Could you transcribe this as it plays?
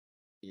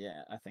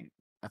Yeah, I think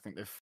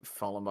they've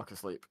fallen back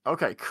asleep.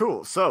 Okay,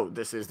 cool. So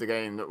this is the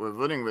game that we're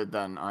running with.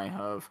 Then I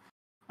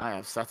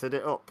have set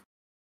it up.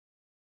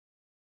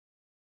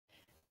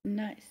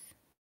 Nice.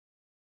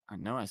 I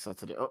know I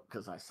set it up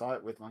because I saw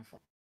it with my phone.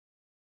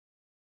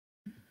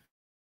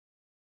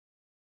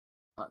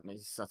 Let me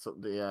set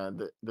up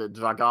the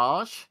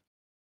dragage.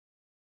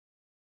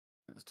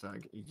 Let's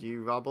drag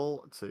you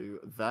rabble to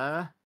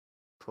there.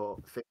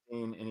 Put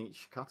 15 in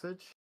each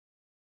cottage.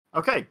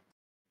 Okay,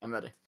 I'm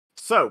ready.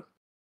 So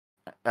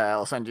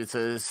I'll send you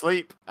to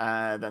sleep,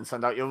 then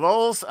send out your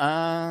rolls,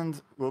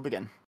 and we'll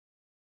begin.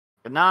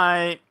 Good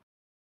night.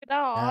 Good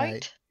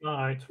night.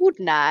 Night. Good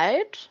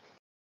night.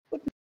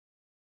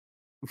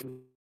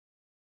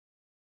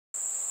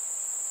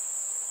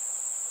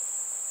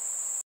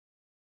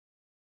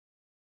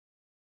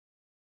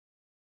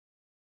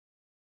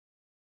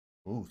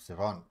 Ooh,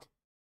 Savant.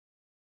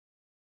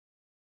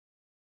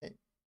 Hey.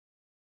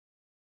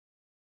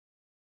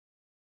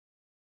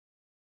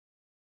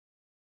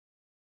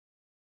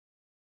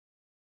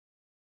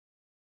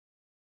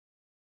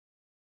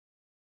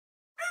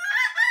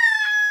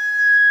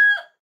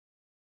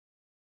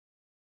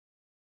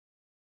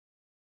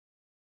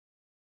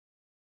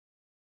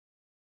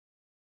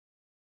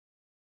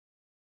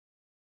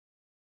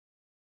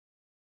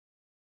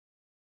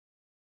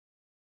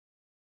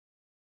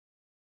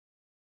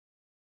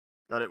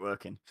 Got it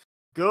working.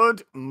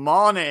 Good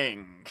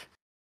morning.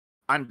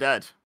 I'm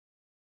dead.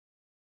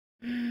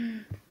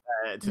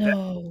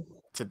 No.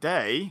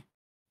 Today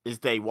is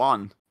day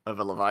one of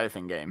a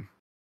Leviathan game.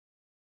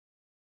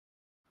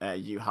 There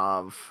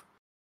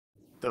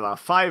are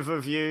 5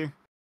 of you.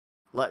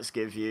 Let's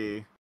give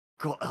you,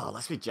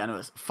 let's be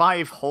generous,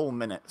 5 whole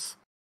minutes.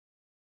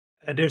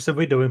 There's a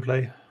widow in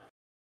play.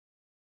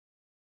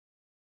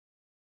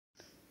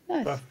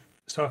 Nice.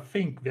 So I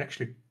think we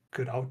actually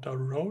got out our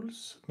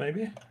roles,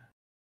 maybe.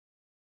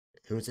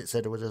 Who was it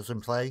said was us in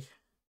play?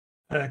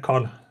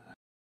 Carl.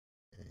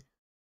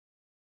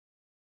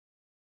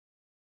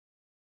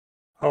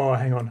 Oh,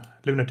 hang on.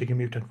 Lunatic and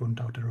Mutant wouldn't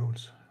out the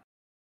rules.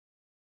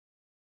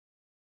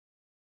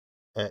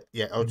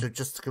 Yeah,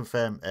 just to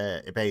confirm,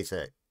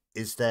 Ibeza,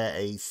 is there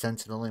a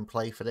Sentinel in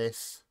play for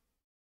this?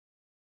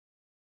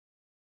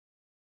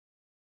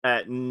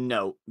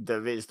 No,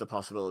 there is the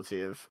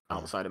possibility of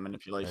outsider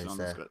manipulation Is on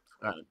the there? script.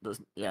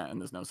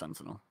 And there's no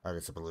Sentinel. Oh,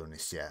 there's a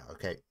balloonist, yeah.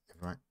 Okay,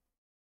 never mind.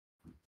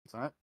 Is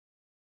that?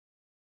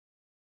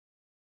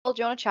 Well,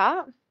 do you want to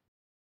chat?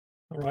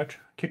 All right.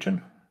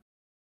 Kitchen.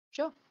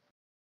 Sure.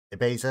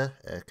 Ibeza,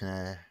 can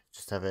I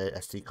just have a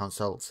SD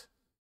consult?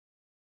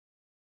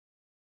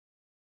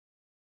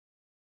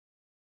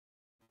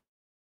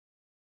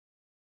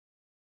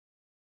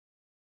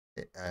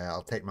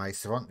 I'll take my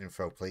Savant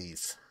info,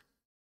 please.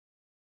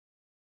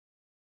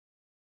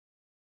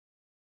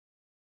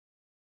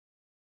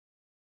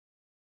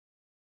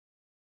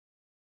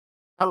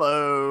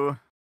 Hello.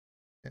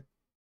 Yep.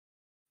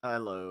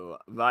 Hello.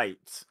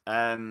 Right.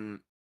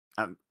 I'm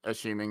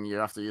assuming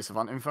you're after your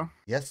Savant info?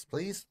 Yes,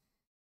 please.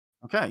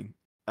 Okay.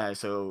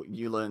 So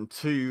you learn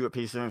 2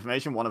 pieces of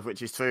information, one of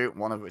which is true,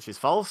 one of which is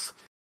false.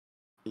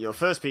 Your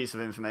first piece of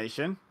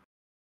information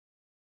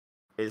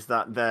is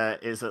that there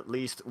is at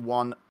least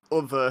one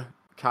other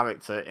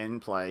character in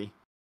play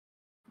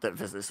that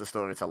visits the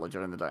storyteller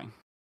during the day.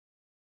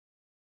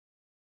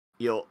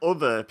 Your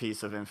other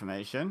piece of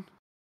information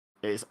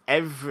is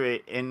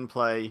every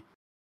in-play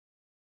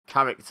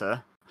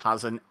character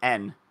has an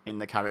N in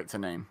the character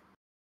name.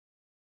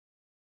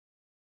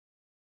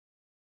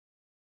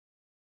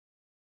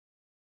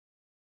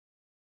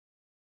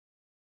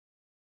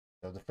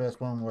 So the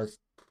first one was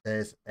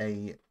there's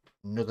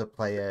another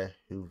player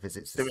who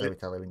visits the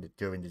storyteller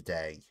during the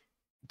day.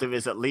 There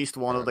is at least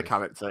one other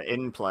character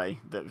in play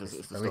that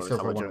visits the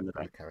storyteller during the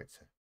day.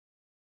 Character.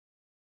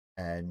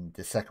 And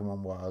the second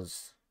one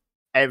was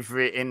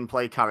every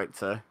in-play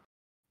character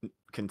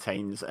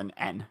contains an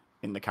N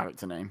in the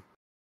character name.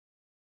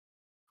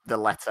 The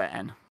letter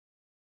N.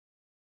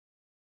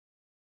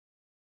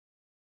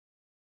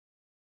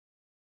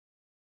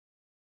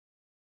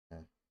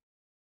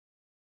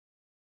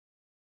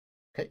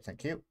 Okay,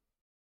 thank you.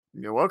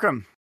 You're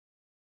welcome.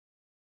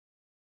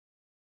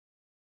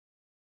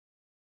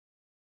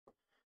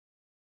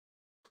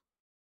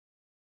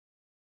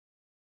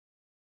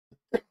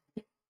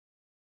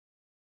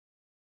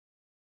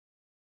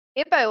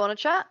 Hippo, want to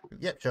chat?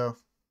 Yep, sure.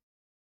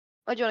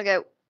 Where do you want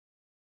to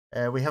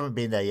go? We haven't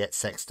been there yet,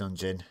 Sex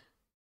Dungeon.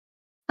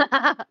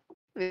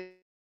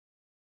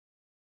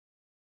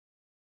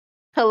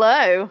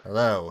 Hello.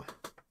 Hello.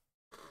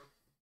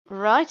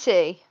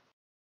 Righty.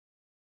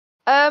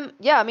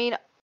 Yeah, I mean,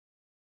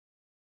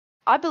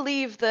 I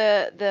believe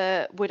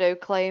the widow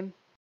claim,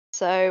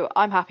 so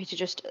I'm happy to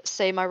just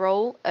say my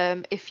role.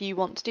 If you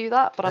want to do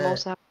that, but I'm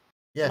also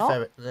yeah,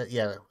 not.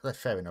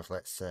 fair enough.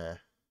 Let's I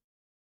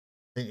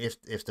think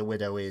if the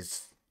widow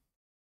is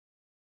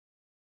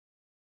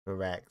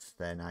correct,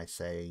 then I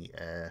say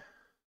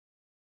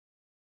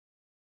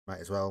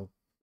might as well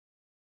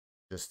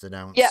just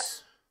announce. Yeah.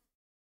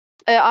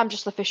 I'm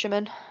just the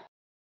fisherman.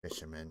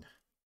 Fisherman.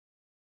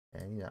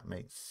 Okay, that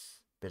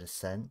makes a bit of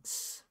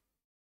sense.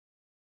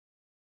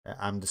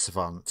 I'm the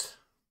Savant.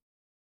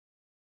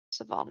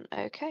 Savant.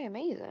 Okay,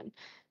 amazing.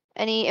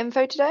 Any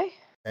info today?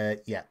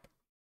 Yep.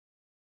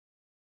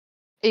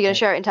 Are you gonna Uh,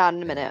 share it in town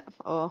in a yeah. minute,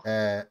 or?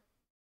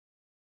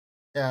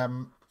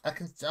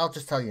 I'll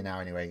just tell you now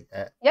anyway.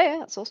 Yeah,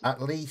 that's awesome.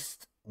 At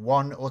least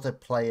one other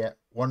player,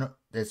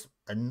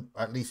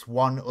 at least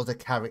one other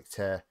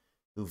character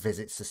who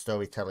visits the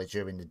storyteller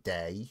during the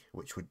day,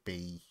 which would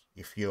be,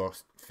 if you're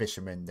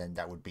fisherman, then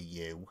that would be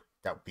you.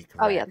 That would be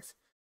correct. Oh yeah.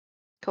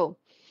 Cool.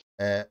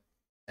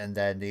 And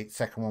then the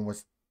second one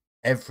was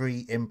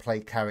every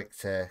in-play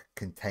character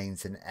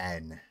contains an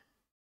N.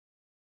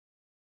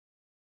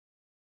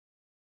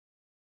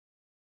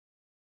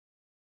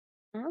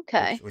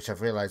 Okay. Which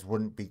I've realised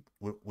would be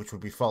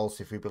false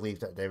if we believe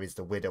that there is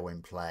the widow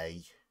in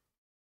play.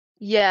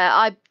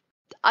 Yeah,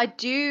 I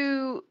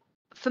do,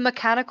 for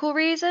mechanical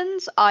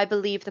reasons, I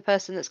believe the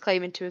person that's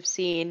claiming to have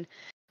seen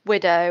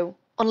Widow,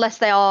 unless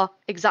they are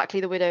exactly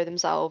the Widow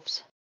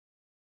themselves.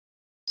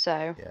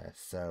 So. Yeah,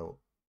 so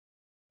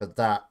but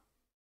that,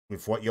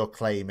 with what you're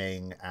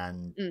claiming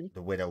and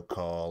the widow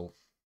call,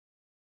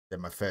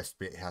 then my first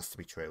bit has to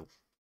be true.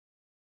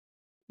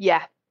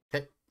 Yeah.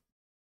 Okay.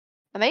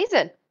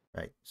 Amazing.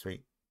 Right,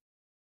 sweet.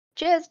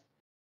 Cheers.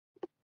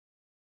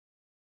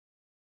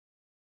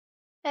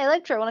 Hey,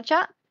 Electro, want to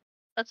chat?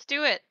 Let's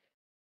do it.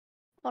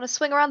 Want to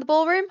swing around the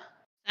ballroom?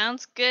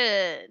 Sounds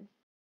good.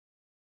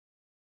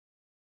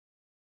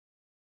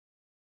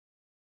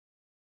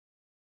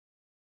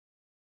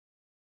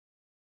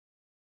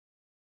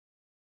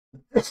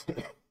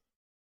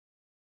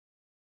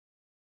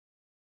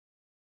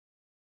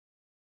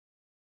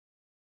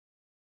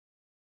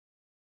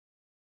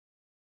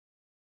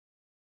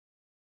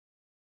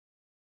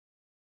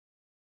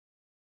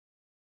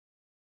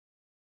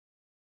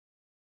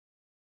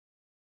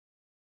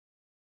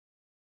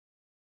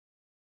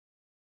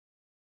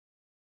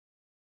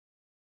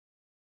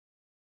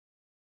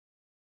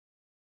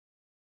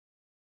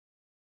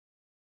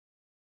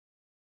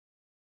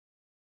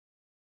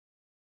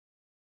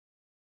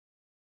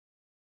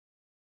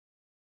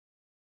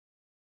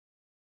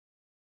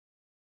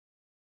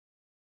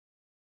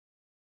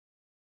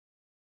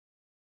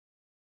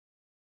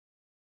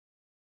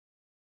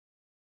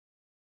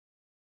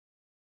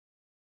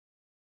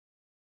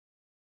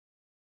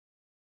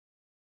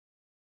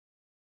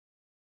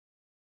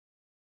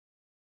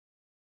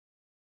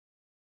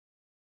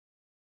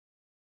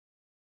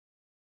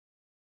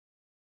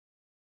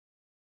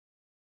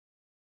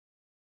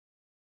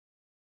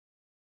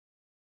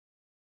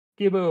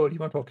 Gibbo, do you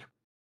want to talk?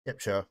 Yep,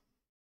 sure.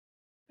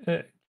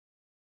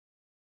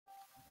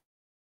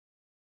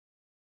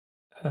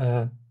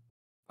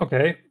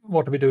 Okay,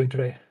 what are we doing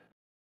today?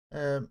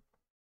 I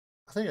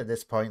think at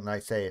this point, like I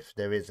say, if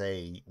there is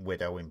a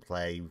widow in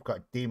play, we've got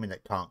a demon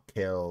that can't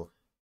kill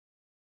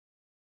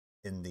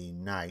in the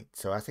night,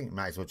 so I think we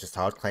might as well just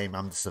hard claim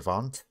I'm the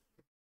Savant.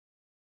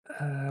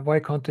 Why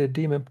can't a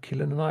demon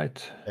kill in the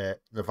night?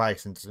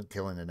 Leviathan doesn't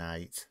kill in the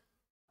night.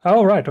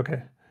 Oh, right,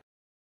 okay.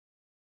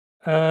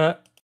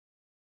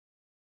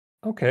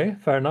 Okay,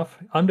 fair enough.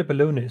 I'm the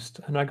balloonist,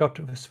 and I got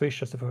to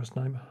Swish as the first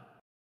name.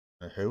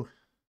 Who?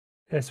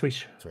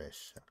 Swish.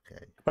 Swish,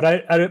 okay. But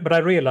I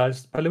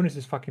realized balloonist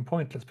is fucking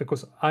pointless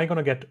because I'm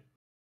gonna get.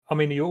 I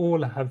mean, you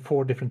all have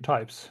 4 different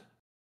types.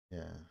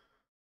 Yeah.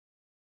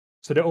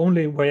 So the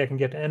only way I can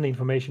get any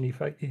information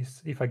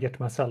is if I get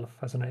myself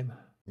as a name.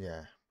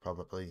 Yeah,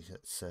 probably.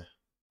 Let's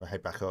we'll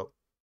head back up.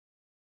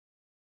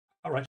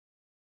 All right.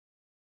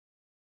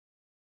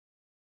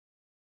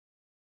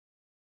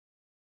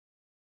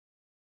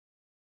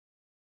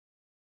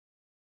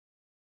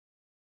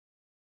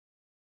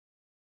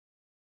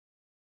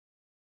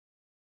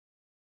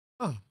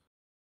 Oh.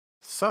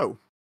 So,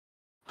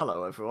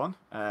 hello everyone.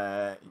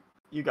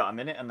 You got a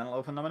minute and then I'll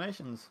open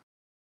nominations.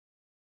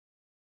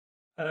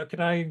 Can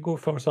I go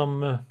for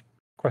some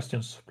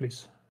questions,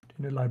 please,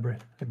 in the library,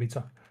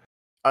 Ibiza?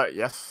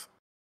 Yes.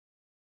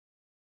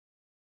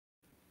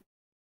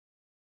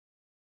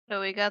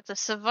 So we got the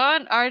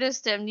savant,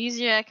 artist,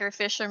 amnesiac, or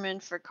fisherman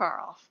for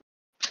Carl.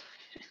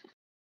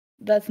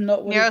 That's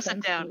not what Narrow it it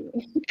claims down. to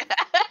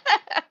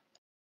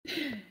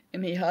be.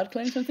 And he hard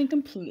claims something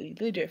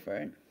completely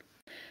different.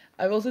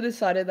 I've also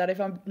decided that if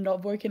I'm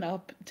not working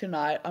up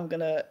tonight, I'm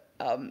gonna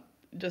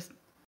just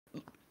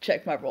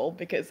check my role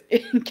because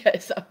in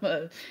case I'm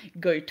gonna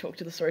go talk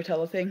to the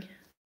storyteller thing.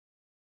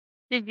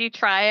 Did you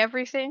try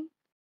everything?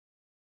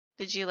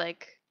 Did you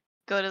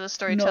go to the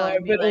storyteller No,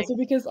 and be but like, also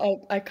because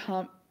I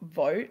can't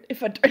vote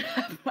if I don't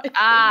have my thing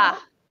ah,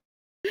 up.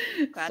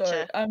 So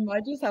gotcha. I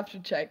might just have to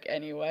check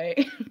anyway,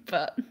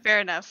 but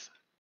Fair enough.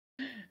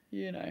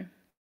 you know.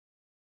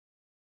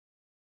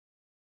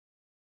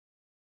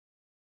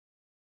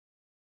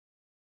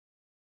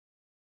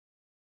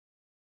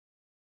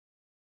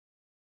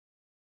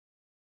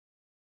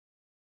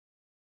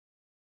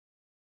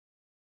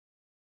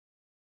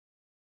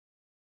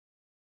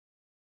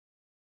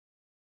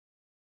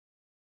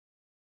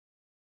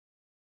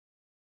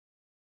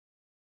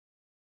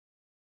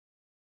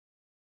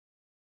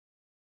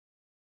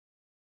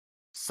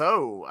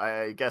 So,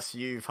 I guess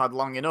you've had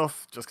long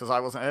enough. Just because I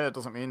wasn't here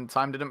doesn't mean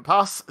time didn't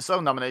pass. So,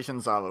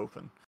 nominations are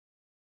open.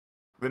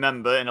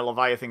 Remember, in a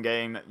Leviathan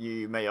game,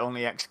 you may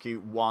only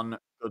execute one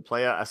good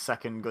player. A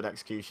second good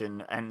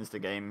execution ends the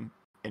game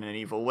in an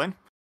evil win.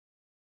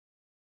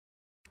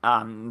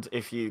 And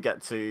if you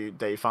get to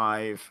day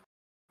 5,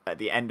 at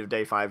the end of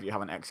day 5, you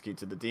haven't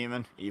executed the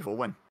demon, evil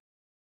win.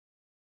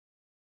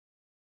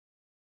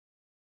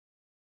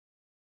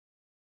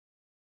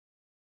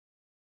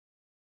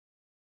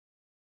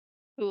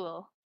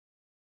 Cool.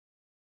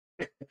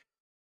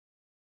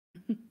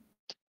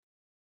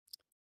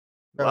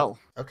 Well,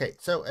 okay,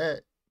 so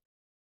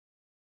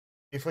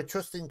if we're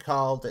trusting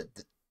Carl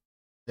that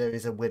there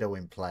is a widow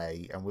in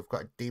play and we've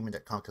got a demon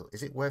that can't kill,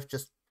 is it worth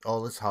just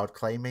all this hard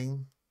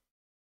claiming?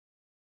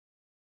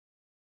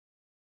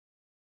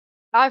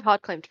 I've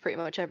hard claimed pretty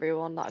much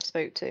everyone that I've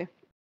spoke to.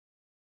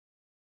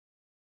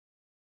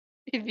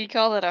 If you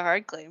call it a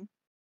hard claim.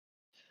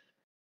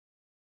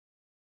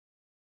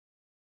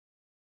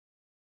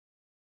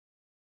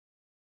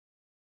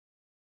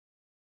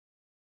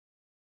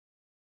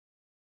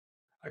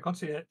 I can't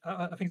see it.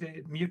 I think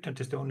the mutant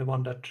is the only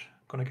one that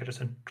gonna get us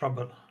in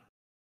trouble.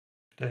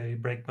 They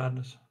break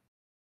madness.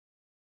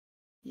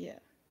 Yeah.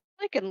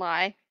 I can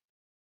lie.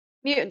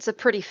 Mutants are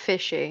pretty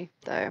fishy,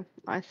 though,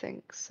 I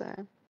think, so.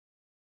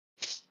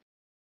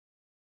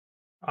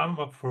 I'm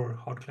up for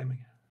hard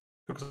claiming.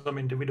 Because, I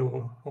mean, the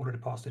widow already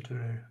passed it to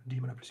the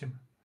demon, I presume.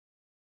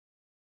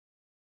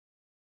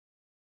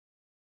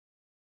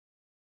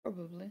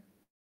 Probably.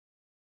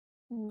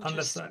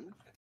 Unless Interesting.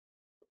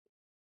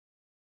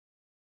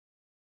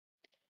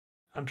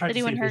 I'm trying to see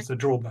Anyone if heard- there's a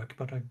drawback,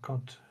 but I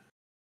can't.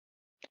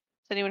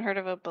 Has anyone heard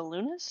of a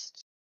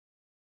balloonist?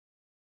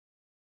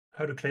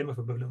 How to claim of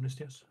a balloonist,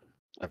 yes.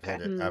 I've Okay.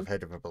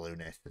 heard of a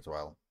balloonist as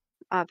well.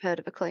 I've heard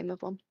of a claim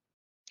of one.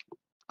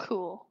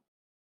 Cool.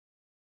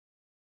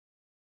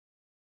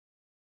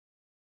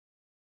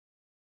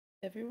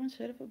 Everyone's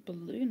heard of a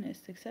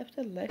balloonist except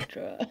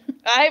Electra.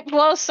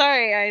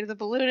 Sorry, the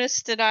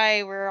balloonist and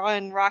I were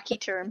on rocky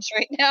terms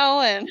right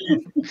now, and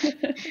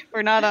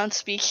we're not on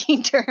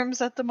speaking terms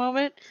at the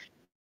moment.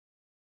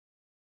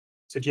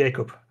 So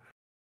Jacob.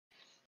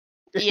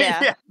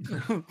 Yeah.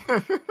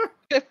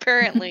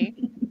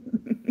 Apparently.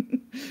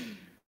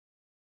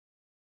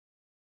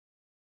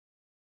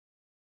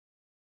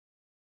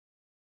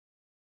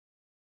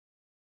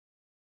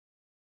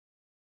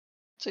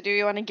 So do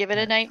you want to give it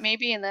a night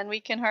maybe, and then we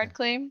can hard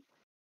claim?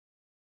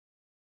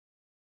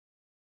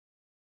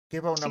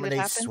 Gibbo See what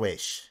nominates happens?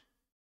 Swish.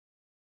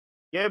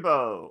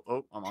 Gibbo.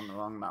 Oh, I'm on the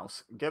wrong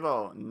mouse.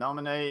 Gibbo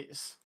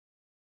nominates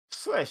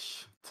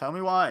Swish. Tell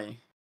me why.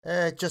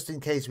 Just in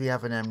case we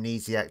have an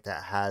amnesiac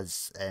that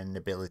has an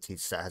ability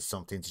that has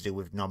something to do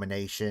with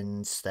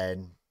nominations,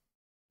 then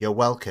you're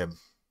welcome.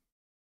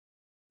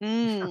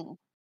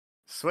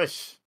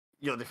 Swish,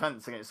 your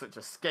defense against such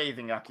a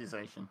scathing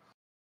accusation.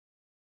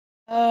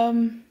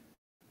 I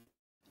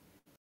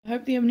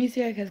hope the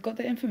amnesiac has got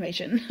the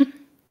information.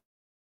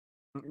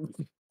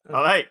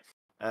 All right.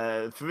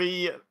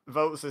 3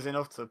 votes is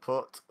enough to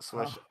put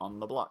Swish on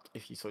the block,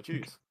 if you so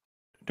choose.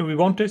 Do we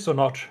want this or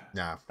not?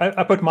 No.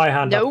 I put my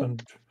hand Nope. up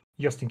and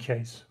just in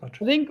case. But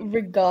I think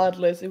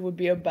regardless, it would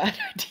be a bad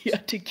idea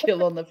to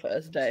kill on the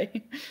first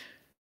day.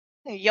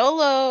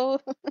 YOLO!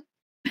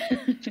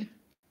 I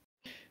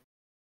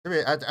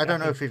don't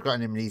know if we've got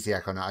an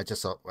amnesiac or not. I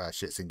just thought, well,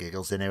 shits and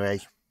giggles anyway.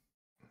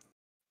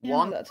 Yeah,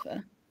 One that's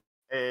fair.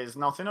 is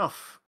not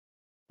enough.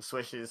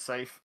 Swish is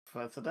safe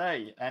for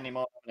today. Any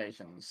more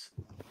nominations?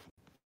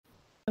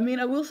 I mean,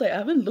 I will say, I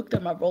haven't looked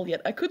at my role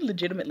yet. I could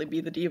legitimately be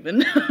the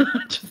demon.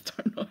 I just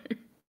don't know.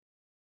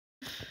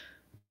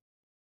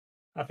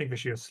 I think we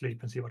should just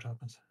sleep and see what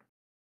happens.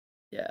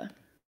 Yeah.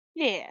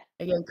 Yeah.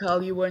 Again,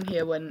 Carl, you weren't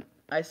here when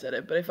I said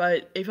it, but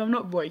if I'm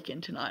not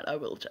working tonight, I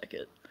will check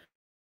it.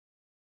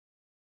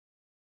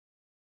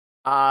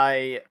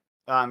 I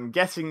am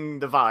getting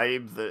the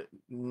vibe that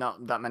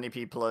not that many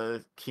people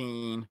are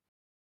keen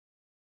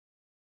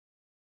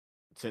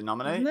to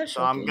nominate. that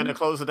So I'm going to shocking?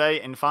 close the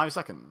day in 5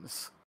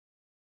 seconds.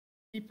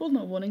 People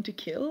not wanting to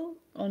kill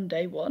on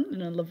day 1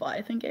 in a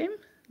Leviathan game?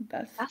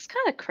 That's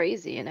Kind of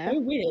crazy, you know? so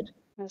weird.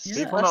 It's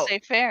Yeah. People not- Laissez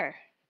faire.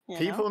 you know?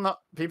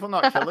 People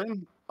not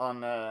killing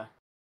on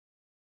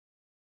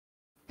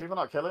people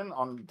not killing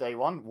on day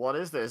 1. What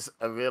is this?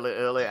 A really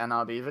early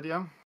NRB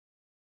video?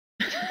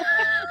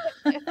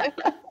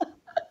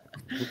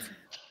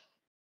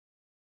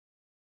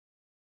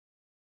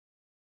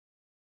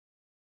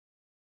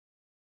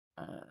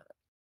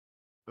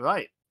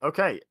 Right.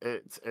 Okay.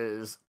 It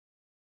is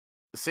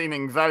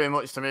seeming very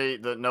much to me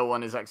that no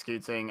one is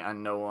executing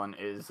and no one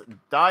is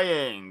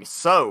dying.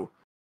 So,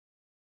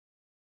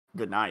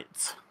 good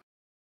night.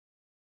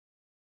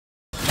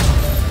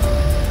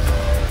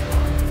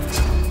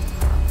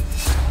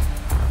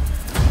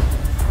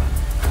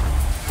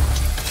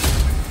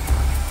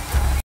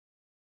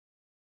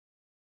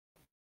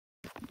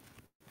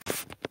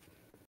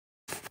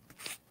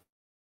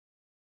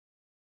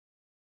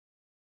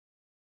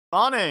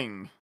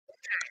 Morning.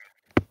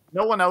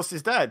 no one else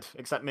is dead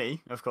except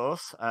me, of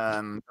course.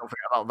 Don't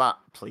forget about that,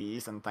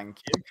 please, and thank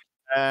you.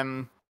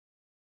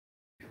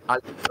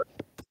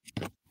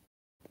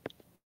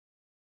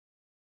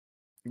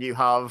 You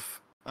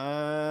have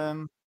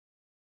oh,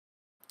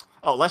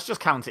 let's just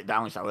count it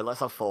down, shall we? Let's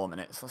have 4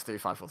 minutes. Let's do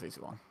 5, 4, 3,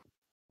 2, 1.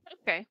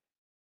 Okay.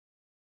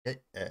 Okay,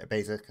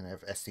 Beza, can I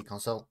have SC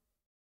console? Of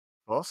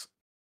course.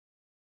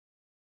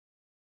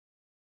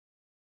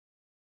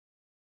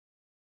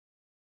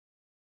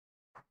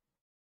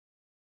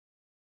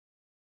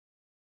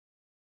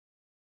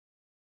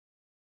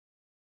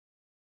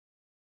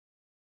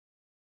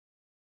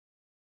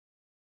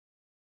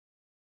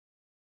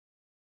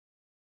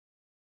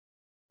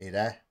 Are you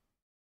there?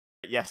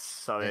 Yes,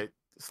 so Okay.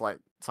 it's like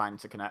time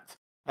to connect.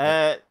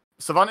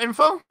 Savant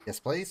info? Yes,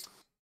 please.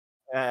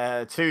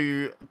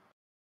 2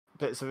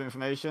 bits of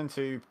information,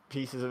 2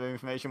 pieces of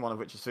information, one of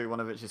which is true, one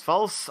of which is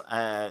false.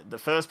 The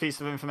first piece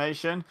of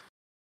information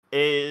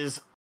is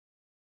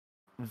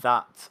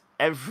that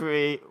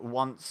every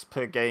once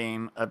per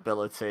game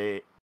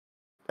ability,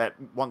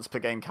 once per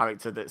game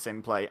character that's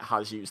in play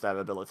has used their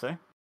ability.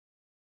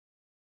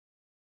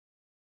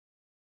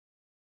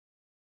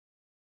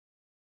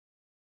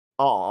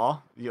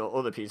 Or your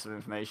other piece of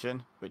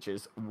information, which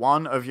is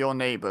one of your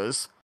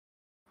neighbors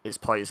is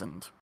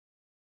poisoned.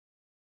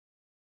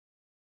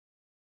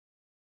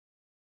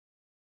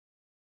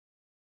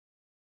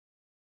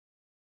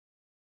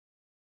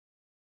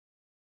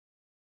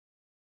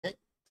 Okay.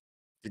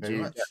 Did Very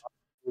you much. get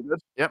that? Good?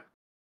 Yep.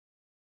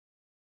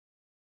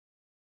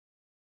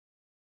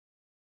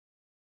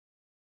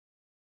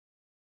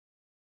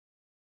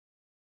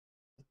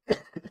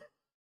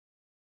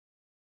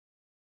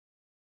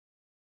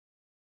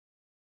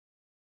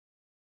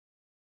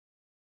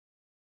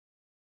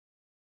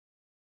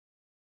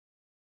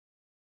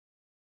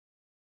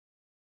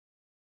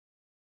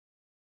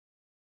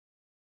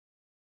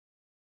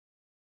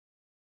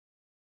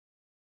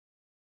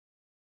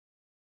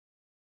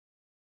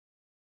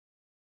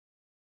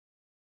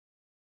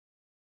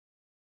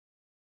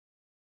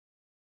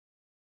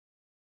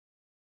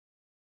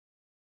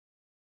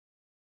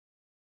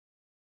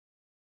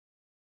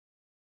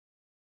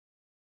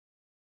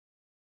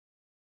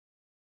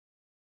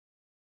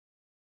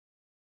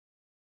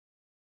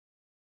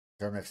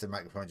 I don't know if the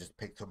microphone just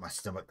picked up my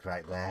stomach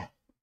right there.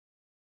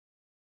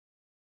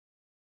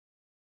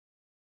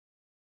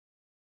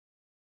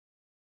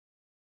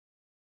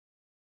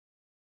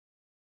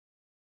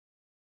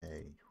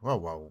 Okay. Well,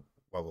 while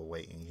we're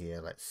waiting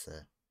here, let's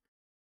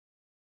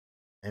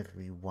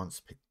every once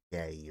per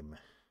game.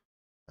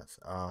 That's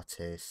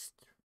artist,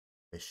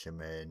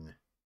 fisherman.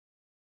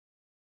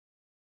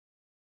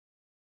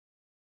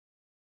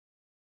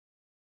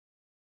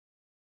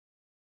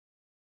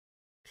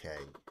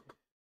 Okay.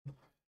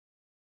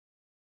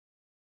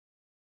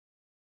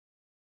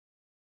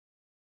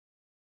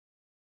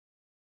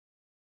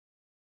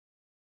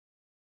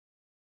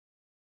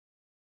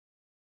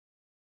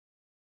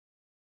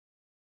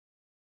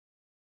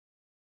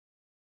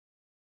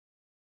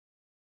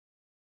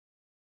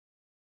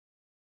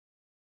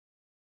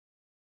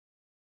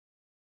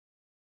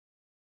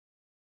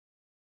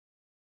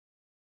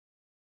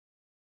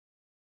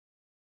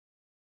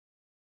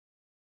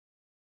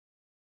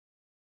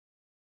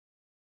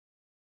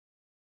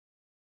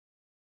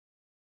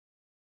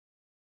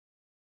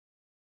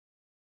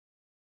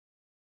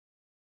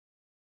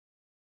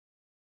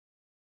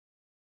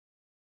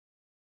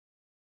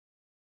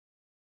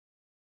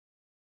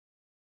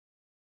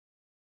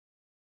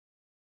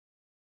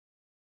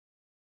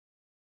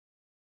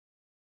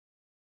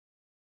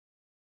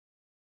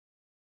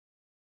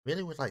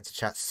 Really would like to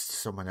chat to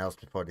someone else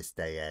before this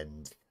day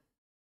ends.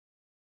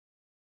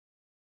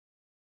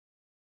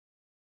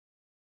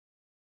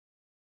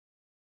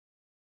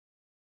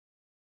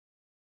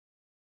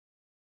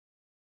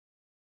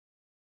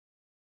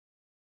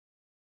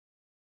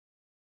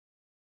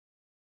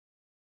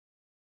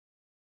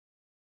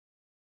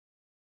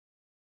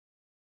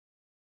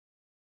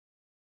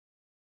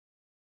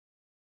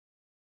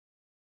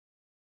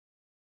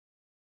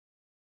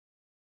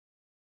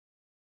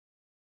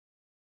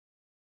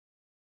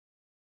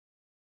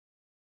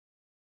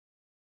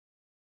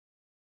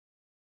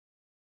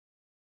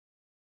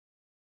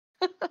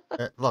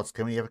 Lods,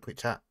 can we have a quick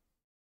chat?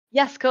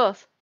 Yes, of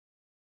course.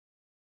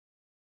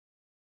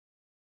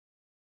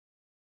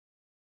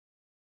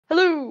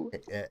 Hello.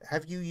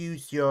 Have you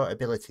used your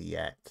ability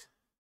yet?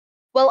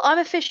 Well, I'm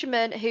a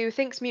fisherman who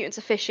thinks mutants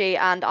are fishy,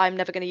 and I'm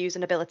never going to use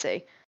an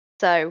ability.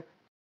 So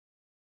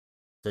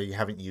you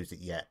haven't used it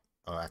yet,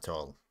 or at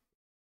all?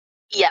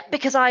 yeah,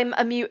 because I'm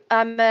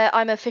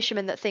a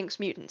fisherman that thinks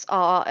mutants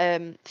are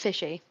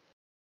fishy,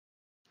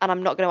 and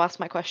I'm not going to ask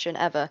my question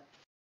ever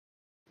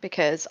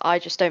because I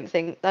just don't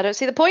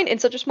see the point in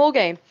such a small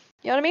game.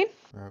 You know what I mean?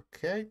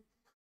 Okay.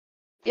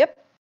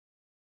 Yep.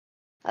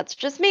 That's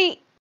just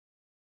me.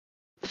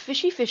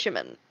 Fishy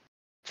fisherman,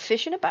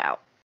 fishing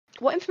about.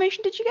 What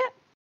information did you get?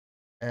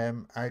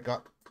 I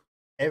got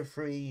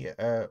every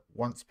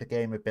once per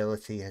game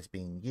ability has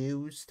been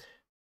used.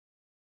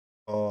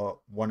 or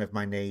one of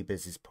my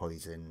neighbours is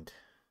poisoned.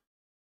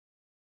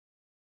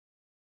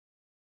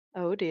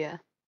 Oh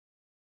dear.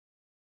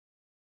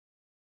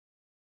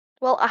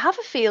 Well, I have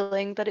a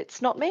feeling that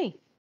it's not me.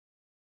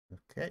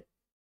 Okay.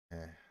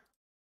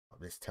 Put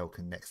this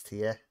token next to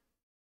you.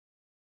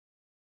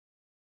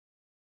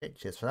 Okay,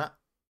 cheers for that.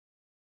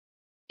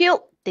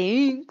 Guilt.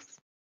 Thanks.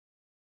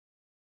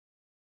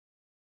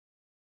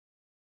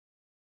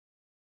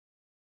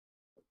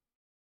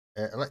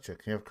 Electra,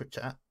 can you have a quick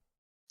chat?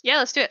 Yeah,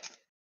 let's do it.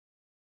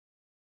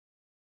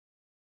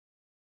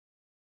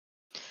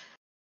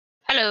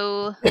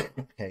 Hello.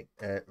 Okay,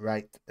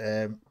 right.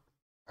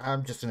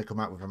 I'm just going to come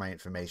out with my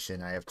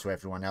information I have to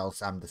everyone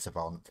else. I'm the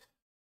Savant.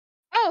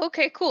 Oh,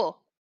 okay, cool.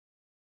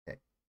 Okay.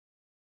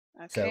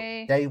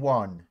 Okay. So, day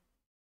one,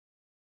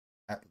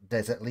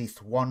 there's at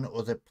least one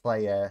other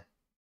player,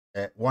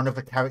 one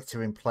other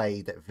character in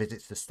play that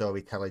visits the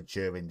storyteller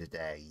during the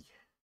day.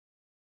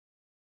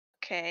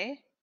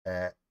 Okay.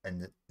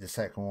 And the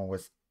second one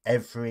was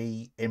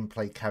every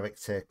in-play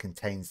character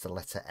contains the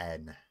letter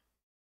N.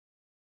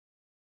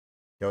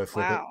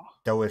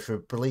 Though if we're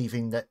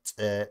believing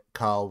that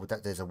Carl,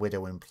 that there's a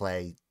widow in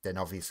play, then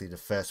obviously the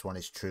first one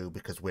is true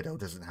because widow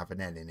doesn't have an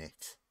N in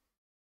it.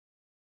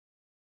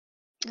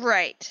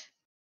 Right.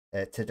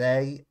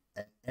 Today,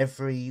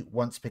 every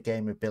once per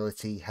game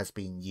ability has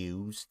been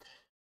used,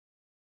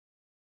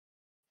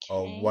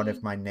 or one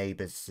of my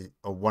neighbors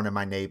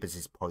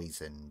is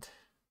poisoned.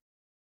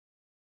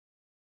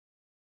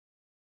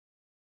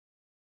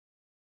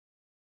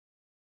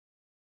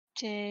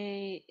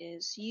 Day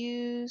is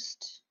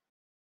used.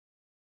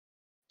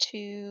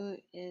 2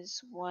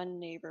 is one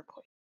neighbor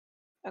point.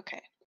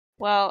 Okay.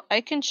 Well,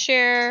 I can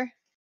share.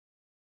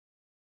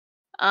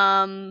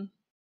 So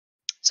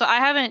I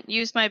haven't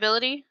used my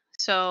ability,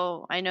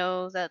 so I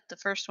know that the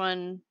first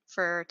one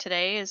for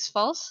today is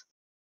false.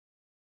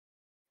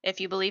 If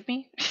you believe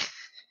me.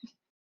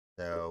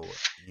 So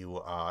you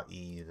are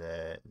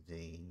either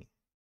the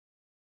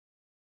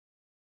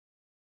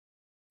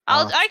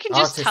I can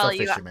just artist tell or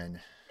you. fisherman.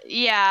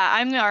 Yeah,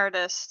 I'm the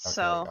artist, Okay,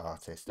 so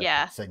artist.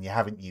 yeah. Okay. So you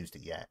haven't used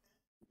it yet.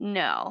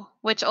 No,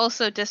 which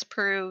also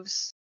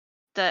disproves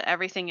that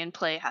everything in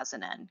play has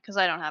an N, because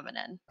I don't have an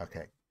N.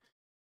 Okay.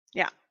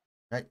 Yeah.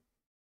 Right.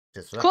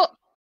 Just for that. Cool.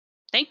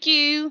 Thank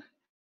you.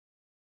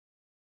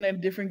 In a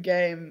different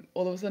game,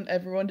 all of a sudden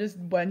everyone just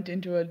went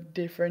into a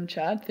different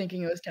chat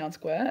thinking it was Town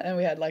Square, and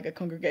we had like a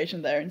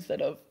congregation there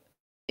instead of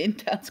in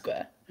Town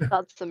Square.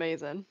 That's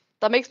amazing.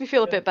 That makes me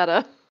feel a bit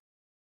better.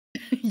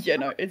 Yeah,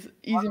 no, it's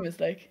easy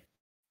mistake.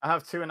 I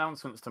have 2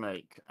 announcements to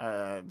make.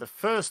 The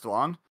first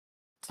one,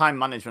 time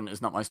management is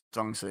not my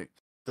strong suit.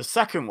 The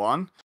second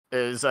one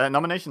is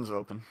nominations are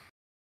open.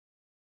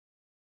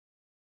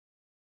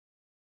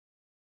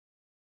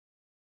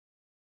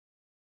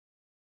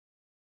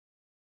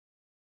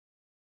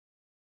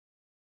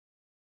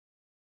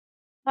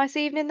 Nice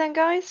evening then,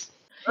 guys.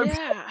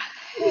 Yeah.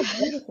 Oh,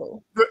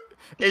 beautiful.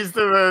 Is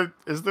there a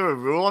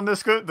rule on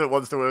this script that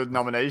once the word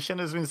nomination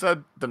has been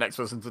said, the next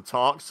person to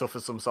talk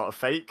suffers some sort of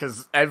fate?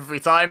 Because every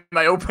time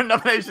I open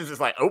nominations,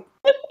 it's like, oh.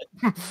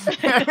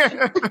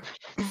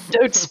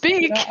 Don't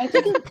speak. No, I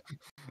think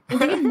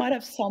it might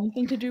have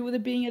something to do with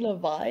it being a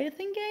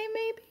Leviathan game,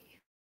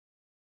 maybe.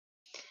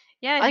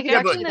 Yeah, I you can can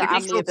Yeah, but actually you can am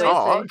the still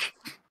ability. talk.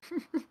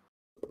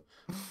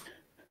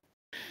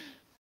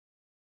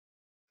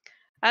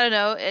 I don't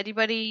know.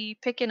 Anybody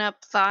picking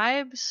up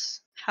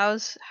vibes? How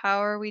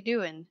are we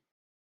doing?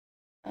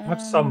 I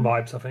have some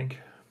vibes, I think.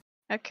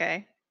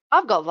 Okay.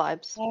 I've got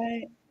vibes.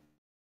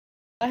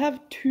 I have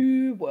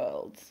 2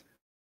 worlds.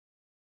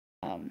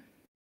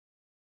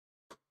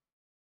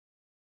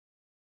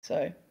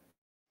 So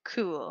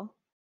Cool.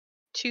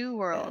 2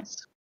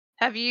 worlds.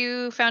 Have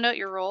you found out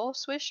your role,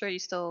 Swish, or are you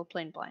still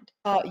playing blind?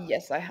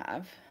 yes, I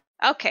have.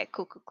 Okay,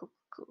 cool.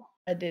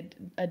 I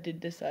did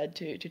decide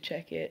to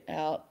check it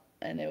out,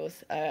 and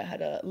I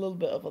had a little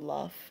bit of a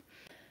laugh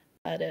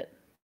at it.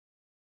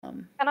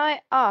 Can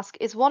I ask,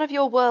 is one of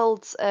your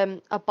worlds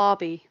a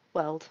Barbie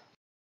world?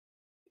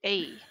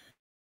 Hey.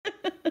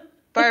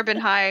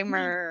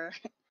 Barbenheimer.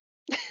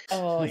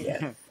 Oh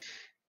yes.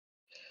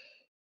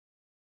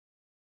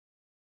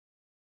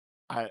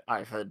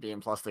 I've heard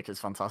being plastic is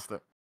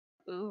fantastic.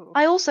 Ooh.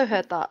 I also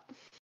heard that.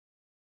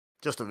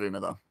 Just a rumor,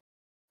 though.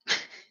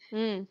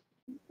 Mm.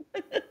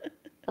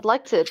 I'd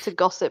like to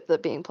gossip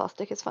that being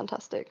plastic is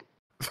fantastic.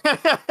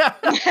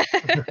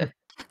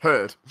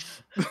 Heard.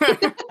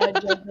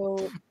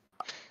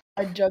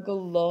 I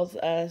juggle laws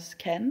as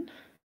Ken.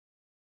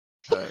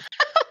 Heard.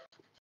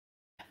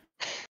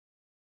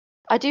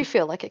 I do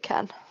feel like it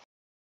can.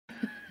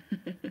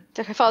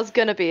 Like if I was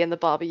gonna be in the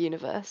Barbie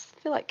universe, I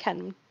feel like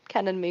Ken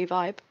and me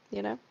vibe,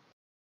 you know?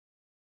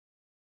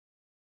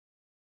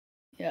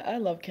 Yeah, I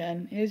love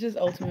Ken. He's just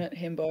ultimate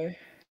himbo.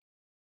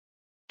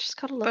 Just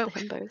gotta love the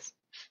himbos.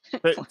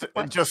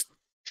 But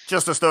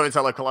just a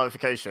storyteller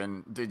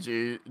clarification. Did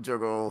you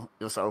juggle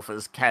yourself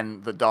as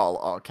Ken the doll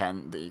or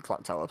Ken the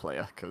Clocktower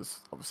player? Because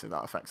obviously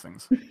that affects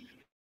things.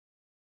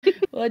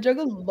 Well, I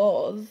juggle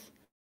laws.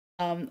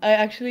 I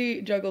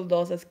actually juggled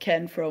those as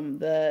Ken from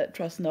the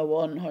Trust No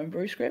One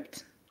homebrew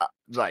script.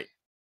 Right.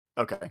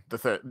 Okay. The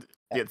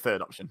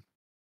third option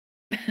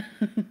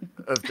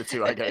of the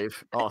two I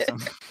gave.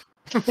 Awesome.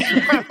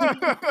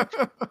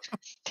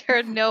 There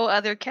are no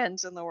other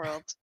Kens in the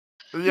world.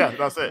 Yeah,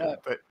 that's it.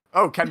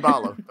 No. Ken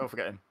Barlow. Don't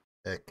forget him.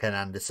 Ken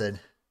Anderson.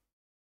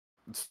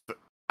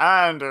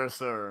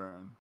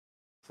 Anderson.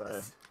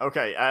 So,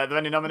 okay. Are there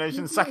any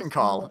nominations? Second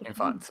call, in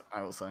fact,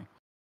 I will say.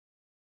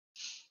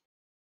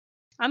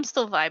 I'm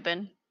still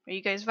vibing. Are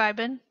you guys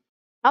vibing?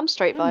 I'm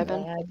straight I'm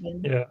vibing.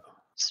 vibing. Yeah.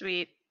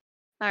 Sweet.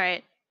 All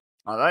right.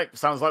 All right.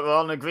 Sounds like we're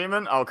all in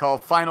agreement. I'll call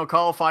final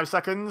call. 5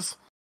 seconds.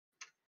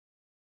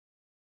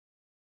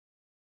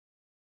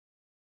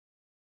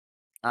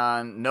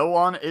 And no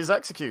one is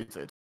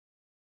executed.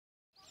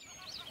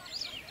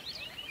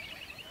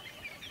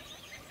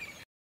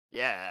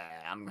 Yeah,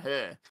 I'm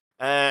here.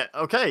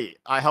 Okay,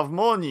 I have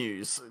more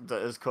news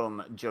that has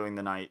come during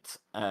the night.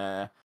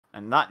 And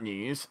that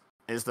news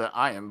is that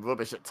I am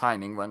rubbish at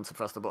timing when to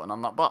press the button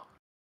on that bot.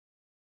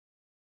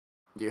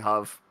 You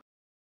have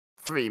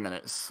 3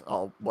 minutes,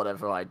 or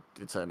whatever I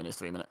determine is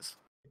 3 minutes.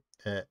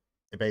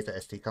 Debate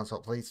at ST console,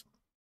 please.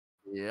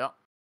 Yeah.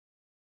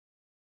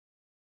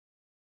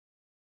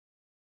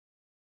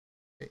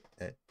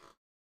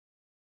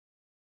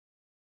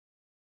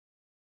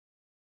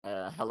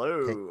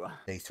 Hello.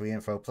 Day 3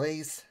 info,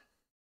 please.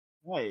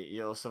 Hey,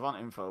 your Savant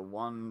info,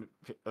 one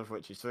of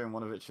which is true and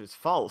one of which is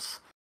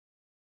false.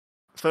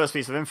 First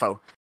piece of info.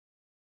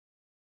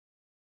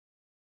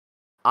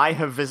 I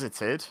have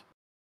visited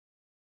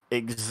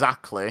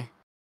exactly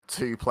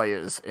 2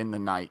 players in the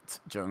night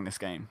during this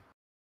game.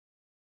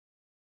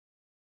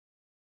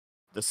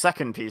 The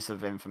second piece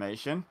of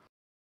information.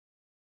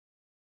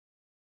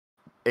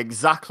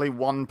 Exactly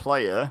 1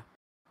 player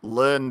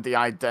learned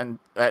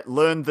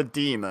the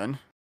demon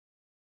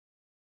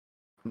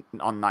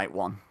on night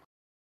 1.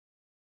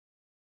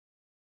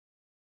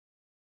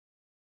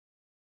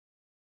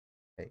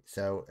 Okay,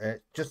 so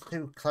just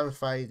to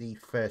clarify the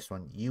first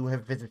one, you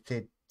have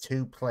visited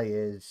 2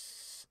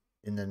 players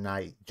in the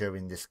night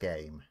during this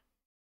game.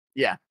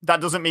 Yeah,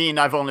 that doesn't mean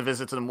I've only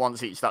visited them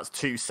once each. That's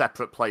 2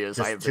 separate players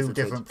I have Just 2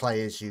 visited. different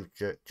players you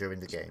during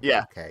the game.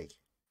 Yeah. Okay.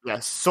 Yeah,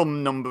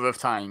 some number of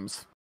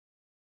times.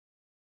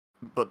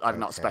 But I've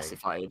not Okay.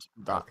 specified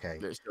that. Okay.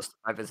 It's just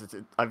I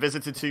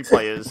visited 2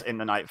 players in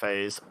the night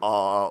phase,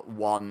 or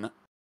 1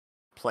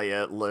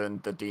 player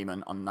learned the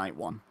demon on night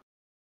 1.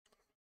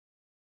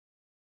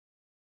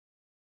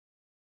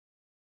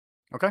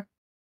 Okay.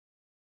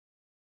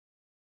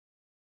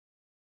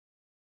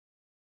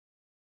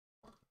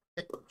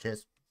 Okay,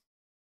 cheers.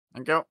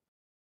 Thank you.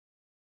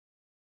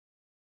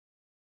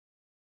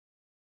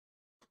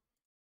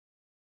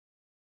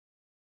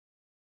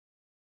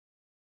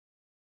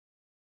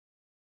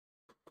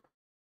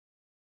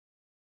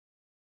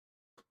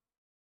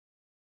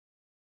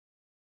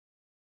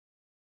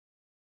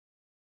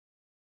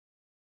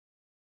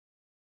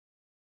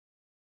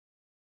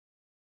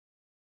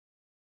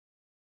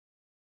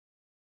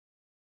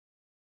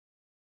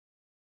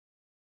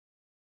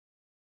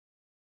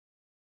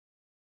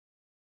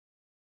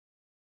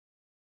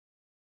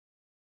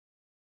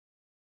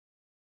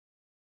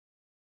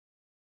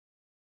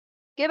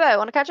 Gibbo,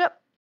 want to catch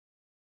up?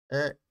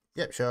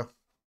 Yep, sure.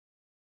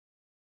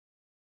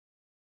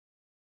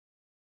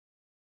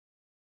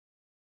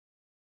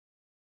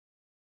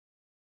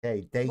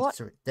 Okay,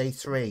 day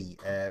 3.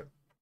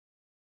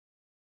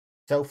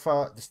 So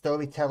far, the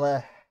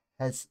storyteller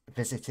has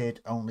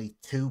visited only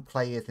 2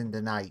 players in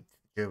the night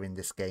during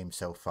this game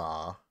so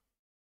far.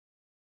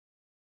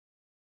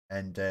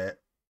 And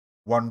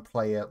 1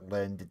 player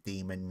learned the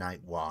demon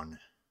night 1.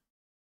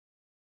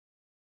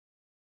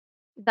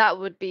 That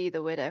would be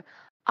the widow.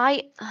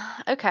 Okay.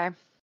 Okay.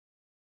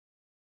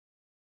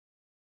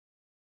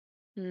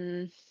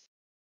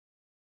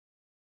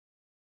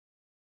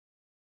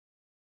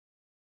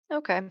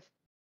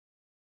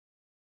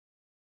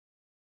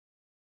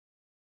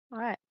 All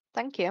right.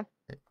 Thank you.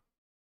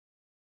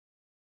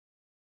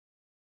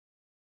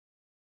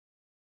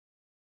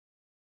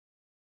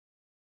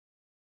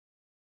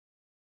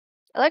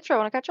 Electro,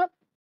 want to catch up?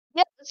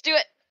 Yeah, let's do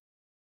it.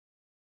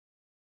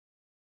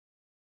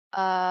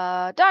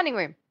 Dining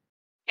room.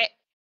 Okay.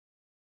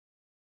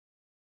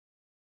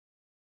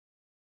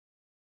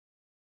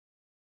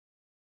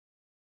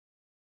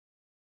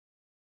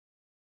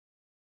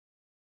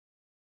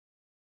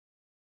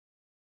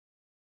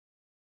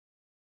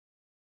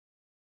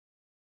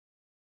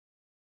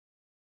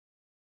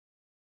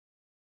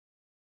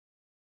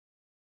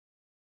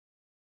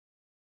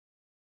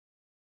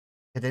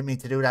 I didn't mean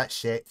to do that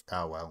shit.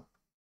 Oh well.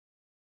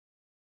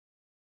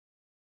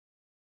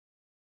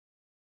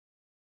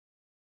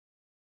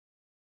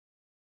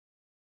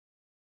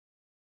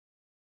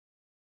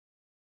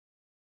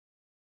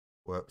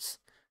 Whoops.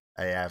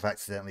 I've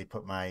accidentally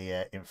put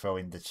my info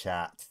in the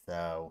chat,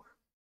 so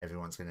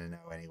everyone's going to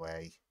know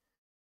anyway.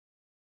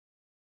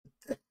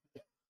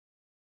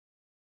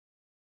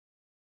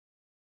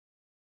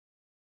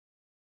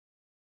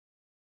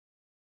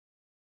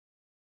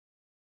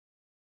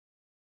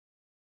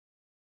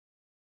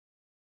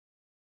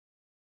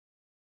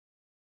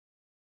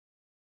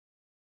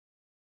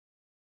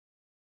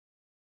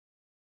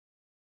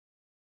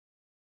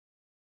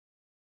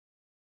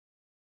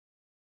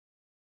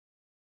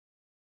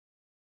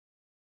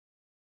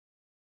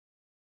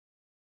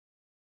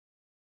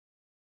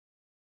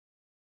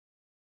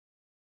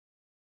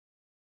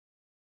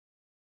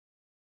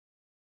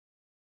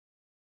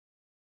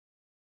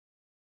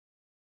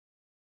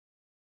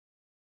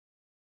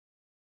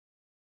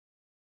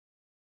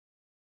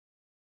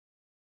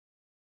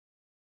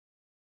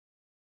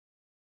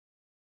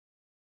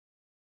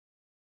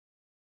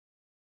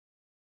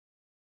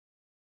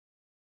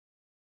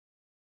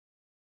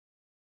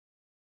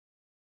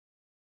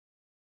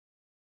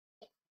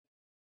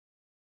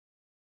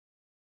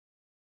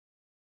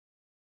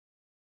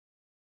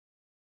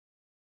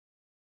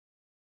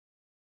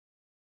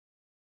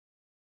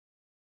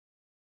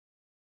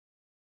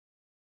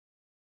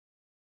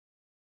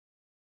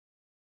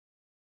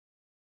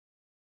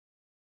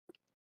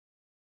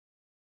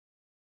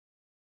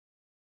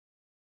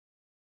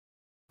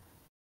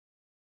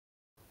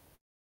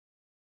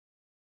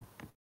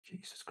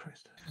 Jesus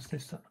Christ. What's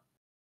this then?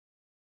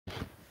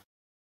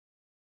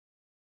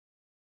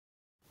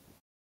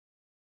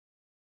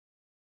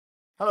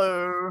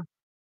 Hello.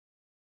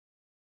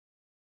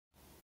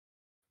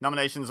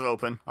 Nominations are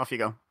open. Off you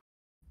go.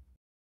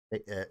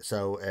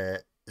 So,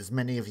 as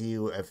many of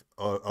you have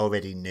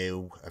already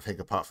knew, I think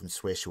apart from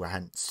Swish, who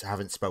I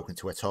haven't spoken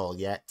to at all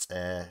yet,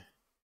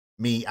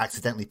 me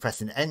accidentally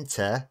pressing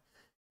enter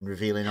and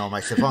revealing all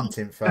my Savant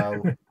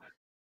info.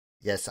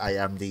 Yes, I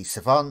am the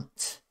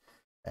Savant.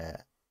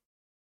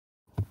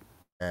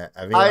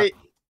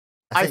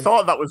 I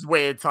thought that was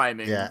weird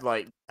timing. Yeah.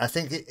 Like, I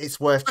think it's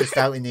worth just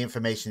outing the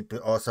information,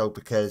 but also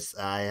because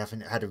I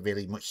haven't had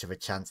really much of a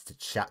chance to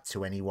chat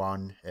to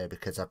anyone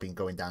because I've been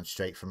going down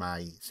straight for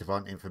my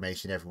Savant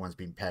information. Everyone's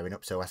been pairing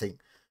up. So I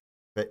think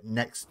but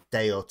next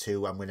day or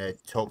two, I'm going to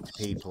talk to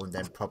people and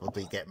then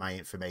probably get my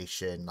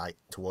information like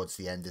towards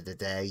the end of the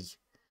day.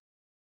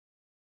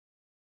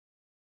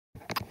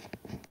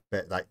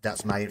 But like,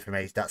 that's my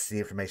information. That's the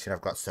information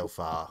I've got so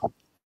far.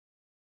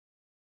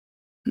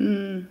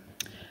 Okay.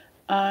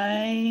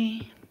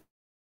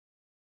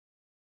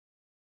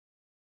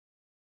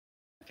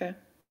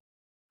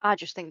 I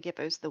just think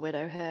Gibbo's the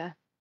widow here.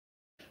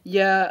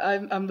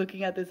 Yeah, I'm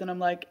looking at this and I'm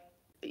like,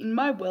 in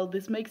my world,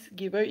 this makes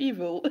Gibbo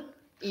evil.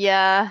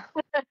 Yeah.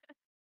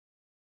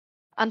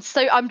 And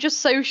so I'm just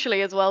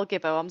socially as well,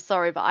 Gibbo. I'm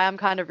sorry, but I am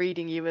kind of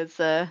reading you as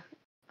a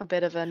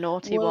bit of a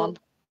naughty one.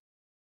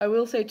 I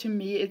will say, to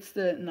me, it's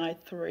the night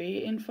 3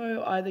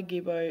 info. Either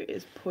Gibbo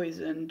is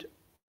poisoned,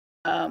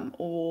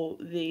 or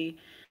the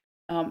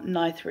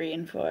night 3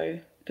 info,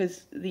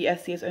 because the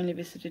SC has only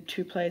visited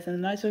 2 players in the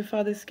night so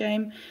far this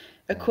game.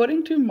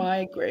 According to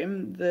my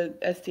Grim, the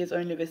ST has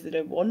only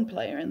visited 1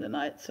 player in the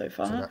night so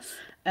far,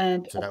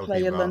 and a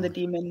player learned the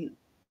demon.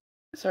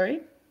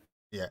 Sorry?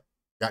 Yeah,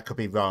 that could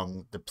be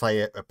wrong. A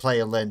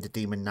player learned the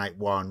demon night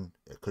 1.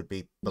 It could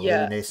be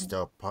balloonist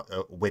or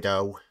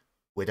widow.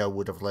 Widow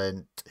would have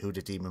learned who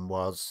the demon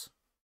was.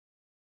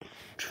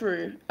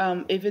 True.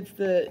 If it's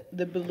the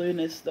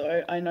balloonist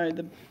though, I know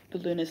the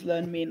balloonist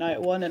learned me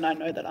night 1, and I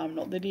know that I'm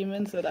not the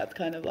demon, so that's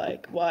kind of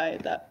like why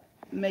that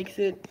makes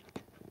it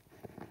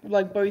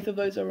like both of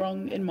those are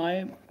wrong in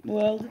my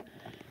world.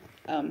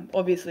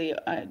 Obviously,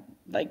 I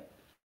like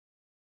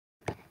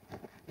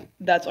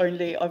that's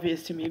only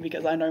obvious to me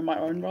because I know my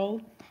own role.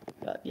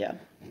 But yeah.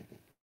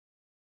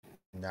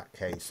 In that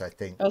case, I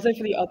think. Also,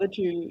 for the other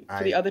two, I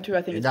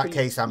think. In that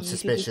case, I'm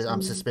suspicious.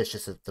 I'm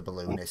suspicious of the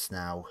balloonist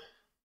now.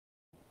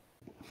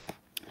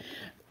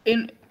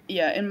 In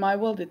my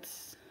world,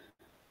 it's.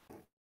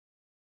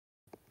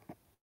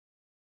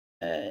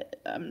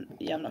 I'm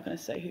not going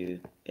to say who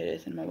it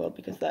is in my world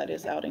because that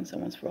is outing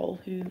someone's role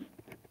who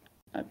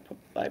I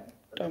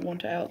don't want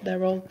to out their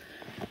role.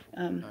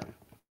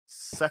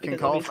 Second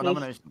call for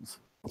nominations.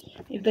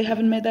 If they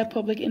haven't made that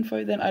public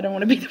info, then I don't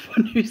want to be the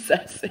one who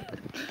says it.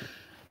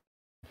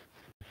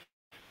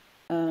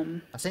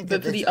 I think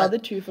but for the other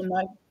two, for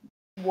night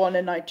 1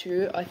 and night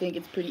 2, I think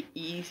it's pretty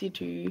easy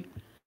to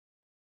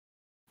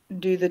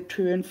do the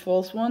true and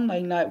false one.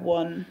 Like night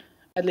 1,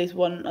 at least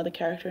one other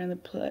character in the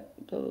play.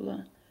 Blah, blah,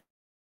 blah.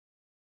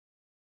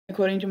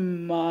 According to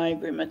my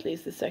Grim, at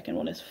least the second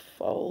one is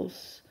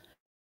false,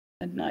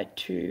 and night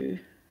 2.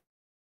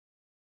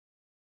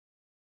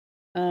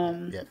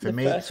 For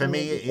me,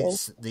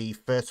 it's the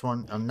first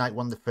one. On night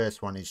 1, the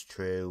first one is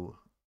true.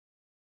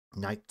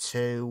 Night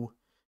 2,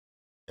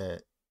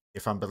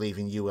 if I'm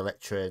believing you,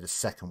 Electra, the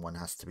second one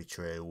has to be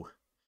true.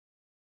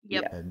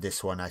 Yep. And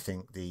this one, I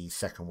think the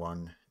second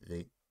one,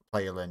 the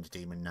player learned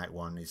demon night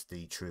 1, is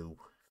the true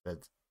for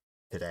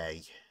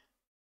today.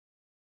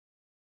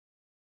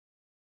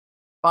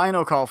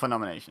 Final call for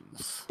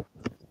nominations.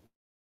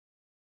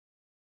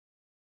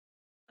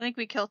 I think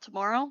we kill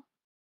tomorrow.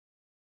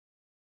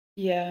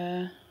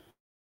 Yeah.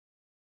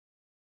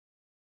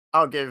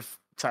 I'll give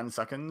 10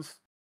 seconds,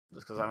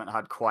 just because I haven't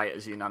had quite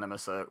as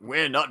unanimous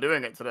we're not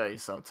doing it today,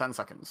 so 10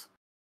 seconds.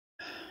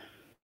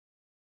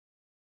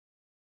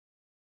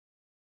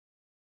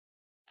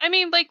 I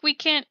mean, like, we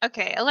can't...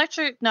 Okay,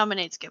 Electra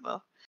nominates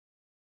Gibbo.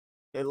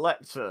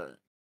 Electra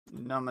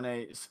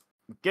nominates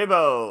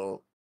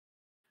Gibbo.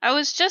 I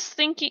was just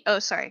thinking... Oh,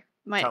 sorry.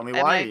 Tell me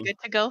am why. I good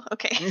to go?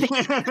 Okay.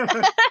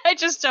 I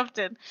just jumped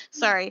in.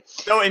 Sorry.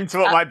 Don't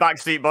interrupt my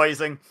backseat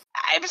boysing.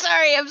 I'm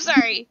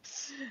sorry.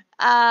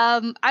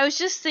 I was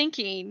just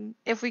thinking,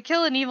 if we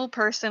kill an evil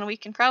person, we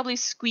can probably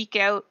squeak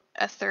out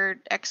a 3rd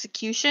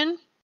execution.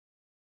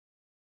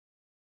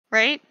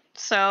 Right?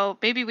 So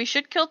maybe we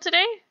should kill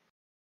today?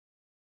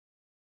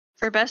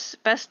 For best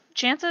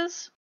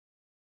chances?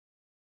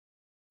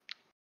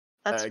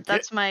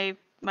 That's my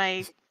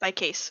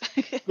case.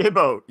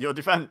 Gibbo, your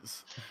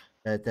defense.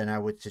 Then I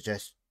would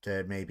suggest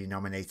maybe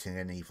nominating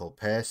an evil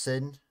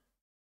person.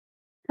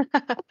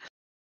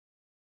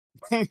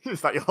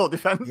 Is that your whole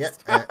defense? Yeah,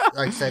 like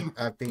I said,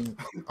 I've been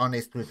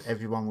honest with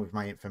everyone with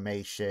my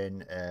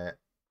information.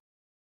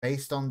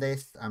 Based on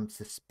this, I'm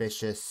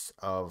suspicious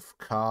of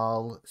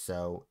Carl,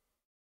 so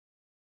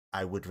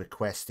I would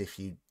request if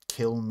you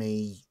kill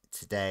me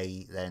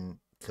today, then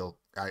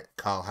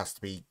Carl has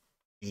to be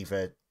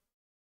either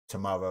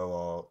tomorrow,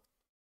 or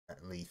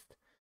at least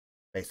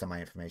based on my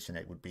information,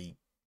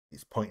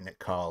 it's pointing at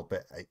Carl.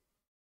 But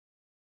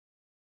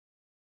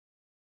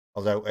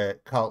although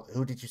Carl,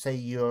 who did you say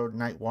your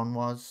night one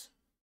was?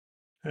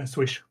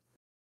 Swish.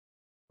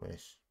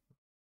 Swish.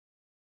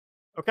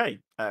 Okay,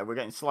 we're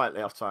getting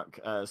slightly off track,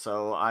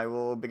 so I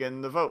will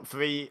begin the vote.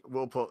 3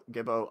 will put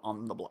Gibbo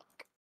on the block.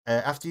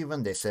 After you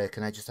run this,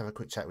 can I just have a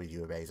quick chat with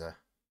you, Abeza?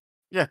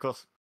 Yeah, of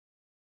course.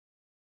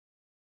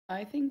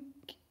 I think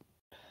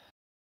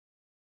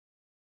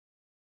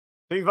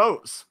 3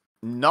 votes.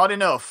 Not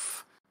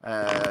enough.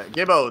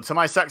 Gibbo, to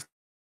my sex.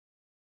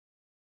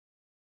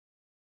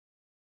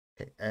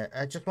 Okay,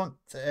 I just want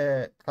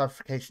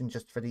clarification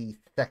just for the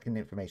second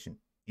information.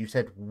 You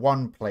said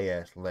one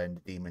player learned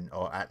the demon,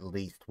 or at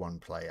least one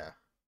player.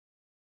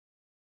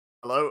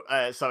 Hello?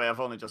 Sorry, I've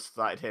only just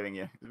started hearing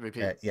you.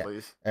 Repeat, Yeah.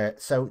 please.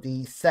 So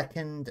the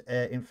second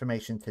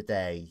information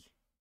today,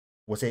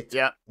 was it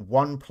Yeah,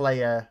 one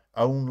player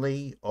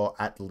only, or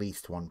at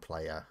least one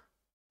player?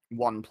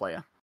 1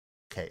 player.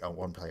 Okay,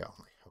 one player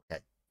only.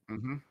 Okay.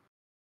 Mm-hmm.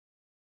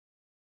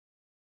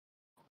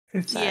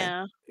 It's,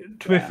 Yeah.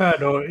 To be fair,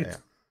 though,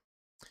 it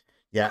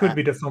Yeah, could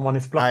be that someone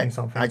is blocking I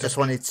something. just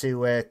that- wanted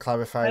to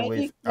clarify I with.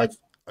 think, like,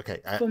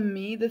 Okay. for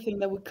me, the thing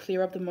that would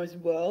clear up the most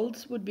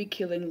worlds would be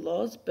killing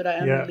Loz, but I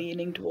am Yeah.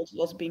 leaning towards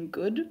Loz being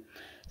good.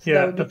 So Yeah,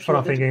 that would be that's what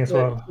I'm purely thinking as to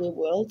well. clear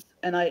worlds,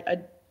 and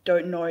I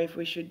don't know if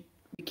we should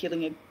be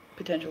killing a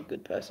potential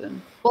good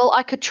person. Well,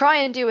 I could try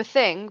and do a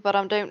thing, but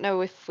I don't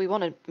know if we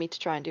wanted me to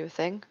try and do a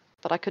thing.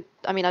 But I could.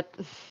 I mean, I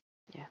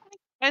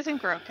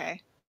think we're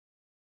okay.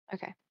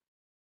 Okay.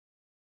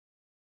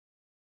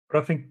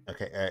 But I think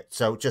Okay.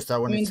 So just I I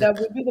wanted mean, to. that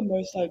would be the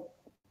most like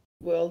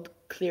world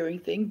clearing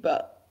thing,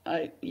 but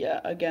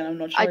again, I'm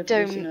not sure if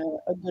losing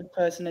a good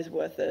person is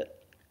worth it.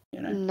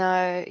 You know.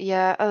 No.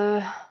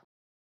 Yeah.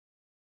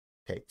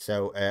 Okay,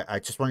 so I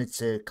just wanted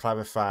to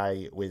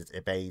clarify with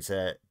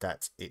Abeza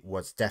that it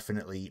was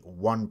definitely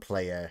one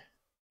player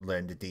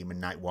learned the demon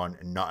night 1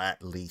 and not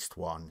at least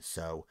one.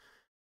 So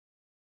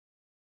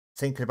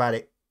thinking about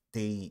it,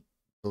 the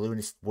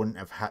balloonist wouldn't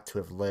have had to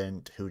have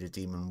learned who the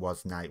demon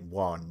was night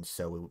 1.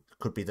 So it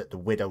could be that the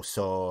widow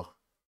saw,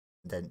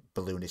 then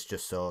balloonist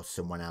just saw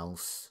someone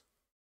else.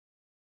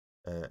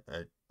 Well,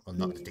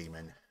 not the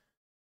demon.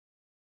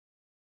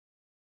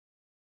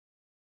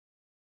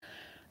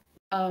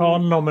 Carl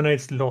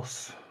nominates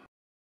Loss.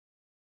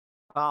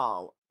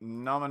 Carl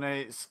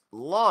nominates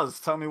Loz.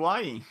 Tell me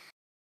why.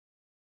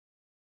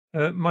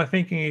 My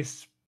thinking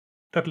is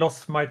that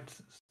Loss might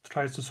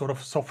try to sort of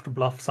soft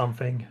bluff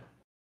something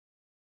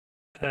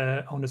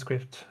on the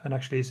script and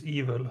actually is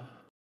evil.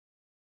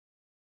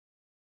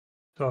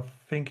 So I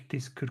think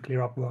this could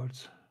clear up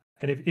words.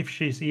 And if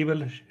she's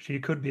evil, she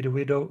could be the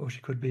widow or she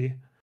could be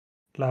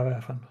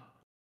Barbviathan.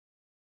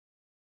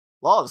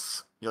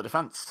 Loz, your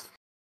defense.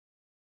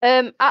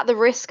 At the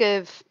risk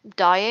of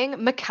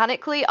dying,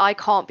 mechanically, I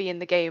can't be in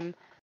the game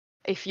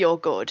if you're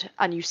good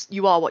and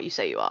you are what you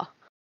say you are.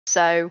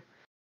 So,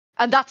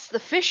 and that's the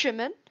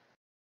fisherman.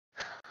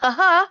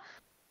 Haha.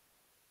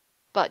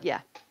 But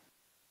yeah.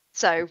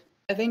 So.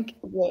 I think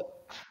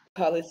what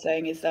Carl is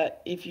saying is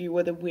that if you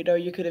were the widow,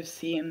 you could have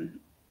seen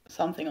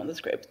something on the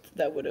script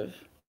that would have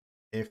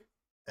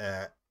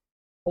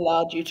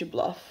allowed you to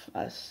bluff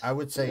as I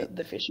would say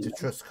the fisherman. to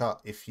trust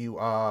Carl, if you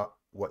are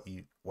what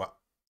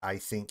I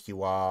think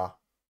you are,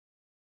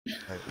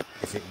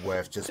 is it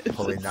worth just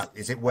pulling that?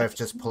 Is it worth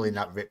just pulling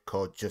that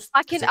ripcord?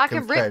 I can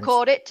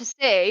ripcord it to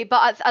see,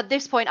 but at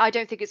this point, I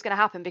don't think it's going to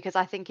happen because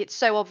I think it's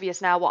so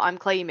obvious now what I'm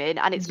claiming,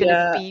 and it's going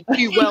to be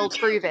too world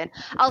proven.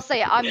 I'll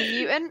say it. I'm the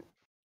mutant.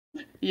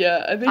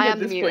 Yeah, I think at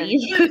this point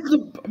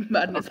the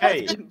madness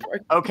has been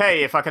broken.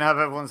 Okay, if I can have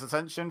everyone's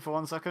attention for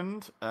 1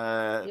 second.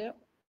 Yep.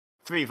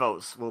 3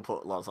 votes. We'll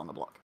put Loz on the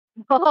block.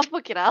 Oh,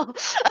 fucking hell.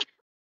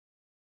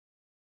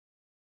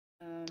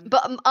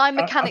 But I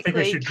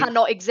mechanically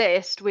cannot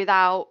exist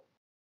without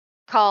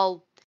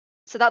Carl,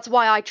 so that's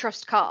why I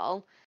trust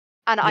Carl.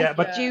 And I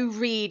do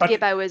read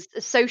Gibbo as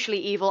socially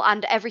evil,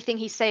 and everything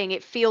he's saying,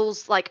 it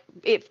feels like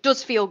it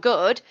does feel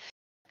good.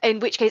 In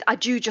which case, I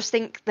do just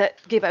think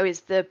that Gibbo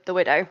is the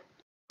widow.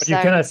 But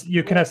so,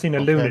 you can have seen a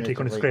lunatic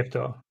on the script,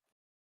 though.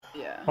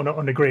 Yeah.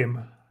 On the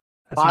Grim.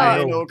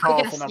 Final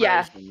call for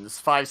nominations.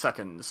 5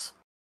 seconds.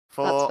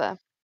 4,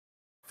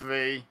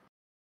 3,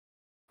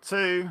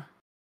 2,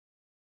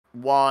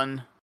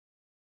 1.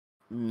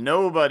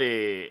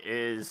 Nobody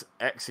is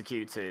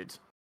executed.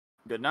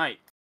 Good night.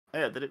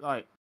 Yeah, did it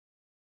right.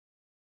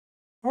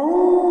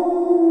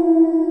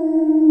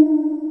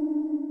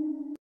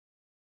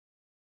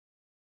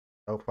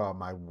 So far,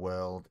 my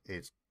world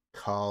is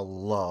Carl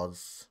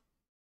Loz.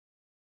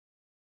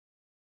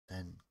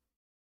 Then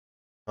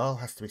Carl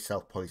has to be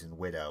self-poisoned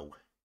widow.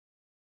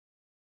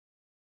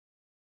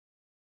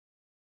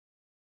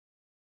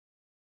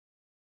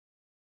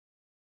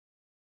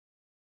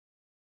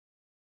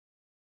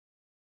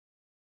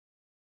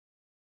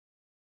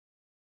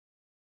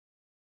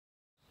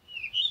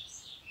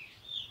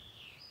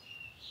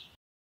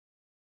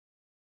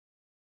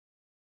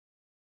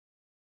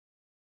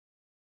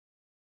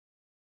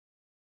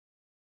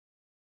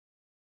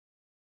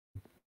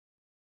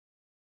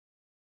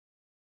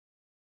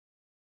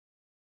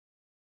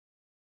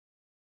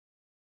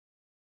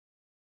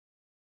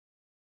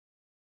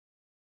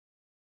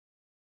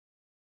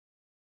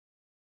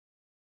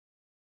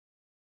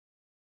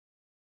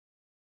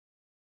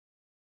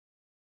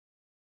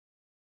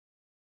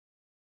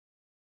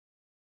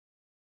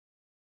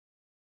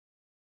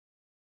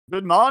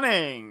 Good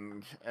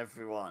morning,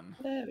 everyone.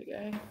 There we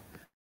go.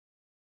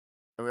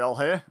 Are we all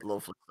here?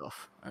 Lovely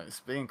stuff. It's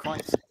been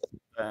quite.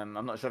 I'm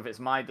not sure if it's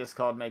my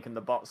Discord making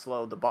the bot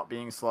slow, the bot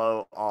being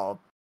slow, or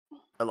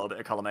a little bit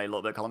of column A, a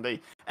little bit of column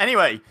B.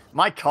 Anyway,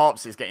 my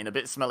corpse is getting a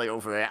bit smelly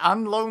over here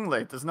and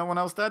lonely. There's no one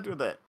else dead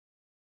with it.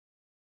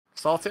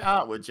 Sort it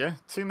out, would you?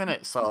 2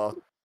 minutes or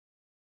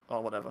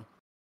whatever.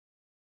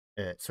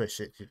 Swish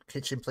it to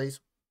kitchen,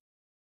 please.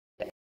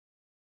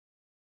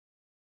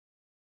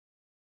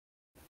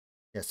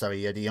 Yeah,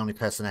 sorry, you're the only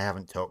person I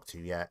haven't talked to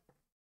yet.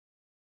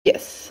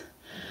 Yes.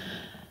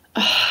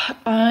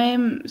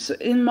 So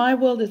in my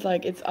world it's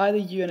like it's either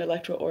you and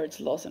Electra or it's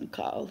Loss and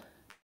Carl.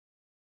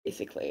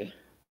 Basically.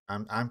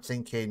 I'm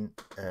thinking,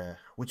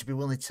 would you be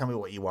willing to tell me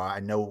what you are? I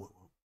know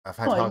I've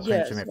had Oh, hard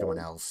claims from yes, everyone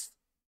well- else.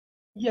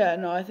 Yeah,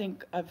 no, I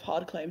think I've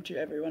hard claimed to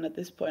everyone at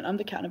this point. I'm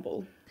the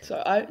cannibal.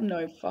 So I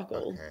know fuck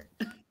all. Okay.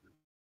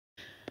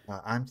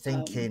 I'm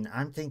thinking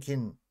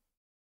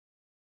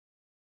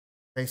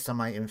based on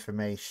my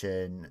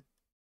information,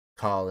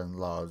 Carl and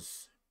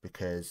Loz,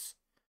 because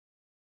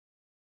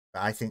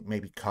I think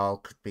maybe Carl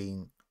could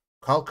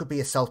be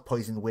a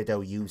self-poisoned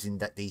widow using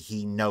that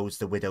he knows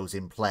the widow's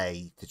in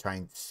play to try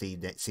and seem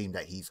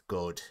that he's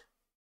good.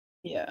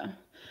 Yeah.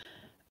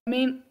 I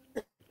mean,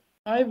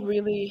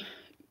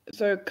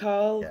 so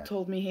Carl Yeah.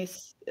 told me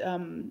his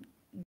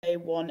day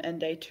 1 and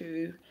day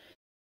 2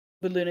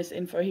 with Luna's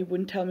info. He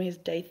wouldn't tell me his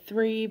day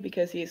 3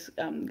 because he's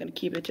gonna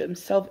keep it to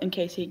himself in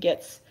case he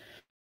gets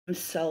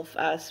himself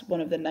as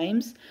one of the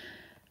names,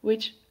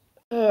 which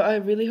I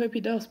really hope he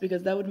does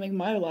because that would make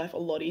my life a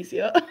lot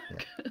easier.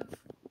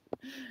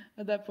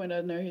 At that point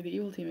I'd know who the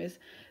evil team is.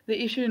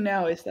 The issue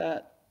now is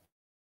that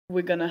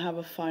we're gonna have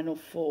a final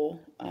 4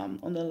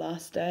 on the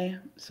last day,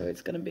 so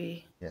it's gonna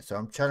be So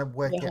I'm trying to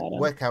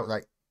work out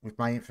like with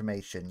my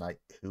information, like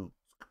who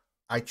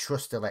I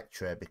trust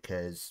Electra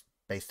because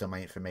based on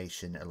my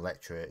information,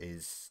 Electra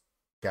is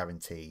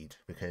guaranteed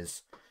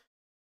because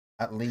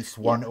at least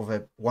one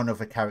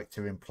other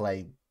character in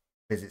play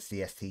visits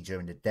the ST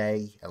during the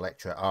day.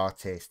 Electra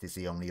Artist is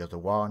the only other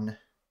one.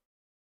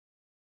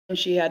 And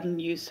she hadn't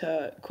used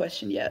her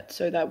question yet,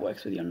 so that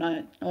works with your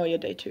night or your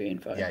day 2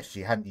 info. Yeah,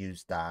 she hadn't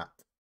used that.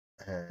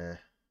 That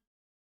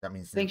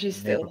means I think she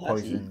still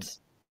hasn't.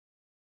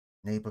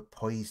 Neighbor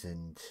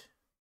poisoned.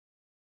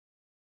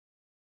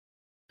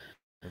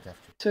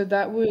 So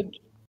that would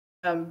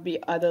be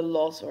either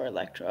Loss or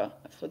Electra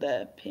for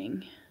their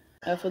ping,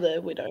 for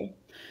the widow.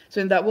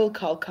 So in that world,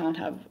 Carl can't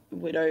have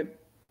widow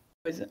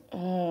poison.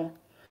 Oh,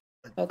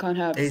 Carl can't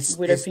have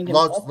widow ping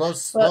himself.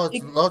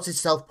 Lod's is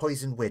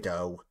self-poisoned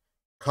widow.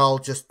 Carl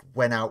just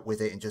went out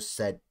with it and just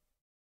said,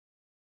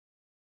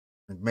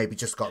 and maybe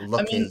just got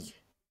lucky. I mean,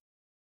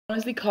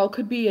 honestly, Carl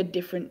could be a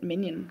different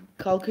minion.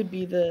 Carl could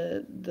be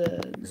the.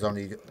 There's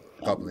only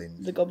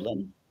goblins. The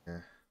goblin.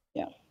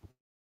 Yeah.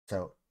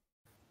 So,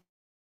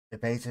 the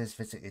beta has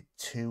visited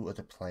 2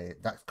 other players.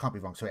 That can't be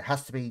wrong. So it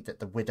has to be that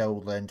the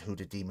widow learned who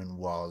the demon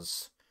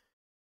was.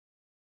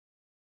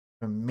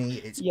 For me,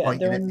 it's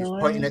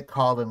pointing at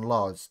Carl and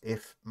Loz.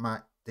 If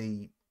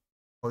the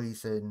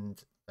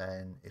poisoned,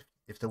 then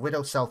if the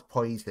widow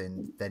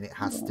self-poisoned, then that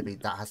has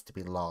to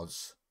be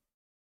Loz.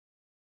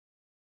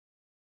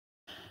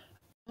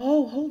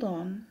 Oh, hold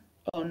on.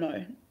 Oh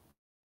no.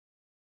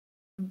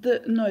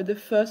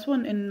 The first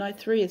one in night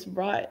 3 is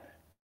right.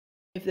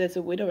 If there's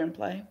a widow in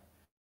play,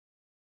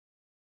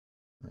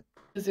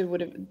 because it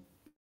would have,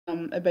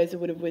 Abeza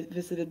would have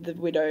visited the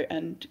widow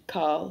and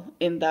Carl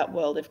in that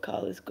world if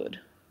Carl is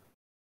good.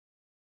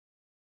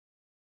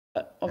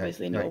 But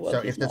obviously, in your world,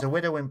 so if there's a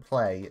widow in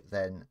play,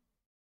 then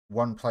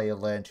one player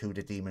learned who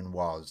the demon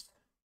was.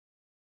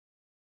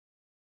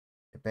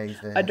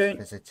 Abeza has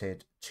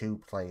visited 2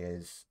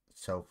 players.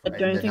 So I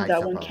don't think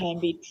that one can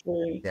be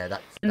true. Yeah,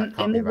 that in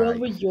can't be the world right.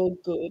 where you're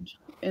good,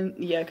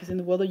 because in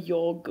the world where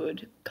you're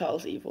good,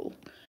 Carl's evil.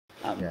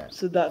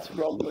 So that's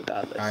wrong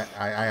regardless. I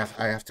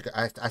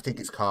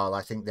think it's Carl.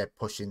 I think they're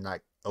pushing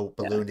like, oh,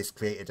 Balloon has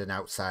created an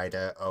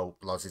outsider. Oh,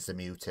 Loz is a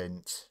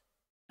mutant.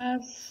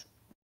 It's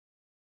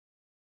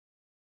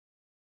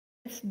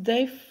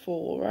day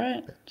 4,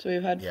 right? So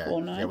we've had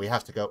 4 nights. Yeah, we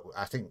have to go.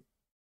 I think.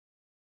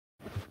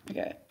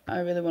 Okay, I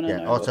really want to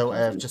know. Also,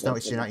 just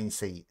noticed you're not in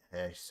seat,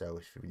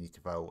 so we need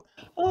to vote.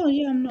 Oh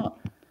yeah, I'm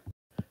not.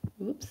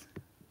 Whoops.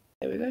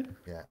 There we go.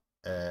 Yeah.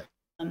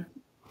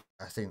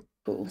 I think.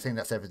 Cool. I think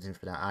that's everything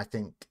for now. I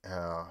think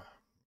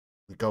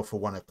we go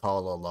for one of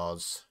Carl or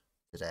Loz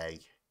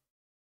today.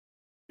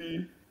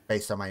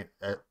 Based on my.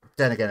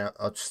 Then again,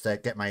 I'll just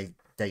get my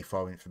day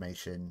 4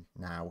 information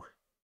now.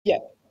 Yeah,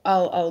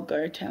 I'll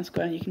go town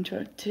square and you can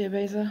try to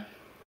Abeza.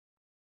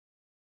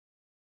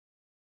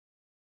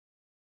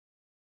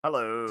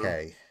 Hello.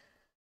 Okay.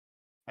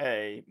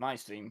 Hey, my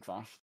stream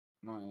crashed.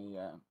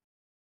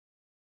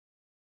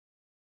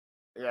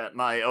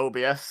 My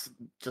OBS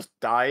just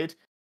died.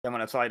 Then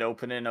when I tried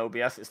opening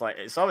OBS, it's like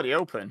it's already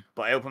open,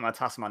 but I opened my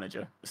task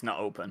manager. It's not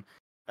open.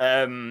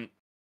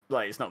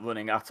 It's not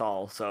running at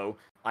all. So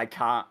I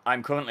can't.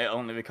 I'm currently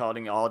only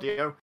recording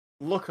audio.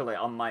 luckily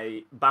on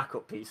my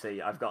backup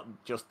PC, I've got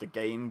just the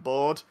game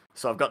board,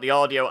 so I've got the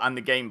audio and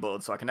the game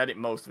board, so I can edit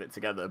most of it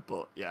together.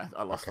 But yeah,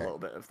 I lost a little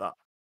bit of that.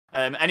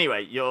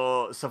 Anyway,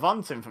 your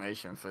Savant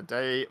information for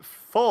day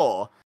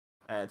 4.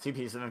 2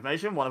 pieces of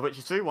information, one of which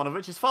is true, one of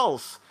which is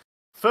false.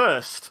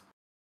 First,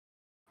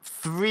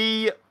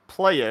 3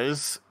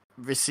 players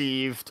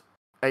received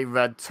a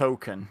red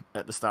token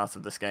at the start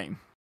of this game.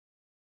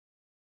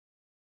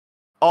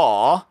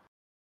 Or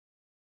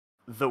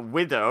the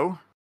Widow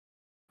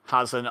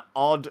has an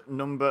odd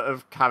number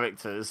of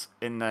characters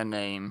in their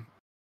name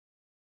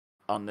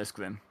on this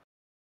grim.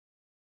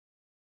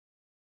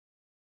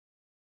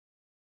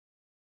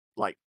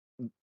 Like,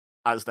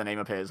 as the name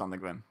appears on the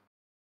grim.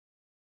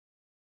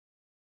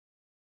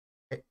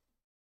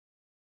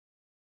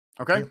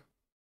 Okay?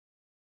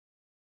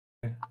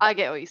 I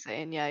get what you're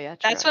saying. Yeah.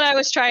 That's true. what I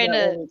was trying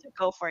Yeah. to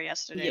go for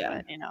yesterday, Yeah.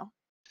 but you know.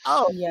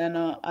 Oh, Yeah,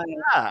 no,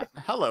 yeah.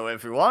 Hello,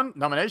 everyone.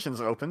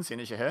 Nominations are open, seeing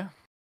as you're here.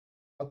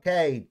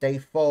 Okay, day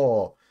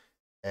 4.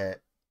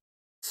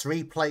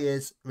 3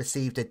 players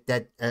received a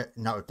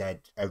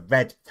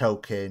red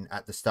token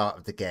at the start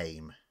of the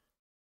game.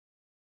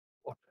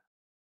 What?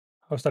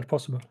 How's that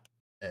possible?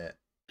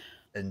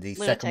 And the Lunatic.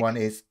 second one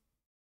is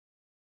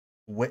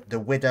the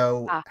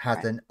Widow has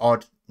right. an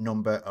odd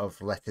number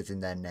of letters in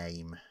their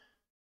name.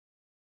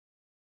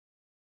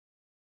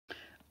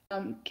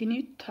 can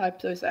you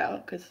type those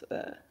out? Because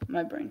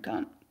my brain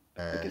can't.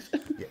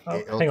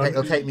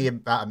 It'll take me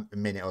about a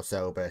minute or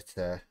so, but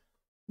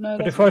No,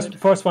 But the that's good.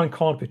 first one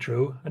can't be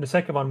true, and the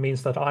second one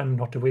means that I'm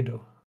not a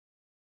widow.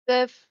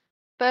 The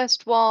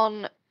first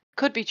one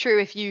could be true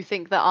if you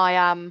think that I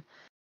am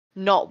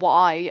not what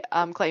I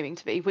am claiming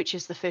to be, which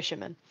is the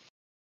fisherman.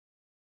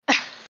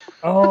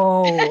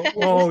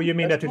 Oh, you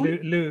mean that First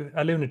one?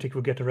 a lunatic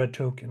will get a red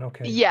token?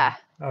 Okay. Yeah,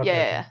 Okay,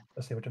 yeah.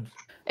 I see what you're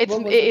It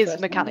What was is the first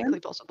one mechanically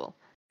then? possible.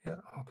 Yeah.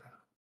 Okay.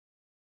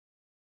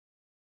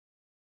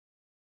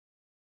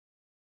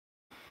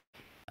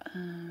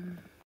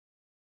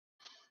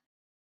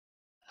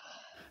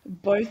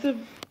 Both of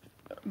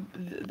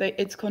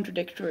it's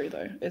contradictory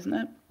though, isn't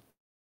it?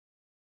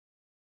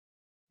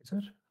 Is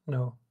it?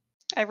 No.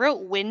 I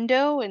wrote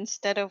window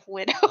instead of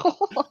widow.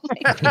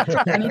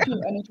 I need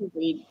to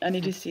read. I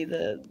need to see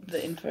the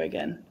info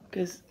again,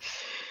 because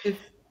if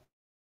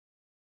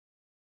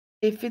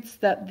it's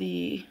that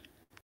the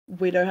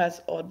widow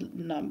has odd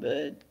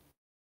numbered,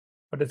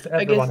 But it's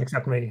everyone guess-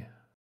 except me.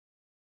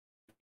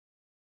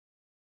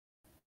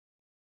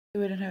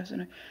 we don't have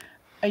to.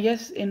 I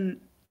guess in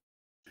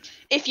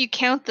If you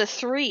count the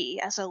 3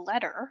 as a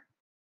letter.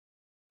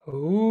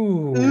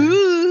 Ooh.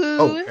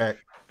 Ooh.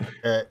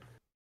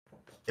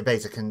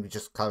 Beza, can we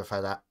just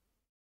clarify that?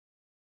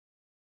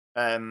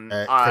 Can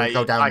I we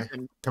go down?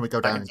 can- Can we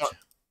go down? talk-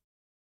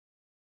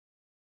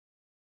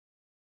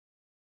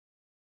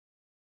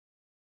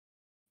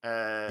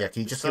 Yeah,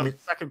 can you just so give me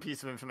the second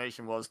piece of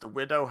information was the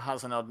Widow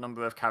has an odd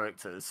number of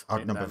characters.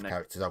 odd in number their of name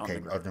characters? on Okay,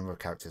 the grid. odd number of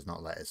characters,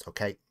 not letters.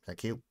 Okay,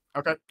 thank you.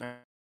 Okay.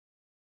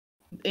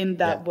 in Yeah,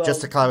 that world, just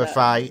to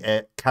clarify, this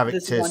one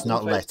characters,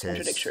 not info is letters.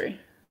 contradictory.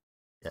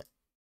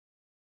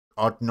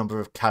 Odd number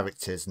of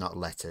characters, not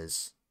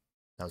letters.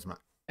 That was my.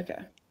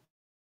 Okay.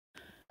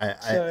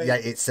 Yeah,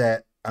 it's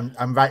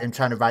I'm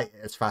trying to write it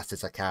as fast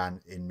as I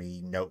can in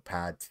me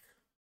notepad,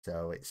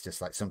 so it's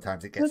just like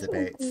sometimes it gets That's all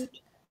good.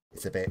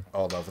 it's a bit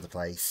all over the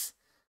place.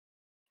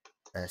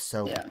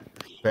 So Yeah.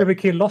 Did we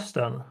kill Lost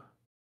then?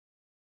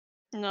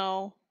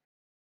 No.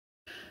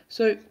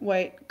 So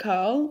wait,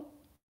 Carl.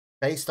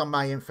 based on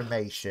my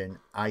information,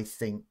 I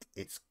think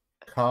it's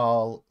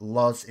Carl.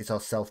 Loz is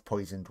our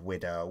self-poisoned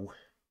widow.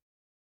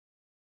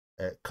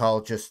 Carl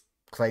just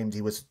claimed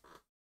he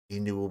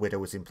knew a widow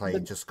was in play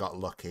and just got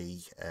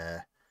lucky.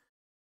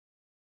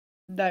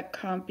 That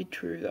can't be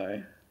true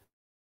though.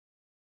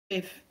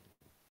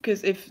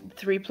 Because if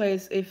 3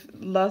 players, if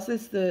Luz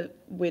is the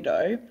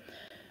widow,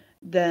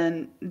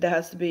 then there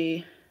has to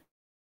be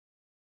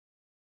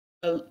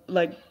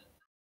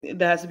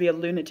a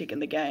lunatic in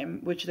the game,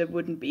 which there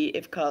wouldn't be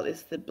if Carl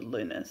is the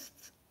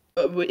balloonist.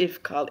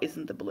 If Carl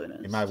isn't the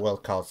balloonist. In my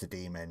world, Carl's the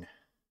demon.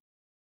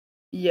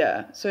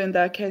 Yeah. So in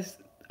that case,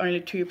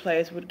 only 2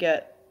 players would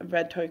get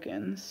red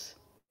tokens.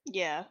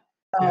 Yeah.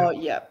 Oh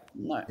yeah.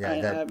 No. Yeah,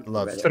 I that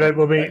Luz. read So it. that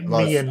will be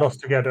Lost. me and Lost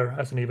together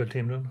as an evil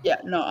team then.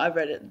 Yeah. No, I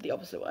read it the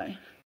opposite way.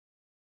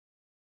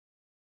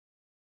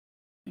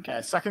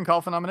 Okay. Second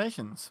call for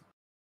nominations.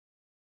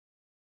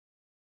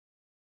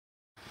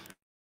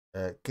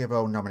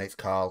 Gibbo nominates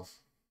Carl.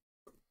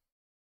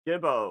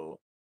 Gibbo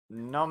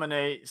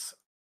nominates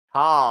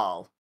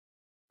Carl.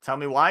 Tell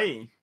me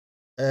why.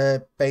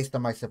 Based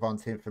on my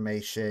Savant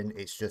information,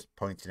 it's just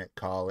pointing at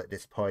Carl at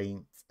this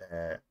point.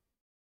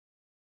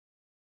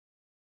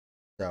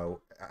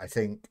 So I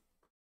think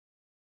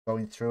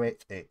going through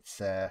it, it's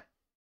the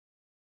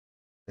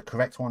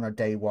correct one on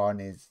day 1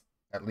 is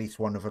at least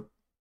one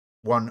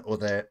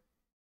other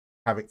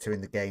character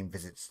in the game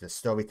visits the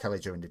storyteller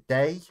during the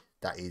day.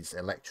 That is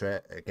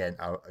Electra, again,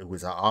 who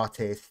was our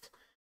artist,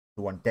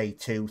 who on day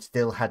 2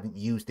 still hadn't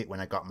used it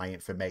when I got my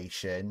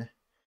information.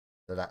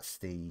 So that's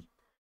the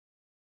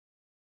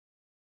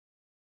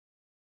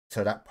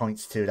So that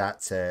points to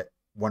that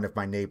one of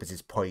my neighbors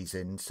is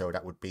poisoned, so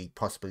that would be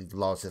possibly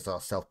Loz's or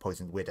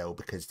self-poisoned widow,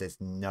 because there's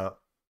no...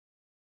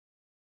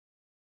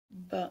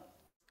 But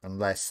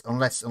Unless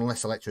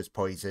Electra's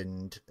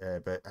poisoned,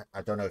 but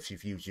I don't know if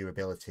you've used your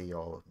ability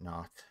or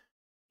not.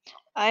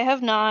 I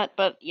have not,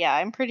 but yeah,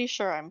 I'm pretty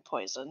sure I'm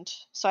poisoned.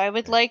 So I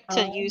would like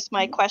to use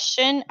my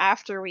question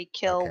after we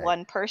kill Okay.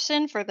 one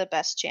person for the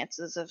best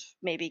chances of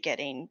maybe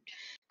getting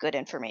good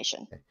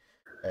information.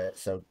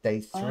 So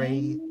day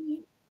three,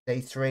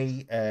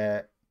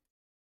 Abeza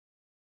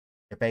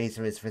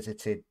has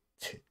visited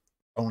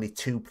only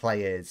 2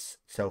 players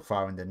so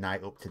far in the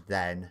night up to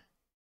then.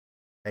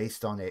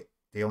 Based on it,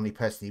 the only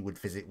person he would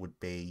visit would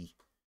be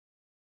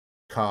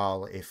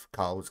Carl, if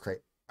Carl was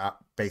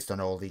based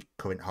on all the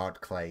current hard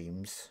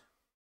claims.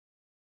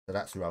 So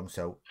that's wrong.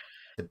 So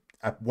the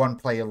one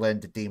player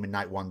learned the demon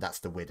night 1. That's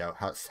the widow.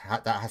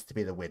 That has to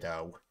be the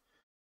widow.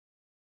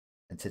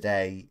 And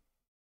today,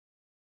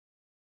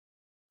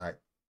 I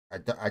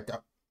don't.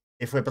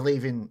 If we're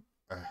believing,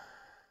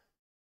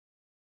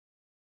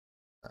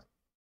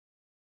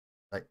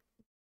 like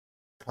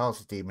Carl's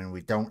a demon,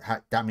 we don't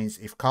have. That means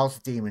if Carl's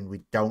a demon,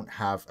 we don't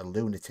have a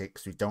lunatic.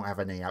 We don't have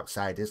any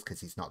outsiders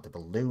because he's not the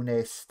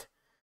balloonist.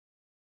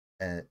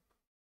 The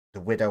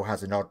widow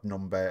has an odd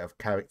number of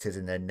characters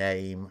in their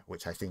name,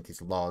 which I think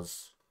is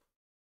Loz.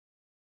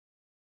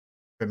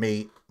 For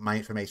me, my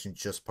information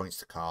just points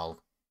to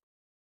Carl.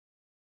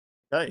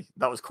 Okay,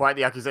 that was quite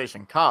the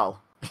accusation. Carl,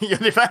 your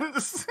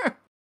defense?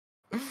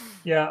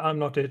 Yeah, I'm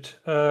not it.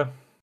 I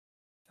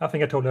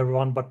think I told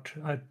everyone, but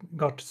I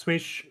got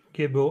Swish,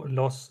 Gibbo,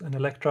 Loss, and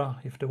Electra,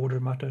 if the order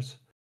matters.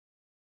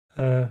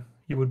 You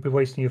would be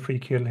wasting your free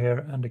kill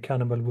here, and the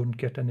cannibal wouldn't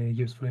get any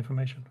useful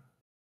information.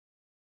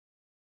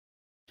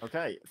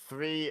 Okay,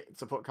 3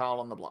 to put Carl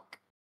on the block.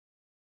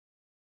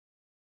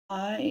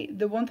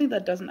 The one thing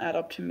that doesn't add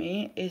up to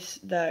me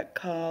is that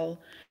Carl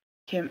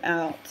came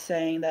out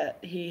saying that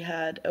he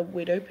had a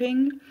widow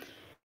ping.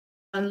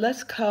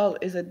 Unless Carl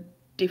is a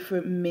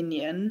different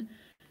minion,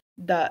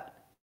 that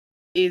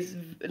is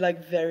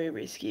like very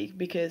risky,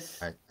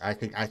 because I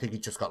think he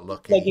just got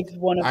lucky. like if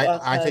one of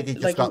us I think he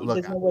just got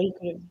lucky. there's no way he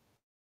could have.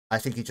 I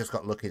think he just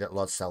got lucky that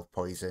Loz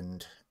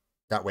self-poisoned.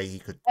 That way he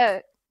could...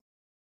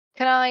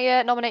 Can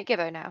I nominate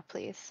Gibbo now,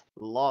 please?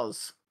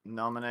 Loz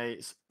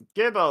nominates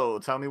Gibbo.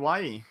 Tell me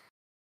why.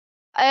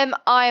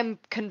 I'm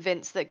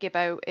convinced that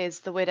Gibbo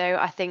is the widow.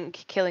 I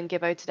think killing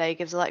Gibbo today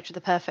gives Electra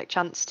the perfect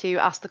chance to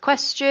ask the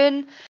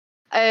question.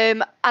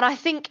 And I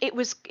think it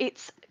was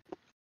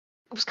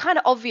kind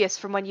of obvious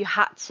from when you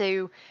had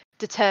to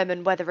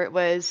determine whether it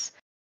was,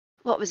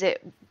 what was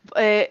it,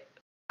 at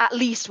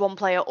least one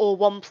player or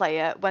one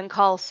player, when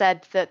Carl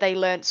said that they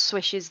learnt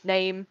Swish's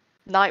name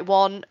night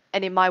 1,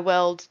 and in my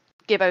world,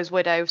 Gibbo's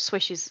widow,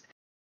 Swish's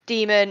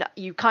demon.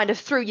 You kind of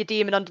threw your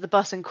demon under the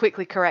bus and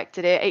quickly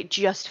corrected it. It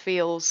just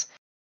feels...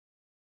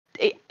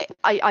 I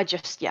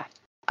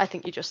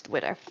think you're just the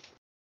widow.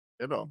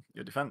 Gibbo,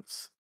 your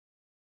defense.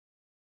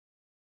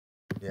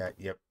 Yeah,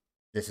 yep.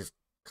 This is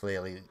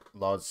clearly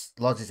Loz.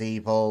 Loz is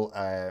evil.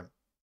 I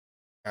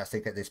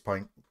think at this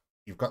point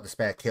you've got the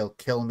spare kill.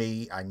 Kill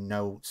me. I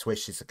know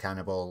Swish is a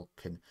cannibal.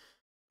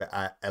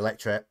 But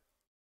Electra,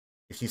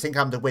 if you think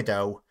I'm the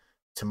widow,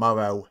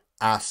 tomorrow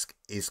ask,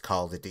 is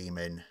Carl the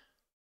demon?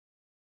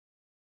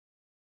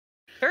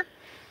 Sure.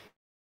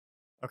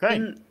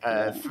 Okay,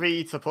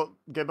 3 to put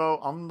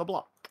Gibbo on the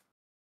block.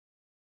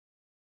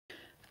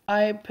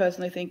 I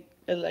personally think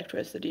Electra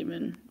is the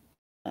demon,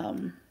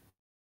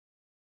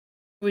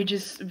 which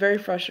is very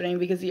frustrating,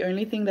 because the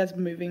only thing that's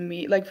moving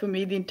me, like for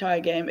me, the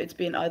entire game, it's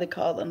been either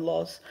Carl and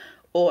Loz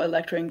or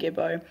Electra and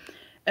Gibbo.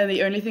 And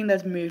the only thing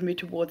that's moved me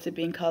towards it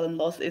being Carl and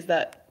Loz is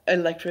that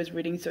Electra is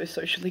reading so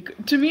socially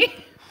good to me.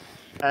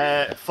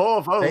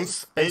 4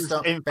 votes. Based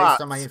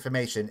on my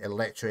information,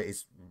 Electra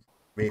is,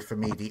 for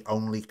me, the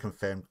only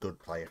confirmed good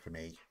player for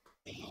me.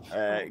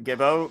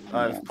 Gibbo,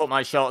 I've put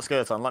my short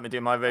skirt on. Let me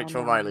do my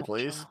Rachel Riley,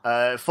 please.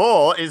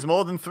 4 is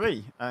more than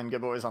 3, and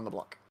Gibbo is on the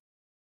block.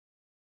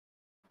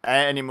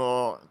 Any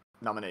more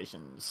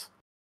nominations?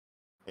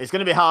 It's going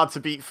to be hard to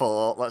beat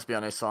 4, let's be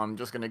honest, so I'm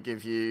just going to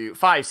give you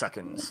 5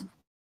 seconds.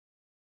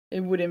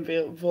 It would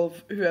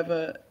involve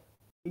whoever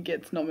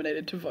gets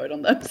nominated to vote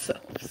on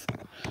themselves.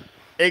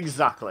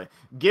 Exactly.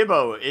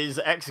 Gibbo is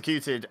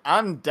executed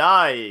and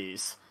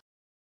dies.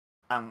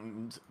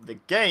 And the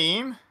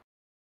game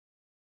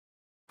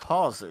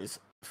pauses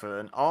for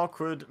an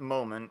awkward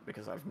moment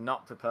because I've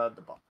not prepared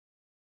the box.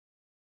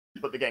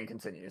 But the game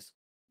continues.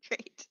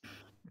 Great.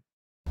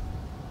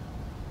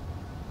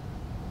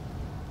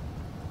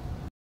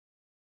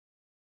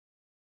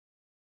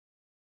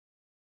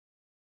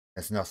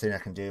 There's nothing I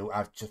can do.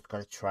 I've just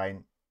got to try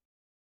and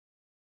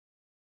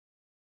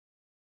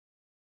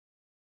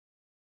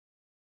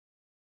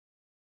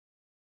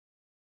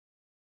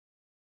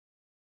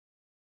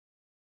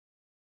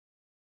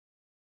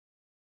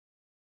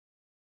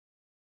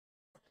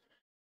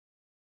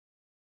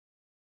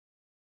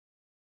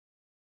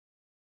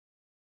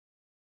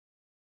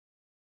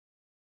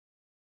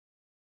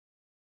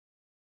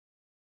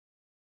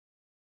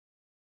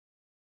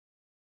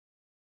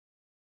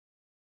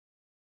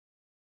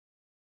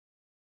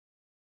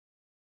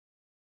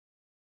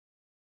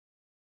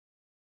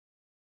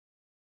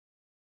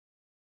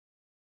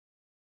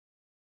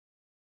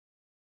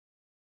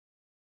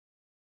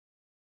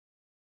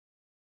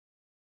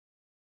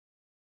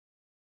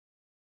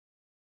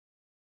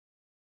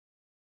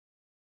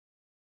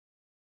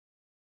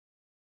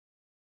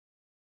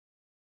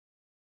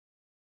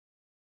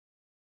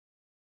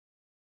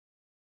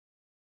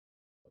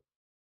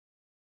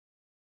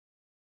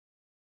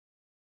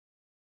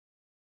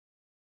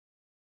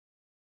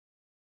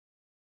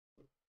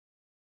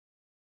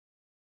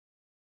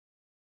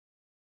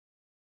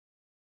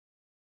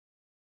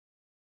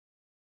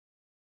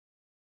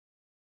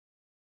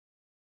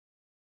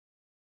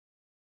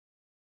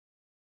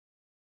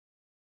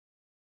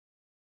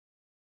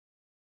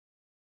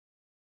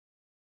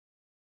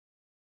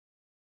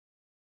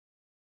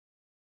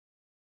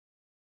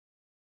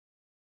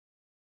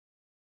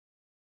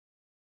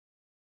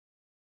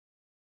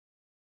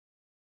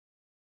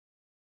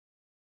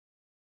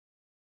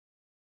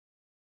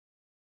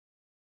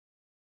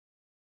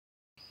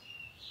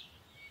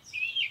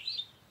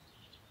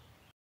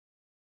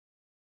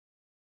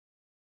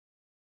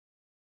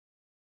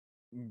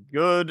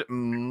Good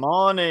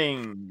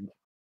morning,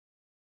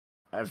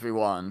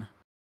 everyone.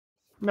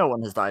 No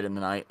one has died in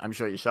the night. I'm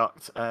sure you're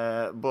shocked.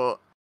 But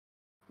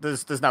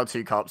there's now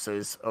 2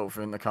 corpses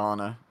over in the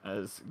corner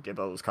as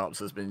Gibbo's corpse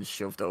has been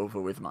shoved over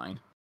with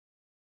mine.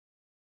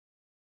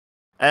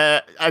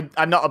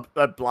 I'm not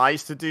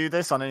obliged to do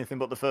this on anything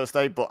but the first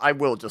day, but I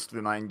will just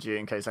remind you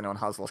in case anyone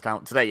has lost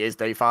count. Today is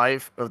day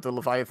 5 of the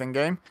Leviathan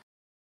game.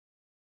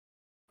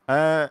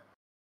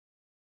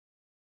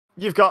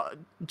 You've got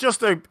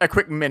just a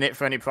quick minute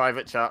for any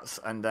private chats,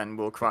 and then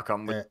we'll crack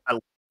on with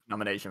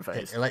nomination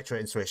phase. Electra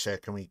and Swish,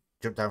 can we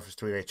jump down for a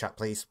 3-way chat,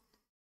 please?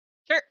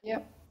 Sure.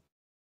 Yep.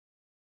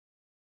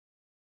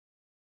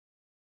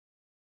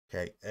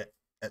 Okay.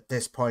 At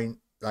this point,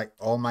 like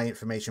all my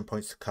information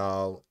points to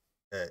Carl.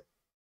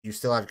 You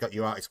still have got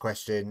your artist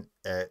question.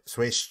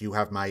 Swish, you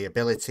have my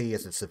ability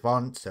as a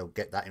savant, so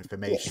get that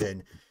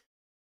information.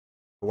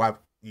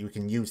 You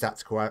can use that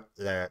to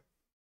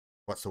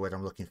what's the word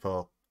I'm looking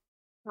for?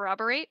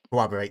 Corroborate.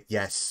 Corroborate,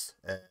 yes.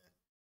 But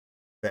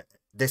at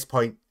this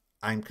point,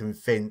 I'm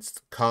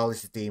convinced Carl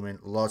is the demon,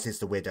 Loz is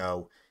the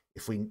widow.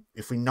 If we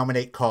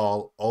nominate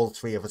Carl, all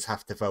 3 of us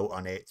have to vote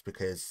on it,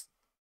 because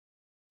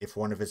if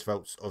one of us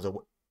votes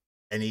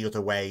any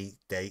other way,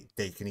 they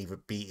can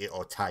either beat it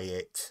or tie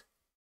it.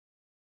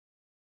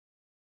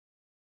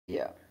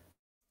 Yeah.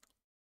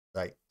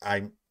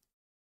 I'm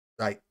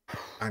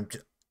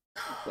just.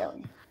 Yeah.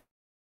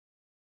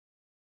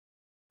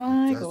 I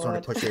My just want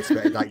God. to push this,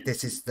 but like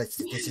this is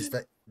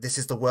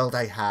the world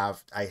I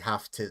have. I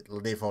have to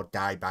live or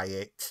die by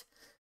it.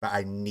 But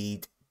I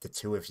need the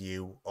 2 of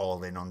you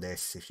all in on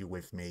this. If you're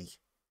with me,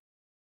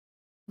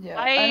 Yeah.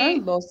 I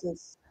know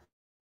losses.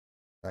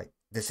 like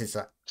this is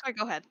a. Sorry,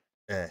 go ahead.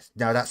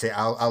 No, that's it.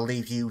 I'll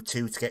leave you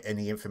 2 to get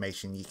any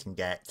information you can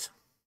get.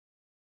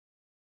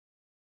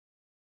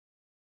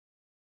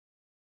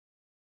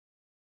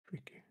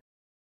 Tricky.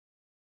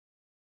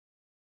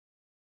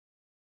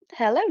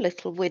 Hello,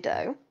 little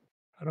widow.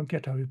 I don't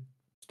get how it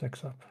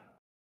stacks up.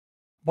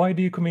 Why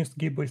do you convince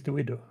Gibbo is the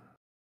widow?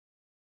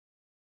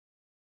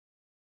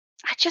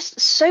 I just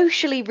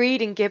socially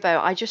reading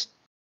Gibbo.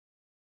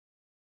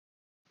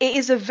 It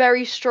is a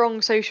very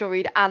strong social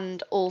read,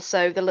 and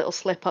also the little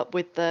slip up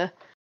with the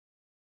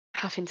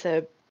having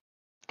to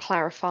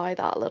clarify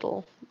that a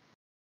little.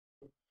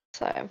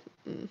 So.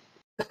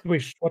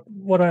 Wish,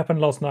 what happened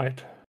last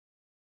night?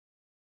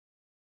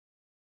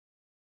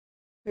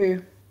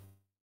 Who?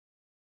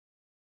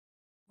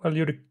 Well,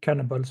 you're the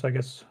cannibals, I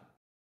guess.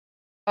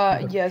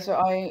 Yeah,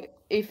 so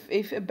if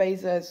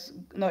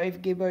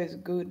Gibbo is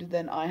good,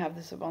 then I have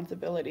the savant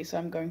ability, so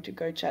I'm going to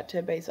go chat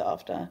to Beza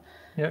after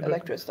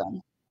Electra's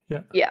done.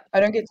 Yeah. I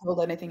don't get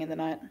told anything in the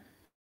night.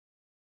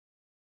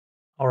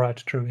 All right,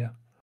 true, yeah.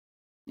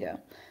 Yeah.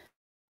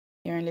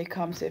 He only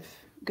comes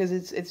because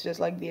it's just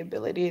like the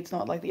ability, it's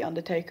not like the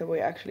Undertaker where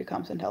he actually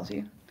comes and tells you.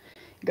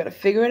 You gotta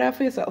figure it out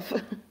for yourself.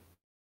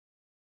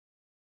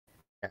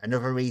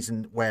 Another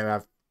reason where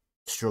I've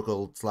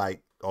struggled,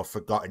 or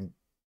forgotten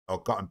or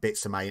gotten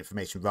bits of my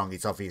information wrong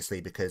is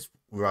obviously because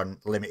we're on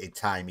limited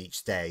time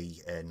each day,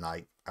 and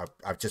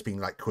I've just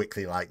been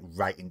quickly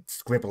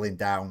scribbling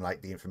down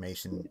the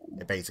information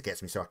the beta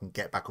gets me, so I can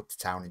get back up to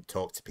town and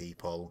talk to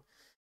people.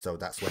 So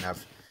that's when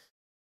I've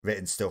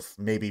written stuff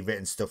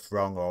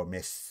wrong or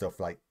missed stuff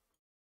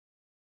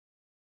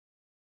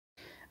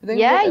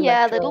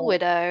Yeah, little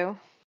widow.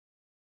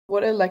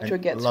 What Electra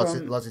gets Loz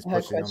from is her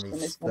pushing on question me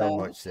is so gonna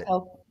much that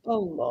help a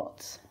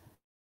lot,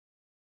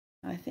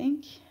 I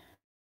think.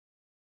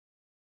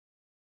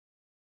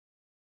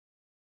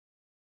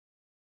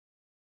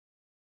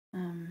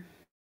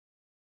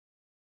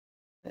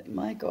 But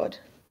my God,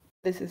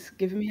 this is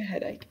giving me a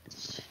headache.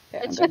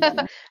 Yeah, I'm going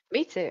down.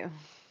 Me too.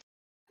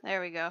 There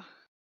we go.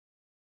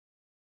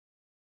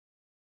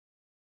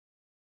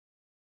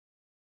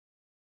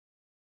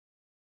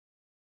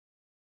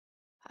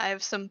 I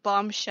have some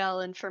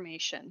bombshell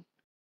information.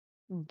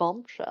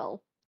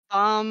 Bombshell.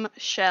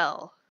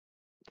 Bombshell.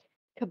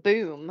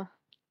 Kaboom.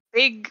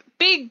 Big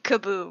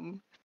kaboom.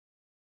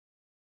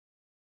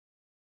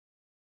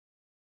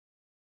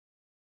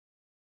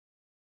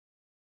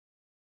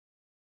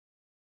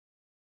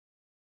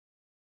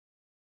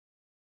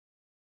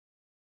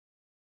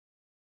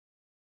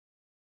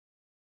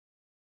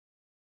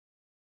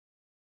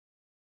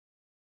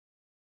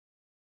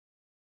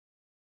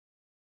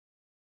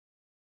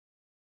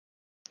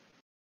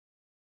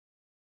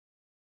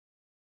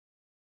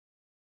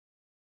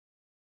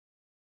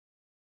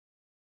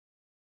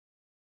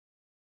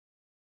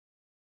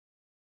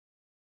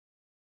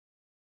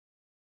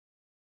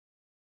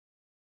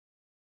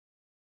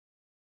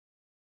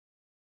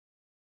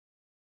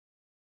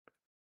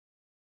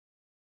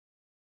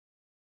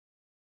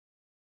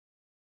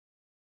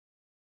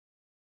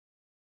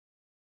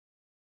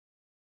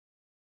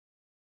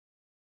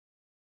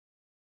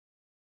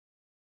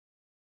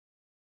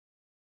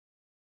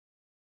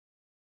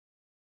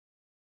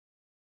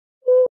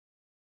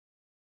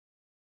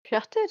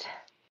 Shattered.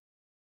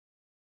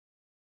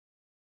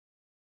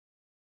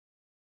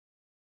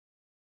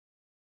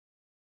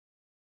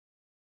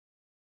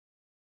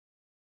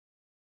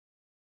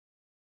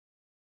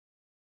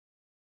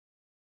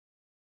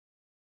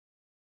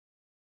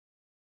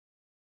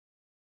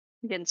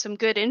 Getting some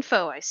good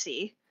info, I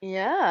see.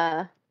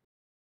 Yeah.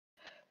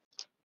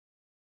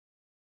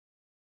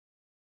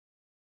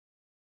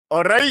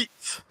 All right.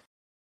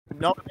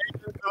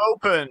 Nominations are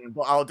open,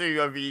 but I'll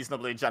do a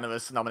reasonably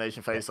generous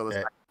nomination phase. So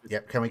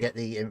Yep. Can we get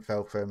the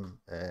info from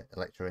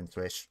Electra and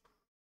Swish?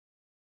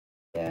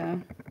 Yeah.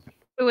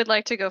 Who would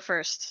like to go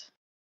first?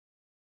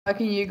 How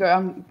can you go?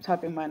 I'm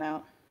typing mine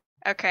out.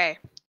 Okay.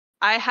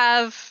 I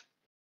have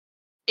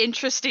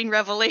interesting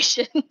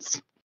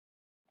revelations.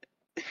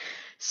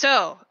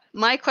 So,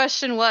 my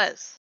question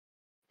was,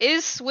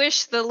 is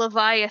Swish the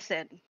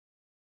Leviathan?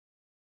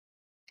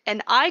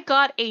 And I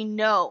got a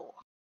no.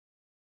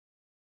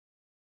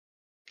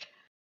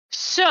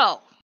 So,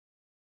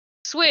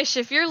 Swish,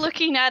 if you're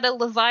looking at a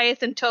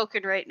Leviathan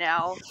token right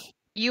now,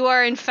 you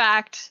are in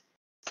fact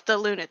the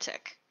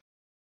lunatic.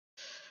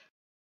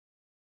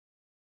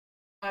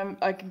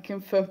 I can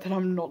confirm that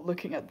I'm not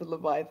looking at the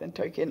Leviathan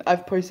token.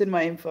 I've posted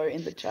my info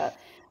in the chat.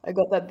 I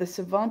got that the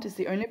Savant is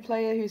the only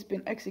player who's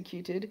been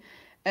executed,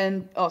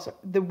 and also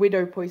the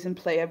Widow Poison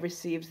player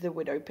receives the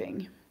Widow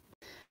ping.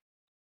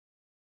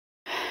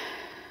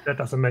 That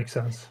doesn't make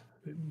sense.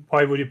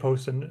 Why would you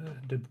post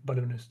the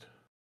balloonist?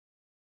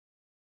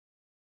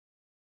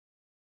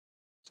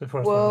 So the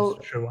first one is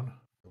the sure one.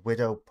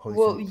 Widow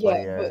Poison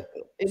player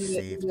but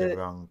received the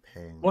wrong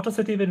ping. What does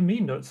it even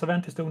mean, though?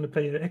 Savant is the only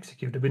player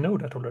executed. We know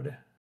that already.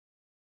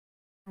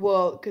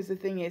 Well, because the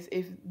thing is,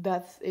 if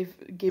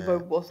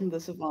Gibbo wasn't the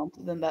Savant,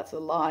 then that's a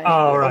lie.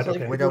 Oh, right, Also,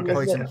 okay. Widow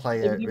Poison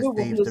player if Gibbo wasn't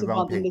received the the wrong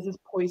Savant, then ping. this is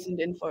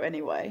poisoned info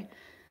anyway.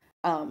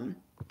 And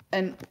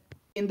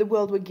in the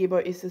world where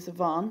Gibbo is the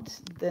Savant,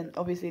 then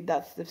obviously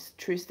that's the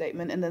true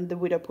statement, and then the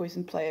Widow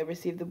Poison player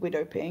received the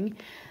Widow ping.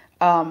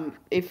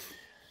 If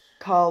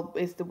Carl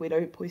is the Widow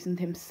who poisoned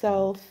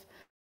himself,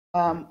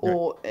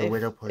 or the if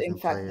Widow Poison in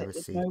fact player there is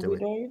received no the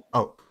Widow.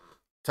 Oh,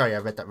 sorry, I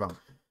read that wrong.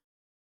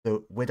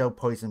 The Widow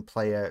Poison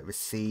player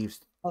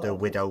receives the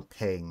Widow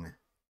ping.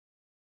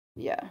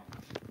 Yeah.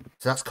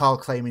 So that's Carl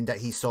claiming that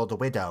he saw the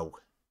Widow.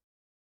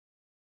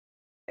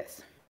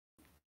 Yes.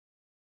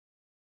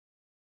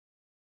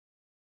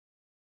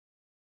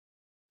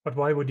 But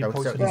why would you So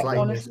poison he's his like-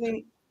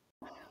 Honestly,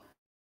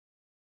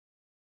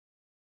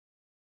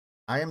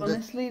 I am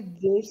honestly,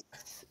 this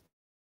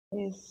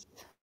is.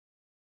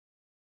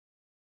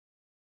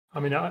 I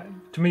mean,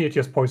 to me, it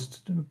just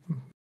points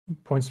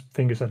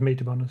fingers at me,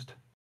 to be honest.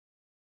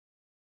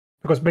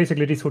 Because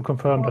basically, this would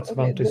confirm that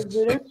Savant is. The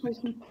Widow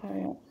Poison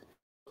player.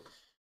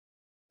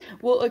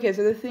 Well, okay.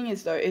 So the thing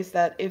is, though, is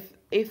that if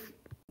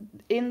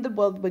in the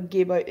world where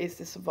Gibbo is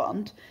the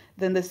Savant,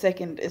 then the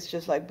second is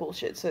just like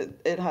bullshit. So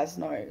it has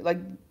no like.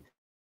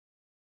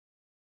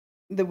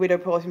 The Widow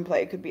Poison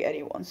player could be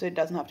anyone, so it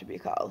doesn't have to be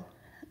Carl.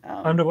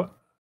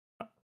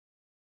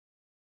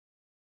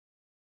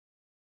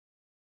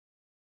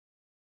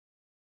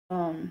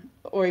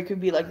 Or it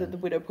could be like that the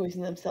Widow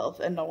poisoned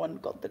themselves and no one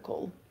got the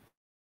call.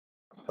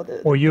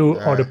 Or you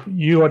are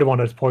the one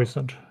that's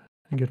poisoned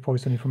and get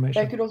poison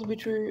information. That could also be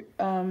true.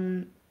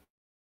 In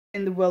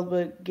the world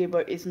where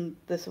Gibbo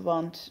isn't the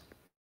Savant,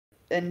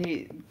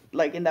 and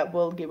like in that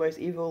world, Gibbo is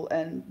evil,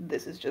 and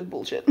this is just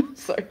bullshit.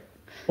 So.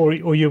 Or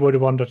you were the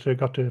one that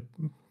got the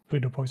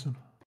Widow poison.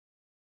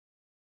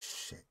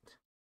 Shit.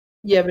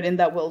 Yeah, but in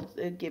that world,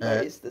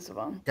 Gibbo is the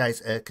Savant.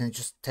 Guys, can you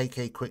just take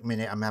a quick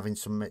minute? I'm having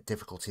some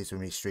difficulties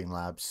with my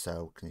Streamlabs,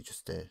 so can you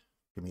just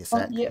give me a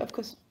sec? Yeah, of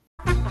course.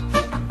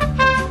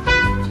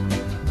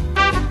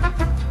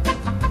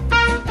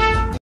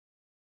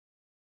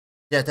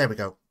 Yeah, there we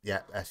go. Yeah.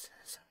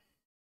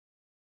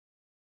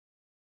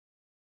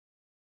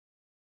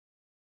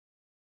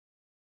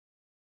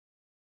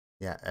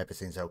 Yeah,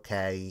 everything's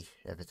okay.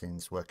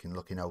 Everything's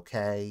looking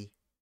okay.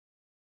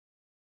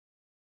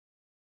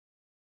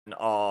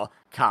 Or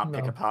can't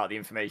pick apart the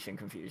information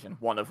confusion.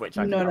 One of which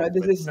I No,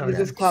 this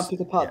is can't pick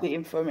apart the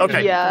information.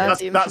 Okay, Yeah,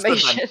 that's good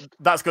then.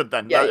 That's good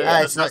then.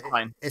 Yeah, it's that's not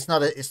fine. It's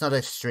not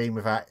a stream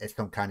without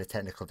some kind of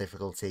technical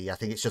difficulty. I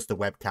think it's just the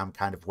webcam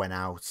kind of went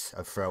out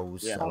or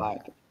froze. Yeah. So.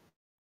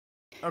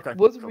 Okay.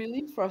 What's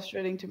really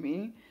frustrating to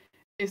me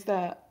is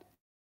that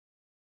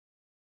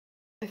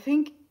I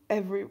think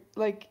I feel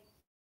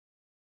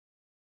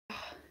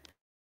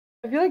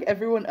like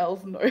everyone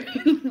else knows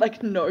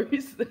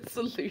the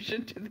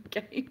solution to the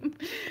game,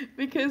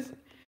 because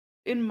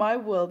in my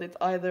world it's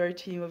either a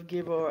team of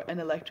Gibor and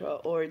Electra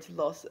or it's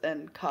Loss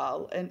and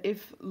Carl. And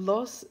if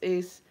Loss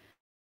is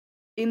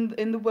in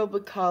the world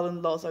where Carl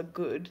and Loss are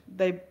good,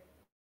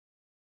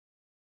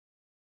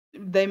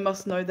 they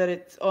must know that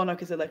it's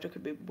because Electra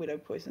could be Widow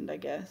poisoned, I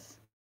guess.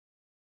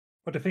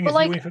 But the thing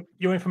is,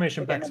 your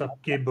information backs up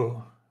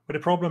Gibbo. But the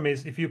problem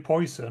is, if you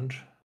poisoned,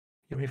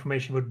 your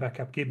information would back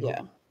up Gibbo.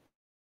 Yeah.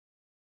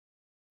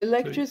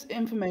 Electra's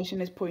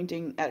information is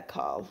pointing at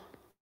Carl.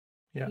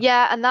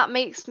 Yeah, and that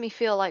makes me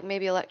feel like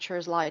maybe Electra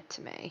has lied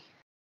to me.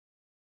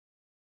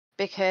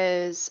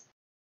 Because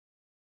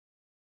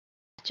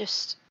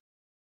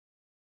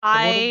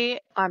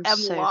I'm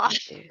so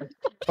lost. confused.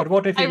 But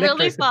what if I Electra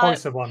really is the thought-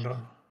 poison one, though?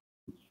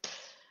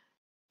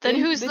 Then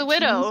who's the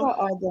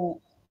Widow?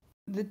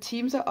 The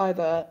teams are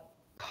either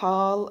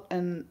Carl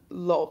and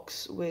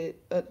Lox with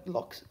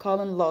Carl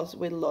and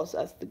Loz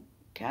as the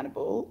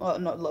cannibal, or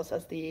not Loz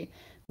as the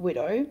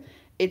widow.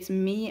 It's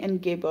me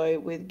and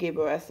Gibbo with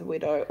Gibbo as the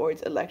widow, or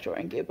it's Electra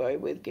and Gibbo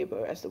with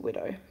Gibbo as the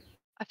widow.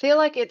 I feel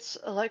like it's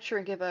Electra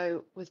and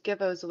Gibbo with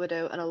Gibbo as the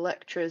widow, and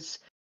Electra's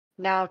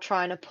now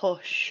trying to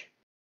push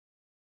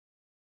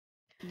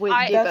with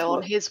Gibbo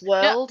on his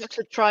world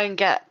to try and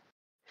get.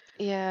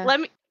 Yeah.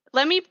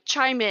 Let me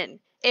chime in.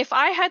 If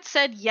I had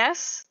said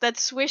yes, that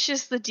Swish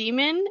is the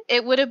demon,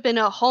 it would have been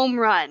a home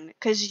run.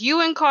 Because you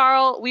and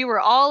Carl, we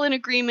were all in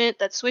agreement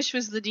that Swish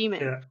was the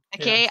demon. Yeah.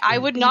 Okay, Yeah, I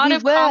would not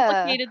have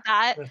complicated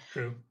that. That's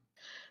true.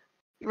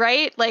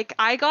 Right? Like,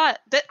 I got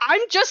that.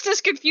 I'm just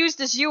as confused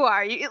as you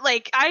are.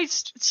 I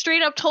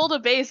straight up told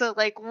Abeza,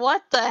 like,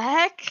 what the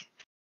heck?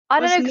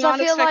 I don't know, because I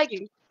feel like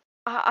expecting.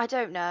 I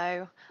don't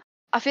know.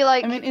 I feel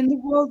like I mean, in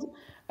the world,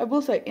 I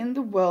will say, in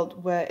the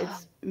world where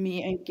it's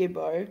me and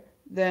Gibbo,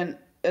 then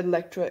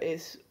Electra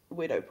is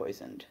widow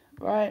poisoned,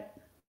 right?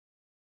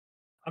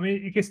 I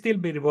mean, it can still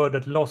be the word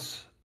that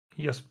Loss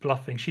just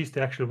bluffing. She's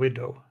the actual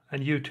widow,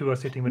 and you two are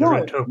sitting with a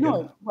red token.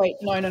 No, wait,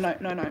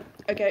 no.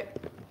 Okay,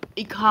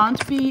 it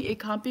can't be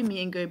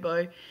me and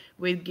Gibbo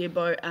with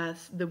Gibbo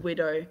as the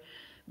widow,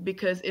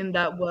 because in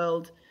that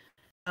world,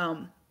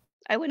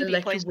 I wouldn't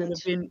Electra be would poisoned.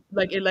 have been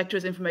like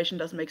Electra's information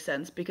doesn't make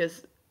sense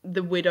because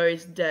the widow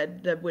is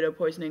dead. The widow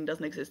poisoning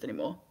doesn't exist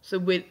anymore.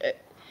 So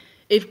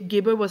if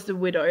Gibbo was the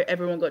widow,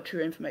 everyone got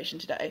true information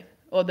today.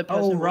 Or the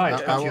person. Oh, right.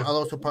 I'll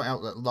also point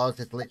out that Loz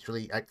has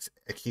literally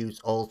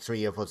accused all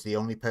three of us. The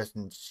only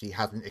person she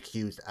hasn't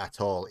accused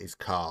at all is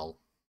Carl.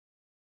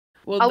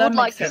 Well, I that would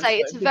like makes to sense, say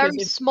though, it's a because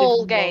very if small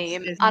Loz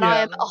game, is- and I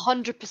yeah. am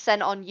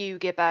 100% on you,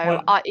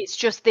 Gibbo. Well- It's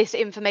just this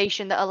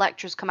information that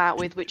Electra's come out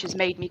with, which has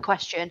made me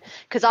question,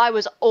 because I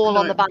was all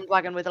on No. the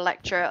bandwagon with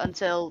Electra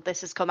until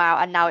this has come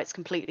out, and now it's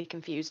completely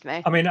confused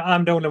me. I mean,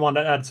 I'm the only one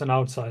that adds an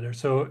outsider,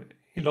 so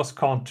Loss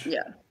can't. Yeah.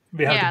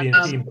 We have to be in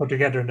a team put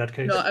together in that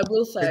case. No, I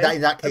will say.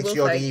 In that I case, will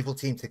you're say, the evil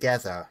team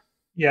together.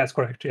 Yeah, that's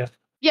correct. Yes.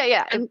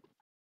 Yeah.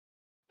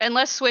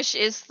 Unless Swish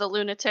is the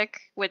lunatic,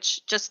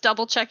 which, just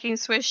double checking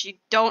Swish, you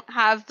don't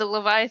have the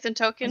Leviathan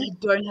token? You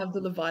don't have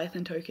the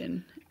Leviathan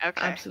token.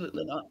 Okay.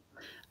 Absolutely not.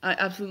 I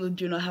absolutely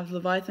do not have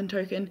Leviathan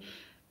token.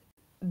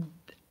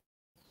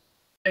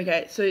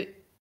 Okay, so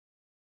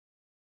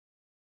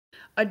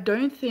I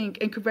don't think,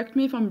 and correct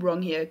me if I'm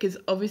wrong here, because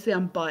obviously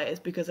I'm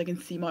biased because I can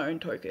see my own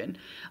token.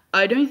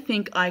 I don't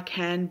think I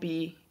can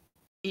be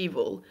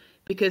evil,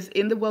 because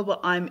in the world where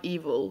I'm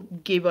evil,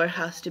 Gibbo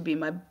has to be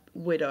my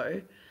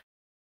widow.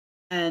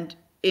 And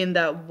in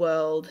that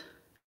world,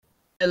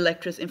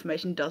 Electra's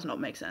information does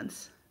not make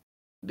sense,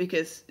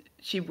 because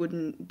she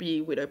wouldn't be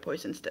widow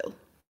poison still.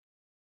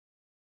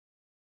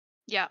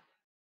 Yeah.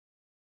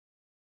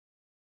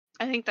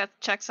 I think that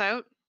checks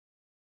out.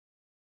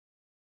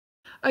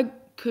 I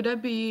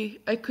could be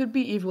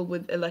evil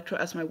with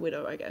Electra as my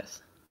widow, I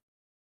guess.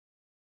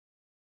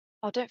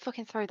 Oh, don't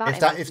fucking throw that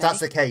in. If that's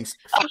the case,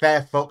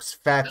 fair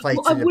play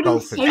Well, to I the wouldn't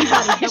both of say you.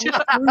 that if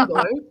that was true,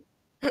 though.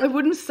 I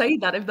wouldn't say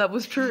that if that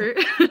was true.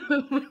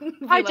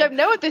 I don't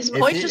know at this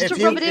point, just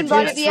to rub it in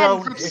right at the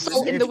end, rub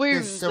salt in the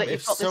wounds that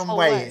you've got this whole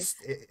way. It's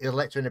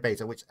Electra and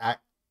Abeza, which,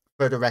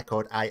 for the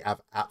record, I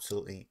have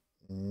absolutely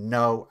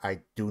I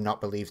do not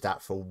believe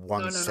that for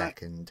one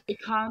second. It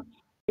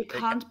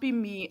can't be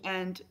me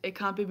and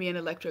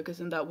Electra, because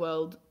in that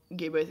world,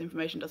 Gibbo's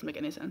information doesn't make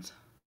any sense.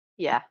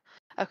 Yeah.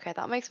 Okay,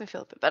 that makes me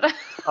feel a bit better.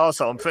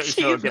 Also, I'm pretty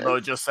sure Gibbo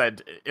Jesus. just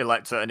said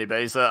Electra and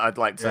Abeza. I'd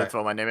like to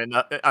throw my name in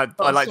that.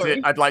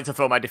 Sorry. I'd like to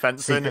throw my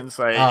defense in and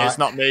say Alright. it's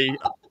not me.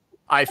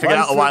 I figured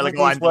out a while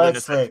ago I'm the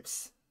lunatic.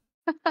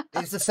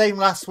 It's the same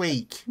last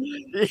week.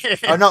 Yeah.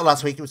 Oh, not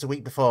last week. It was the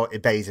week before.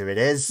 Abeza, it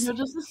is. You're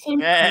just the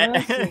same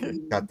Yeah.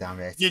 person. God damn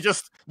it! You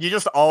just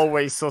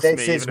always suss This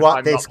me. is even if what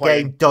I'm this not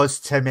playing. game does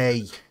to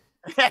me.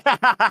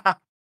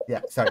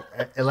 Yeah. So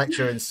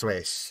Electra and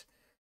Swish.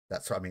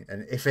 That's what I mean.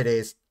 And if it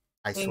is,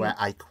 I swear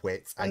I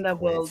quit. In that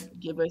world,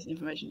 Gibbo's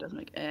information doesn't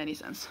make any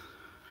sense.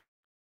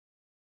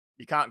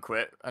 You can't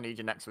quit. I need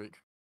you next week.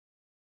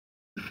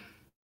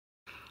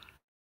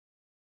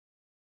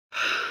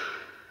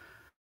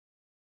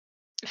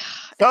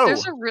 So,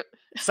 There's a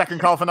second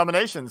call for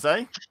nominations,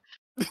 eh?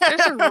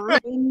 there's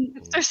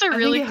a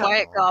really think it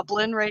quiet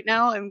goblin right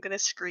now. I'm gonna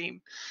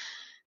scream.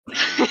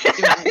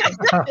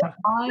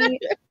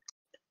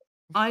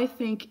 I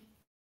think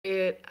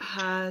it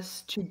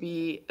has to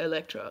be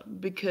Electra,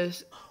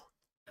 because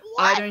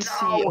I don't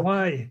see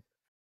Why?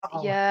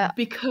 Yeah.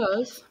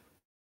 because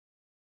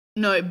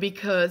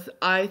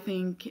I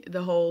think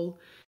the whole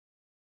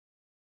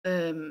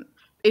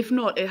if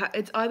not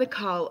it's either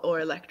Carl or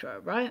Electra,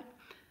 right?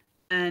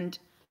 And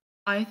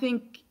I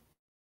think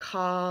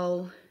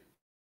Carl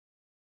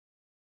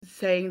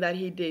saying that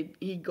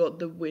he got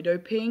the widow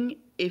ping,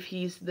 if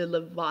he's the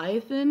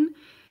Leviathan,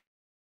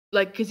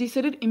 like, because he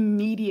said it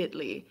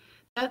immediately.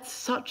 That's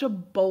such a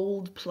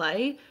bold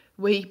play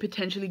where he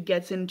potentially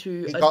gets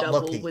into He a got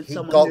double lucky. with He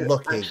someone got who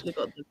lucky. actually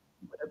got the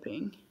widow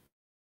ping.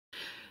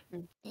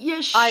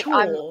 Yeah, I'm-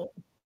 sure.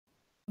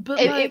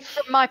 But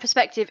From my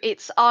perspective,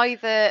 it's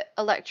either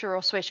Electra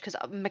or Swish because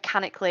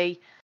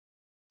mechanically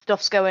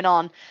stuff's going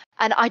on,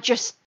 and I'm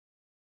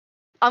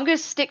going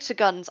to stick to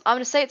guns. I'm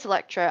going to say it's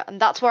Electra, and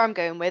that's where I'm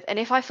going with. And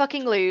if I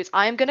fucking lose,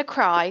 I am going to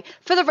cry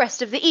for the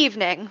rest of the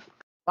evening.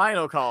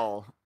 Final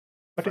call.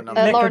 But for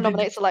Electra Lauren did-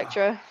 nominates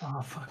Electra.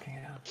 Oh, fucking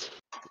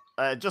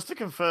hell. Just to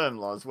confirm,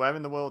 Loz, where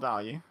in the world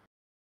are you?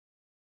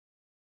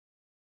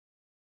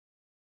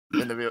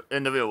 In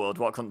the real world,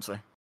 what country?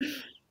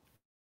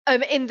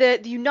 In the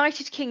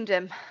United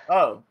Kingdom.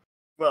 Oh,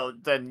 well,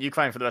 then you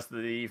crying for the rest of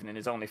the evening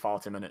is only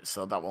 40 minutes,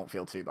 so that won't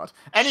feel too bad.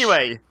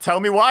 Anyway, tell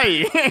me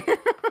why.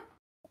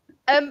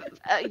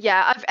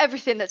 Yeah,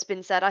 everything that's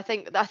been said. I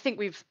think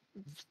we've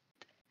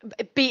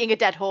beating a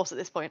dead horse at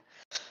this point.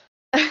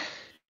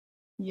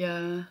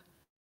 yeah.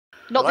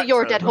 Not that you're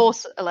a Alexa. dead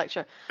horse,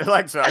 Electra.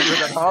 Alexa, are you a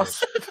dead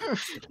horse?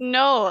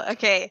 No,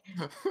 okay.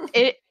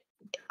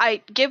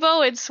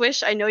 Gibbo and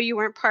Swish, I know you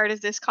weren't part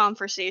of this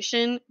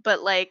conversation,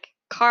 but like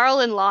Carl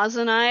and Laws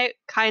and I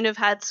kind of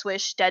had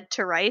Swish dead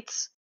to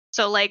rights.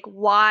 So like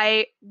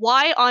why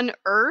on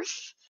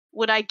earth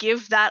would I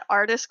give that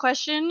artist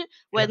question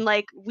when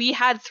like we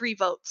had 3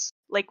 votes?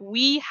 Like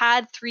we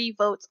had 3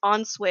 votes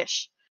on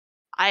Swish.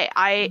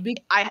 I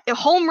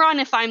home run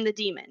if I'm the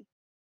demon.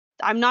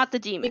 I'm not the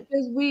demon.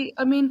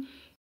 Because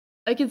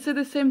I can say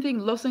the same thing.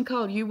 Loss and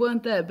Carl, you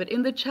weren't there, but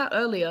in the chat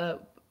earlier,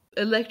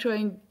 Electra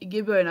and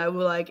Gibbo and I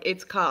were like,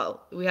 it's Carl.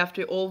 We have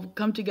to all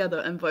come together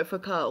and vote for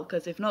Carl,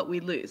 because if not, we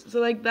lose. So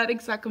like that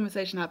exact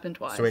conversation happened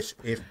twice. So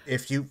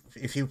if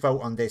you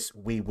vote on this,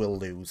 we will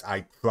lose.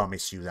 I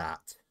promise you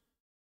that.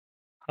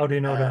 How do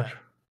you know that?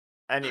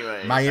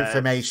 Anyway, My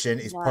information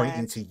is Right.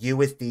 pointing to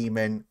you as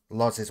demon,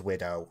 Loz as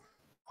widow.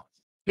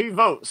 2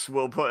 votes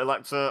will put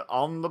Electra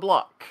on the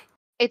block.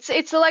 It's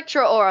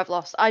Electra or I've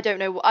lost. I don't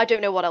know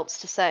what else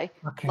to say.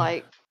 Okay.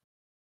 Like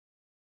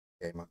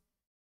Okay, man.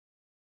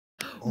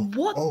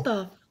 What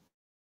the?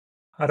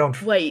 I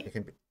don't. Wait. We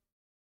can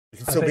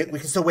I still think- we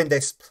can still win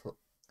this.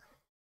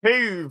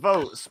 2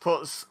 votes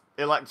puts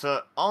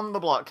Electra on the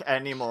block.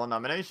 Any more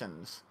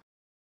nominations?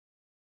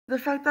 The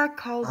fact that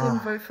Carl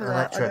didn't vote for that,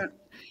 I Electra. don't.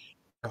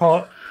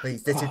 Carl,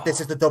 Please, this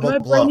is the double My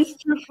bluff. brain is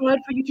too fried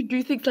for you to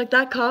do things like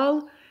that,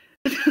 Carl.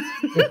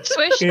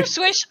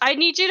 Swish, I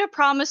need you to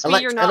promise me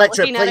you're not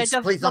Electra, looking please- at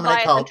a please nominate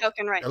Leviathan Carl.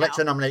 token right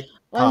Electra now. nominate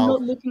I'm Carl.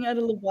 not looking at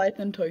a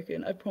Leviathan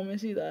token. I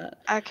promise you that.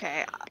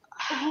 Okay.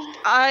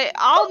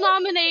 I'll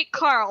nominate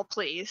Carl,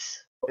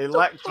 please.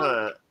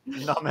 Electra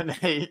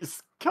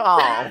nominates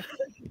Carl.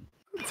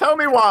 Tell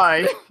me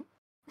why.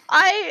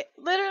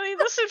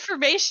 This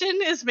information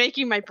is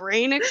making my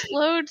brain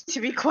explode, to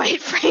be quite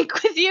frank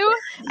with you.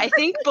 I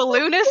think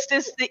Balloonist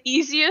is the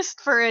easiest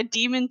for a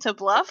demon to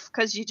bluff,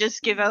 because you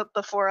just give out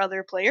the 4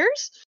 other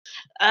players.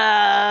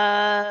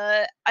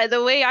 The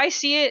way I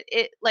see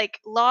it, like,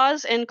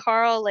 Laws and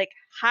Carl, like,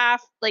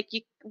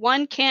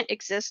 one can't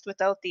exist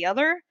without the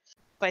other.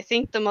 But I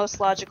think the most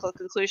logical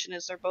conclusion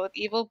is they're both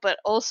evil, but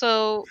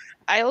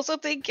I also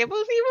think Gibbo's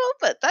evil,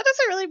 but that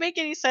doesn't really make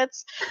any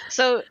sense.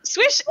 So,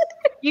 Swish,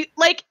 you,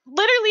 like,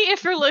 literally,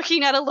 if you're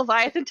looking at a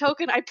Leviathan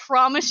token, I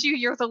promise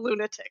you're the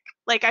lunatic.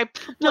 I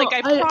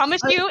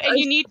promise you, and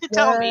you need to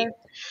tell me.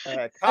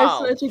 I Carl,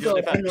 swear to your God,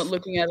 I'm defense. not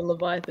looking at a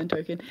Leviathan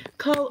token.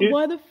 Carl, It-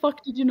 why the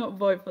fuck did you not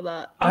vote for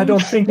that? I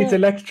don't think it's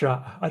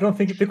Electra. I don't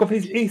think because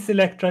if it is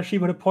Electra, she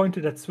would have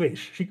pointed at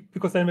Swish.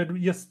 Because then,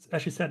 just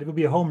as she said, it would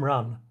be a home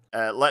run.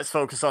 Let's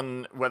focus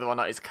on whether or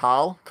not it's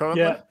Carl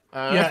currently.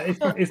 Yeah,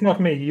 it's not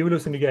me. You're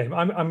losing the game.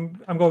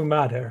 I'm going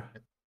mad here.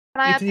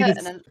 can I add It is-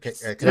 pertinent?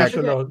 Okay, can Yeah, I? sure,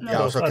 Okay, no, no. Yeah,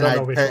 no, also, I can don't I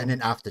know add which one.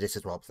 pertinent after this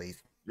as well,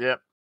 please?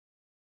 Yep.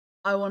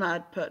 I want to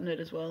add pertinent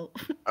as well.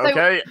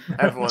 Okay.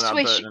 Everyone have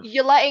Swish, pertinent.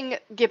 you're letting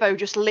Gibbo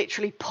just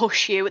literally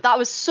push you. That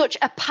was such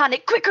a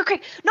panic. Quick,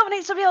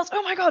 nominate somebody else.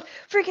 Oh my god,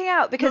 freaking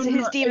out because No,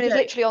 his no, demon is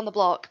okay. literally on the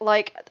block.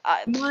 Like,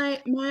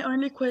 My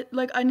only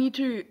I need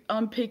to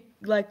unpick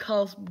like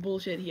Carl's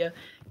bullshit here,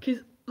 because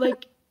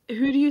like,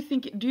 who do you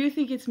think? Do you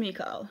think it's me,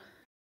 Carl?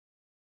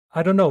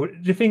 I don't know.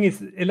 The thing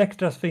is,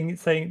 Electra's thing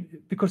is saying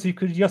because you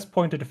could just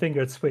point the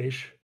finger at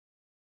Swish,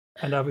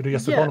 and I would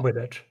just have Yeah. gone with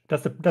it.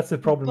 That's the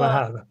problem I But-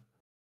 have.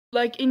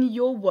 Like in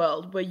your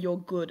world where you're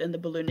good and the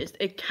balloonist,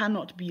 it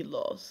cannot be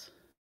Laws.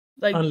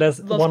 Like Unless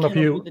Laws one of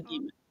cannot you- be the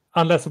demon.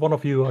 Unless one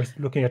of you are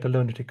looking at the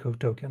lunatic code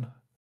token.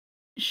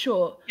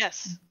 Sure,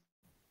 Yes.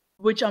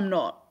 which I'm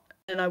not,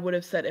 and I would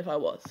have said if I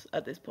was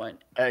at this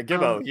point.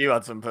 Gibbo, you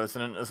had some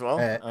pertinent as well.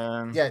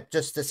 Yeah,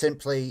 just to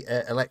simply,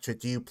 Electra,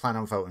 do you plan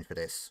on voting for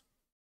this?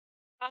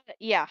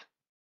 yeah.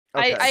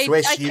 Okay.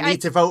 Swish, you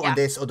need to vote yeah. on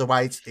this,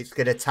 otherwise it's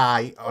going to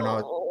tie on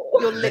our.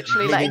 You're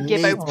literally letting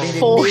Meaning Gibbo neither-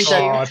 force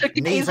meaning you.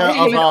 to Neither get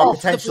of him our off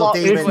the potential block.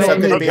 demons It's are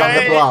going to be on the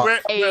Okay, block.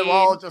 we're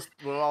all just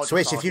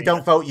Swish, if you talking.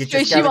 don't vote, you're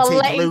Swish, just you are guaranteed to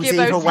letting lose Gibbo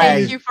either take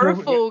way. you for a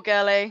fool,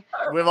 girly.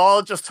 We're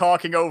all just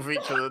talking over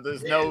each other.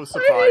 There's no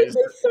surprise.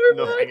 this so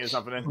Nothing much. is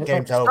happening.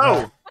 Game's So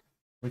over.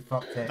 We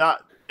fucked it.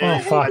 that Oh,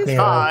 is fuck a me.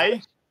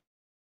 tie.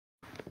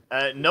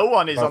 No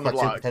one is Both on the our two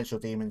block. potential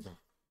demons have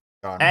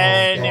gone.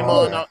 Any Oh,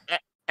 more God.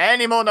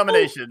 any more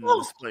nominations,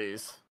 oh.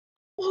 please?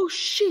 Oh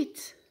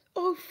shit!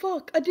 Oh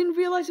fuck! I didn't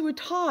realize it would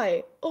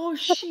tie. Oh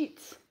shit!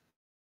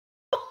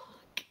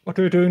 What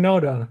are you doing now,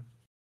 then?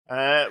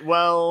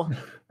 Well,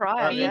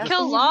 Right, You yeah.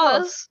 kill We've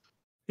Laws.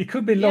 It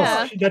could be Yeah.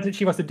 lost that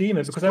she was the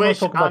demon, because everyone's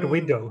talking about the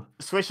widow.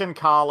 Swish and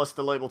Carl are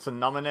still able to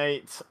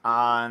nominate,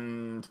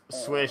 and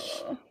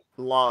Swish,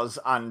 Loz,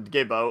 and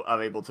Gibbo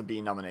are able to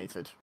be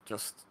nominated.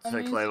 Just I to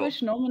mean, clear up.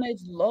 Swish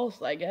nominates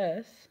Lost, I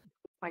guess.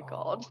 My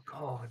God. Oh,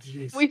 God,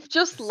 jeez. We've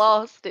just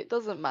lost. It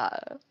doesn't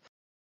matter.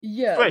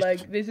 Yeah, Swish,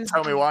 like this is.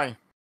 Tell me why.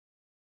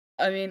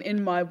 I mean,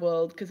 in my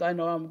world, because I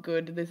know I'm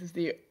good. This is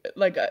the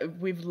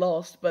we've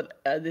lost,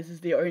 but this is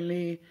the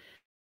only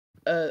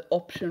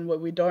option where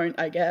we don't,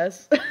 I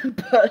guess.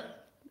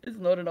 But it's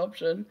not an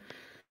option.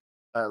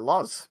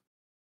 Loz.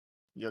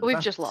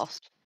 We've just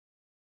lost.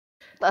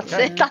 That's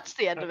Okay. it. That's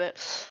the end of it.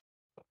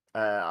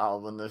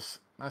 I'll run this.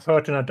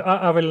 Pertinent.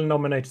 I will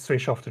nominate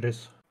Swish after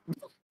this.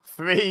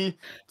 3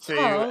 to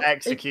Carl,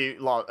 execute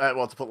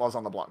to put Loz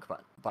on the block,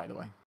 by the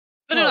way.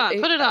 Put it Well, on.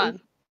 it- Put it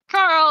on.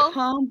 Carl.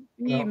 Can't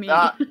be No. me.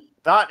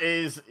 That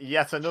is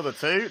yet another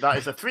 2. That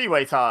is a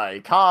 3-way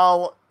tie.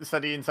 Carl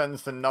said he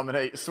intends to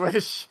nominate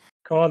Swish.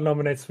 Carl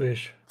nominates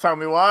Swish. Tell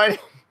me why.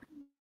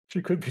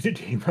 She could be the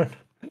demon.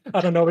 I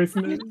don't know. It's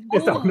the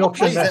only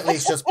option Please at left.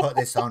 least just put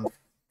this on.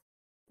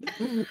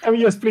 Can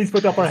we just please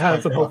put up our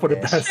hands and hope for the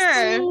best?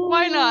 Sure.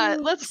 Why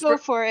not? Let's go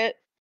for it.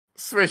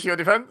 Swish, your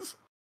defense.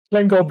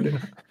 Plain Goblin.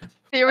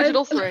 The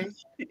original 3.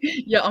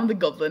 Yeah, I'm the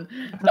goblin.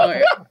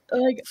 No,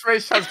 like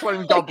Swish has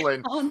claimed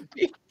Goblin. can't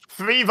be.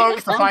 3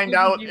 votes to Can't find be the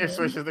out demon. if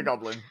Swish is the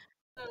Goblin.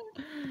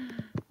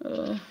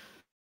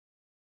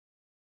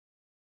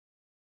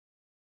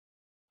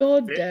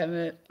 God damn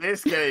it!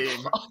 This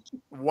game.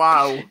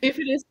 Wow. If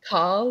it is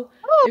Carl,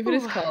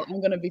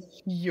 I'm gonna be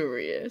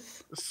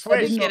furious. I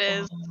Swish did not-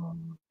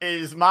 It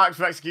is. is marked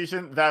for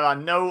execution. There are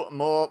no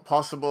more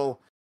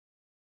possible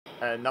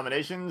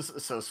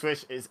nominations, so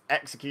Swish is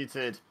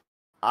executed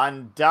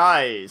and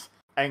dies.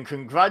 And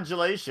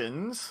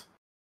congratulations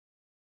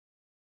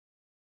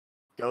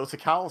go to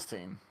Carl's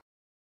team,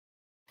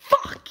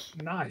 Fuck!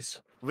 Nice.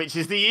 which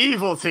is the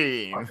evil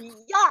team.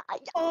 Yeah.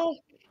 Oh,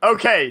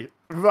 Okay,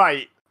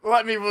 right.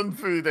 Let me run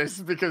through this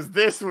because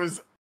this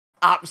was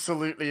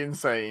absolutely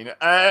insane.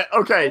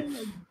 Okay,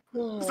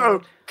 oh my so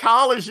God.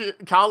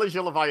 Carl is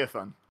your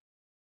Leviathan.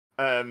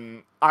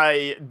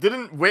 I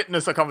didn't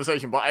witness a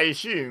conversation, but I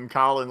assume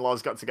Carl and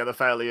Loz got together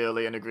fairly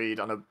early and agreed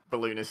on a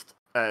balloonist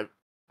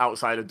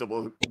outside of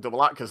double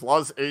act, because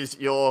Loz is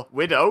your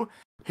widow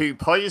who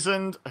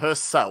poisoned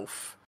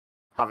herself,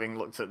 having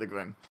looked at the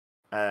Grim.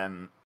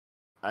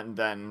 And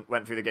then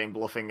went through the game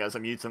bluffing as a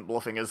mutant,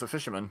 bluffing as a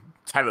fisherman,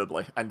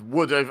 terribly, and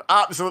would have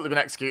absolutely been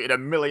executed a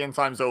million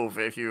times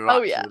over if you were Oh,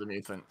 actually yeah. the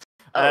mutant.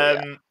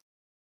 Oh,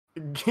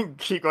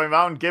 Keep going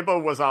round.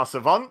 Gibbo was our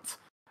Savant.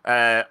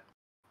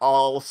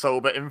 All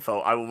sober info.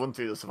 I will run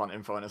through the Savant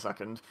info in a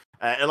second.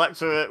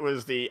 Electra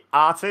was the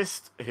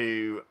artist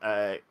who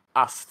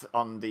asked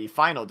on the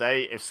final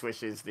day if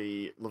Swish is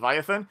the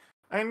Leviathan,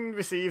 and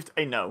received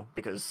a no,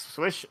 because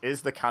Swish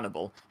is the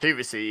cannibal, who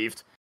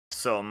received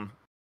some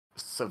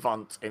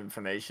Savant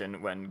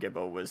information when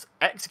Gibbo was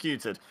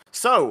executed.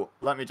 So,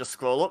 let me just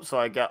scroll up so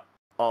I get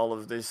all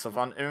of the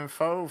Savant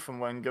info from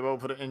when Gibbo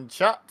put it in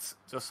chat,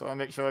 just so I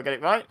make sure I get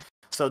it right.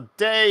 So,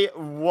 day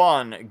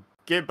 1,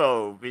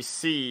 Gibbo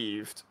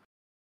received...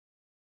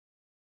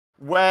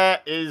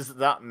 Where is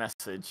that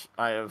message?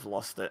 I have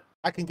lost it.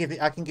 I can give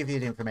you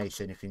the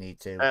information if you need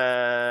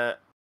to.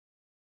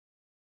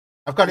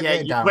 I've got it Yeah,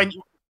 written down.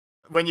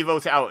 when you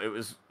wrote it out, it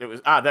was there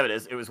it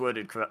is. It was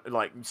worded correct,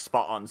 like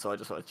spot on. So I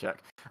just want to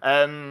check.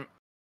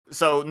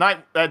 So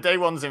day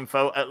 1's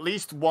info. At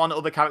least one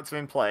other character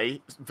in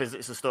play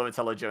visits the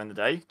storyteller during the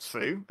day.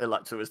 True.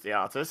 Electra is the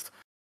artist.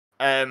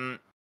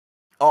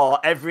 Or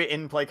every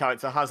in-play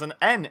character has an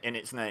N in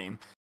its name,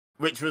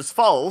 which was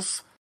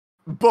false.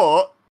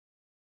 But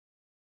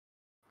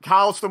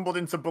Carl stumbled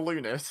into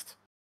balloonist,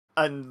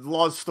 and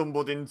Loz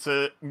stumbled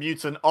into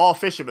mutant or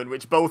fisherman,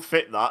 which both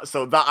fit that.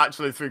 So that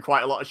actually threw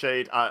quite a lot of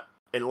shade at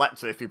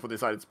Electra if people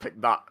decided to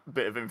pick that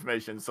bit of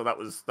information. So that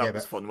was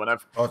fun.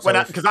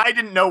 Because I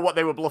didn't know what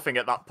they were bluffing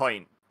at that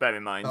point. Bear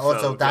in mind.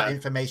 Also, that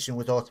information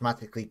was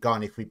automatically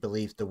gone if we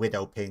believed the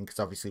Widow ping, because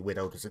obviously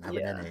Widow doesn't have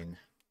an N in.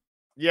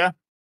 Yeah,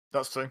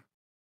 that's true.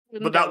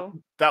 But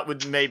that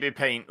would maybe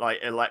paint like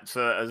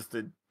Electra as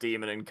the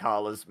demon and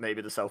Carl as maybe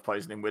the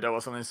self-poisoning widow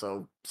or something,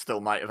 so still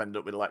might have ended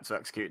up with Electra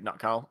executed, not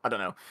Carl. I don't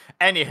know.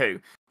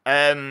 Anywho,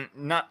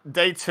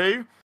 day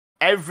 2,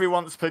 every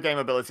once per game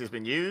ability has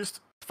been used.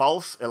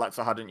 False.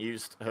 Electra hadn't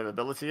used her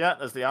ability yet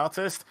as the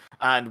artist.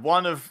 And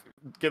one of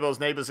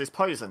Gibbo's neighbours is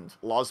poisoned.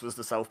 Loz was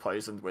the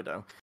self-poisoned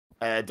widow.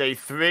 Day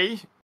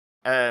 3,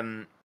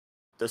 the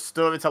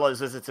storyteller has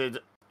visited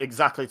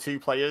exactly 2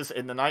 players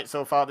in the night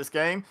so far this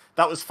game.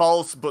 That was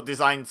false, but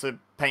designed to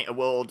paint a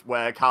world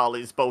where Carl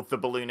is both the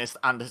balloonist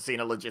and has seen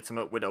a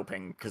legitimate widow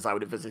ping, because I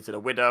would have visited a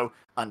widow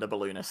and a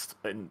balloonist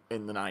in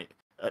the night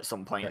at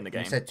some point in the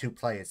game. You said 2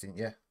 players, didn't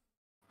you?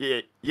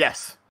 Yeah,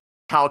 yes.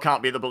 Carl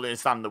can't be the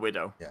balloonist and the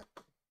widow. Yeah.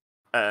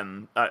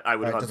 I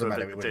would have It doesn't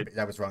matter. visited...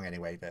 That was wrong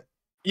anyway, but...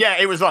 Yeah,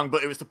 it was wrong,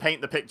 but it was to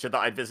paint the picture that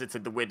I'd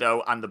visited the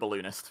Widow and the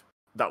Balloonist.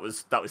 That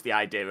was the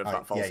idea of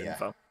that false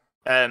info.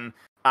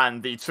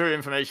 And the true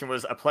information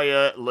was a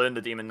player learned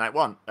the demon night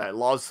 1.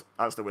 Loz,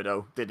 as the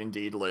Widow, did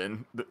indeed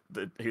learn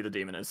who the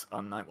demon is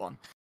on night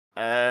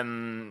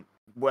 1.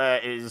 Where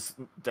is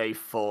day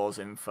 4's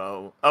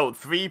info? Oh,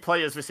 3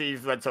 players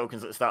received red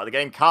tokens at the start of the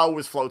game. Carl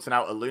was floating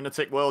out a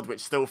lunatic world, which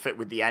still fit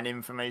with the N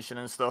information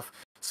and stuff.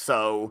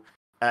 So,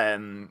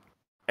 and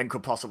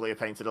could possibly have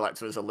painted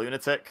Electra as a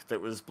lunatic that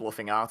was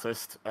bluffing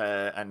artist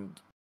and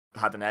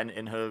had an N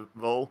in her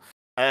role.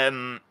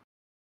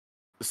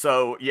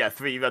 So, yeah,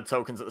 3 red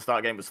tokens at the start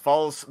of the game was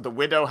false. The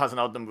Widow has an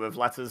odd number of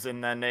letters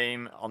in their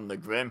name on the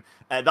Grim.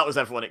 That was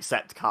everyone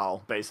except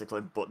Carl,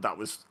 basically. But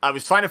I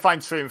was trying to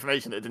find true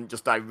information that didn't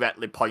just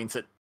directly point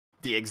at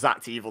the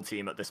exact evil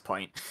team at this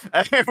point,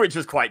 which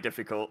was quite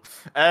difficult.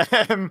 But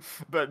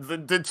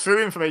the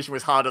true information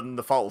was harder than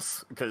the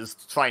false, because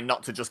trying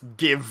not to just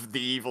give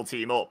the evil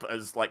team up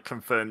as, like,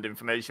 confirmed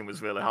information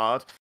was really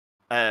hard.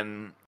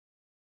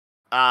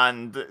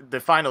 And the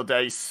final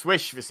day,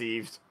 Swish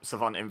received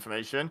Savant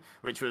information,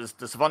 which was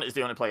the Savant is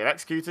the only player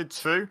executed,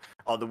 true,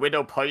 or the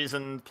Widow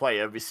poisoned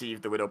player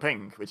received the Widow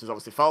ping, which is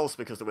obviously false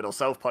because the Widow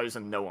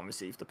self-poisoned, no one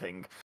received the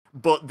ping.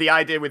 But the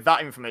idea with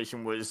that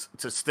information was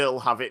to still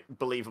have it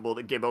believable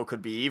that Gibbo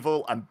could be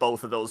evil, and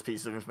both of those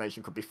pieces of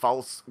information could be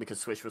false because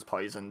Swish was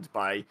poisoned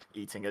by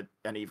eating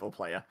an evil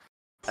player.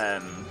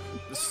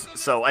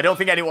 So I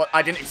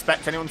didn't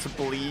expect anyone to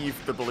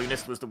believe the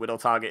Balloonist was the Widow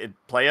targeted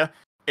player.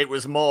 It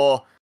was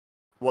more,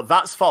 well,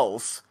 that's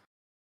false.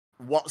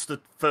 What's the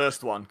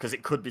first one? Because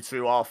it could be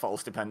true or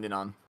false, depending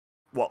on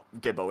what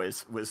Gibbo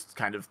is, was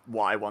kind of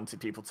what I wanted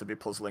people to be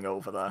puzzling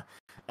over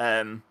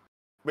there.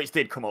 Which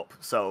did come up,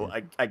 so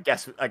I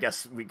guess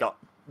we got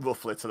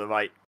roughly to the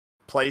right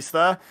place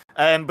there.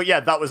 But yeah,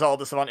 that was all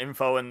the Savant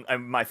info and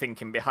my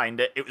thinking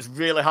behind it. It was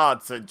really hard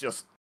to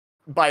just,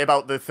 by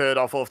about the 3rd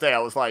or 4th day, I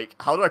was like,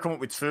 how do I come up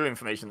with true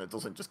information that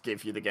doesn't just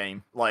give you the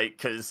game? Like,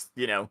 because,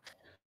 you know,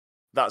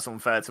 that's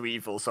unfair to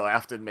evil, so I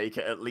have to make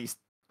it at least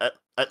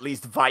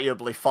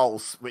viably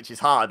false, which is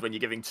hard when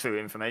you're giving true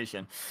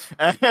information.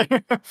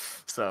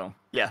 So,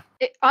 yeah.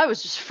 I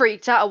was just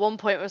freaked out at one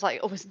point. It was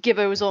like,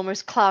 Gibbo was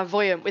almost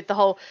clairvoyant with the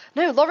whole,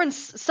 no,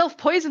 Lauren's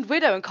self-poisoned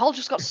Widow, and Cole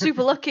just got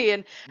super lucky,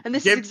 and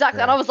this is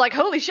exactly, and I was like,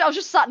 holy shit, I was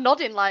just sat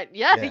nodding like,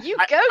 you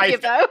go,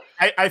 Gibbo.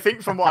 I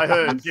think from what I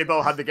heard,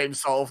 Gibbo had the game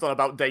solved on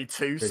about day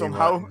 2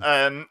 somehow.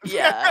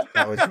 Yeah.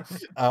 That was,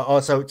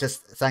 also,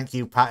 just thank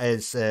you,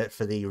 Patters,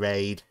 for the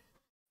raid.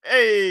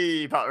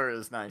 Hey,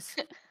 Patters, nice.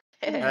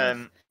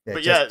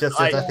 But just as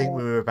I think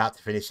we were about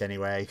to finish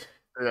anyway.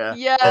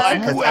 Yeah.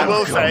 I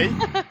will say,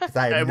 because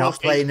I'm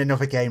not playing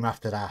another game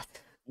after that.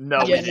 No,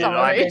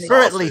 for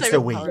at least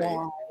a week.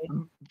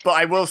 But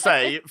I will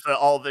say, for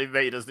all the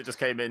raiders that just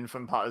came in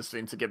from Patter's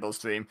stream to Gibbo's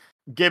stream,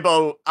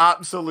 Gibbo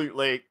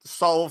absolutely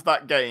solved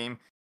that game.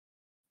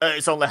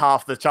 It's only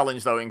half the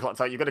challenge though in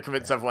Clocktower. You've got to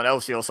convince everyone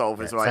else your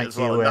solve is right as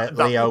well. Thank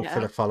you, Leo,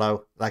 for the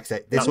follow. Like I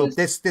said,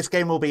 this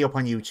game will be up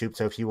on YouTube,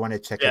 so if you want to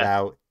check it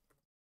out.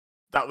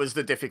 That was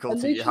the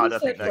difficulty you had, I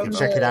think. You can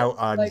check it out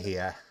on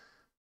here.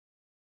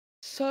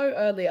 So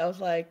early, I was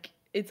like,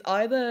 it's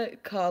either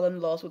Carl and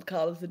Lost with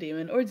Carl as the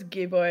demon, or it's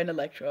Gibbo and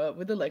Electra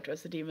with Electra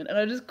as the demon, and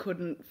I just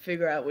couldn't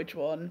figure out which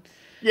one.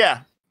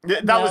 Yeah,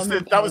 that was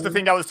the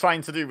thing I was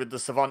trying to do with the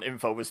Savant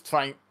info. I was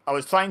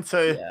trying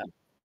to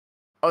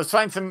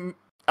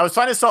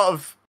sort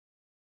of.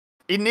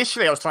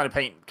 Initially, I was trying to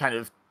paint kind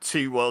of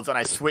 2 worlds, and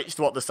I switched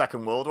what the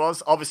second world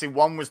was. Obviously,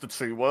 one was the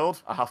true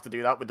world. I have to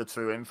do that with the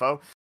true info.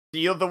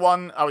 The other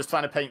one I was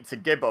trying to paint to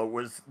Gibbo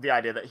was the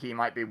idea that he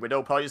might be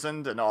widow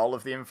poisoned and all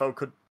of the info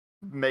could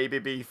maybe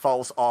be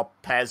false or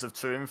pairs of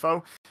true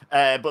info.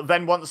 But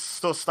then once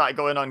stuff started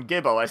going on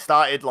Gibbo, I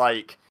started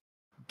like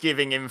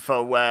giving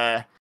info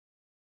where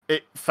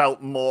it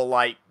felt more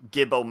like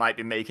Gibbo might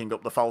be making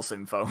up the false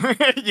info,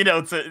 you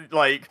know, to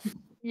like,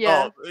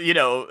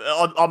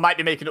 or might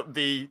be making up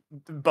the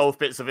both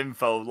bits of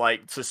info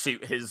like to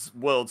suit his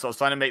world. So I was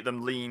trying to make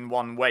them lean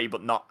one way,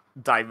 but not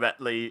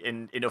directly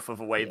in enough of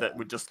a way that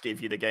would just give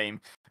you the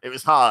game. It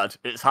was hard.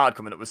 It's hard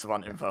coming up with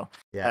Savant info.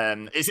 Yeah,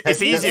 it's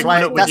easier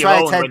coming up with your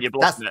own when you're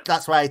bluffing it.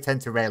 That's why I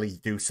tend to rarely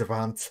do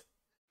Savant.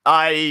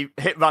 I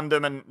hit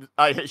random and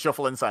I hit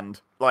shuffle and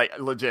send. Like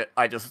legit,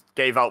 I just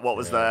gave out what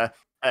was there.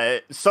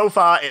 So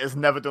far, it has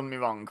never done me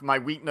wrong. My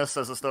weakness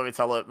as a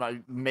storyteller, my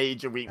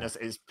major weakness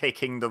is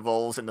picking the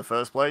roles in the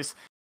first place.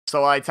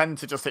 So I tend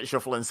to just hit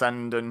shuffle and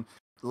send and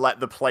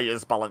let the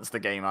players balance the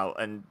game out.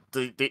 And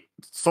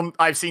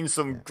I've seen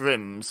some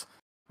Grims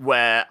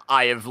where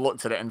I have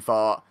looked at it and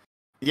thought,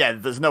 yeah,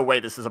 there's no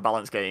way this is a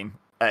balanced game.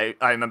 I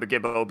remember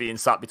Gibbo being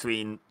sat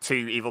between 2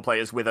 evil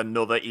players with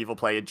another evil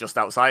player just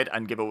outside,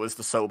 and Gibbo was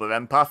the sober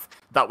empath.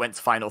 That went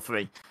to final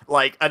 3.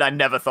 Like, and I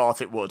never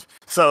thought it would.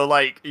 So,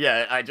 like,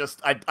 yeah, I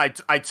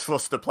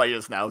trust the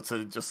players now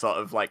to just sort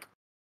of, like,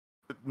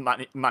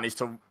 manage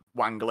to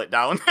wangle it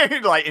down.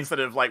 Like, instead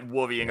of, like,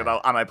 worrying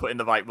about, am I putting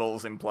the right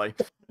roles in play?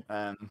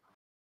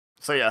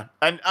 So yeah,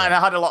 and I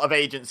had a lot of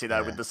agency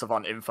there with the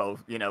Savant info,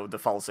 you know, the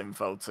false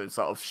info to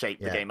sort of shape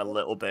the game a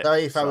little bit.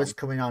 Sorry if I was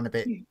coming on a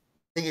bit. I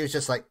think it was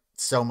just like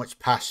so much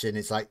passion.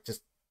 It's like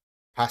just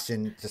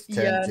passion just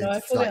turns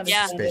into like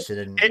suspicion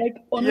and like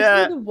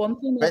honestly the one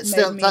thing that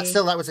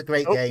that was a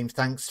great game.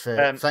 Thanks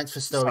for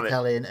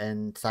storytelling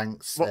and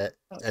thanks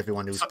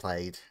everyone who's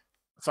played.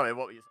 Sorry,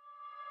 what were you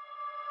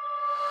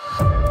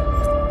saying?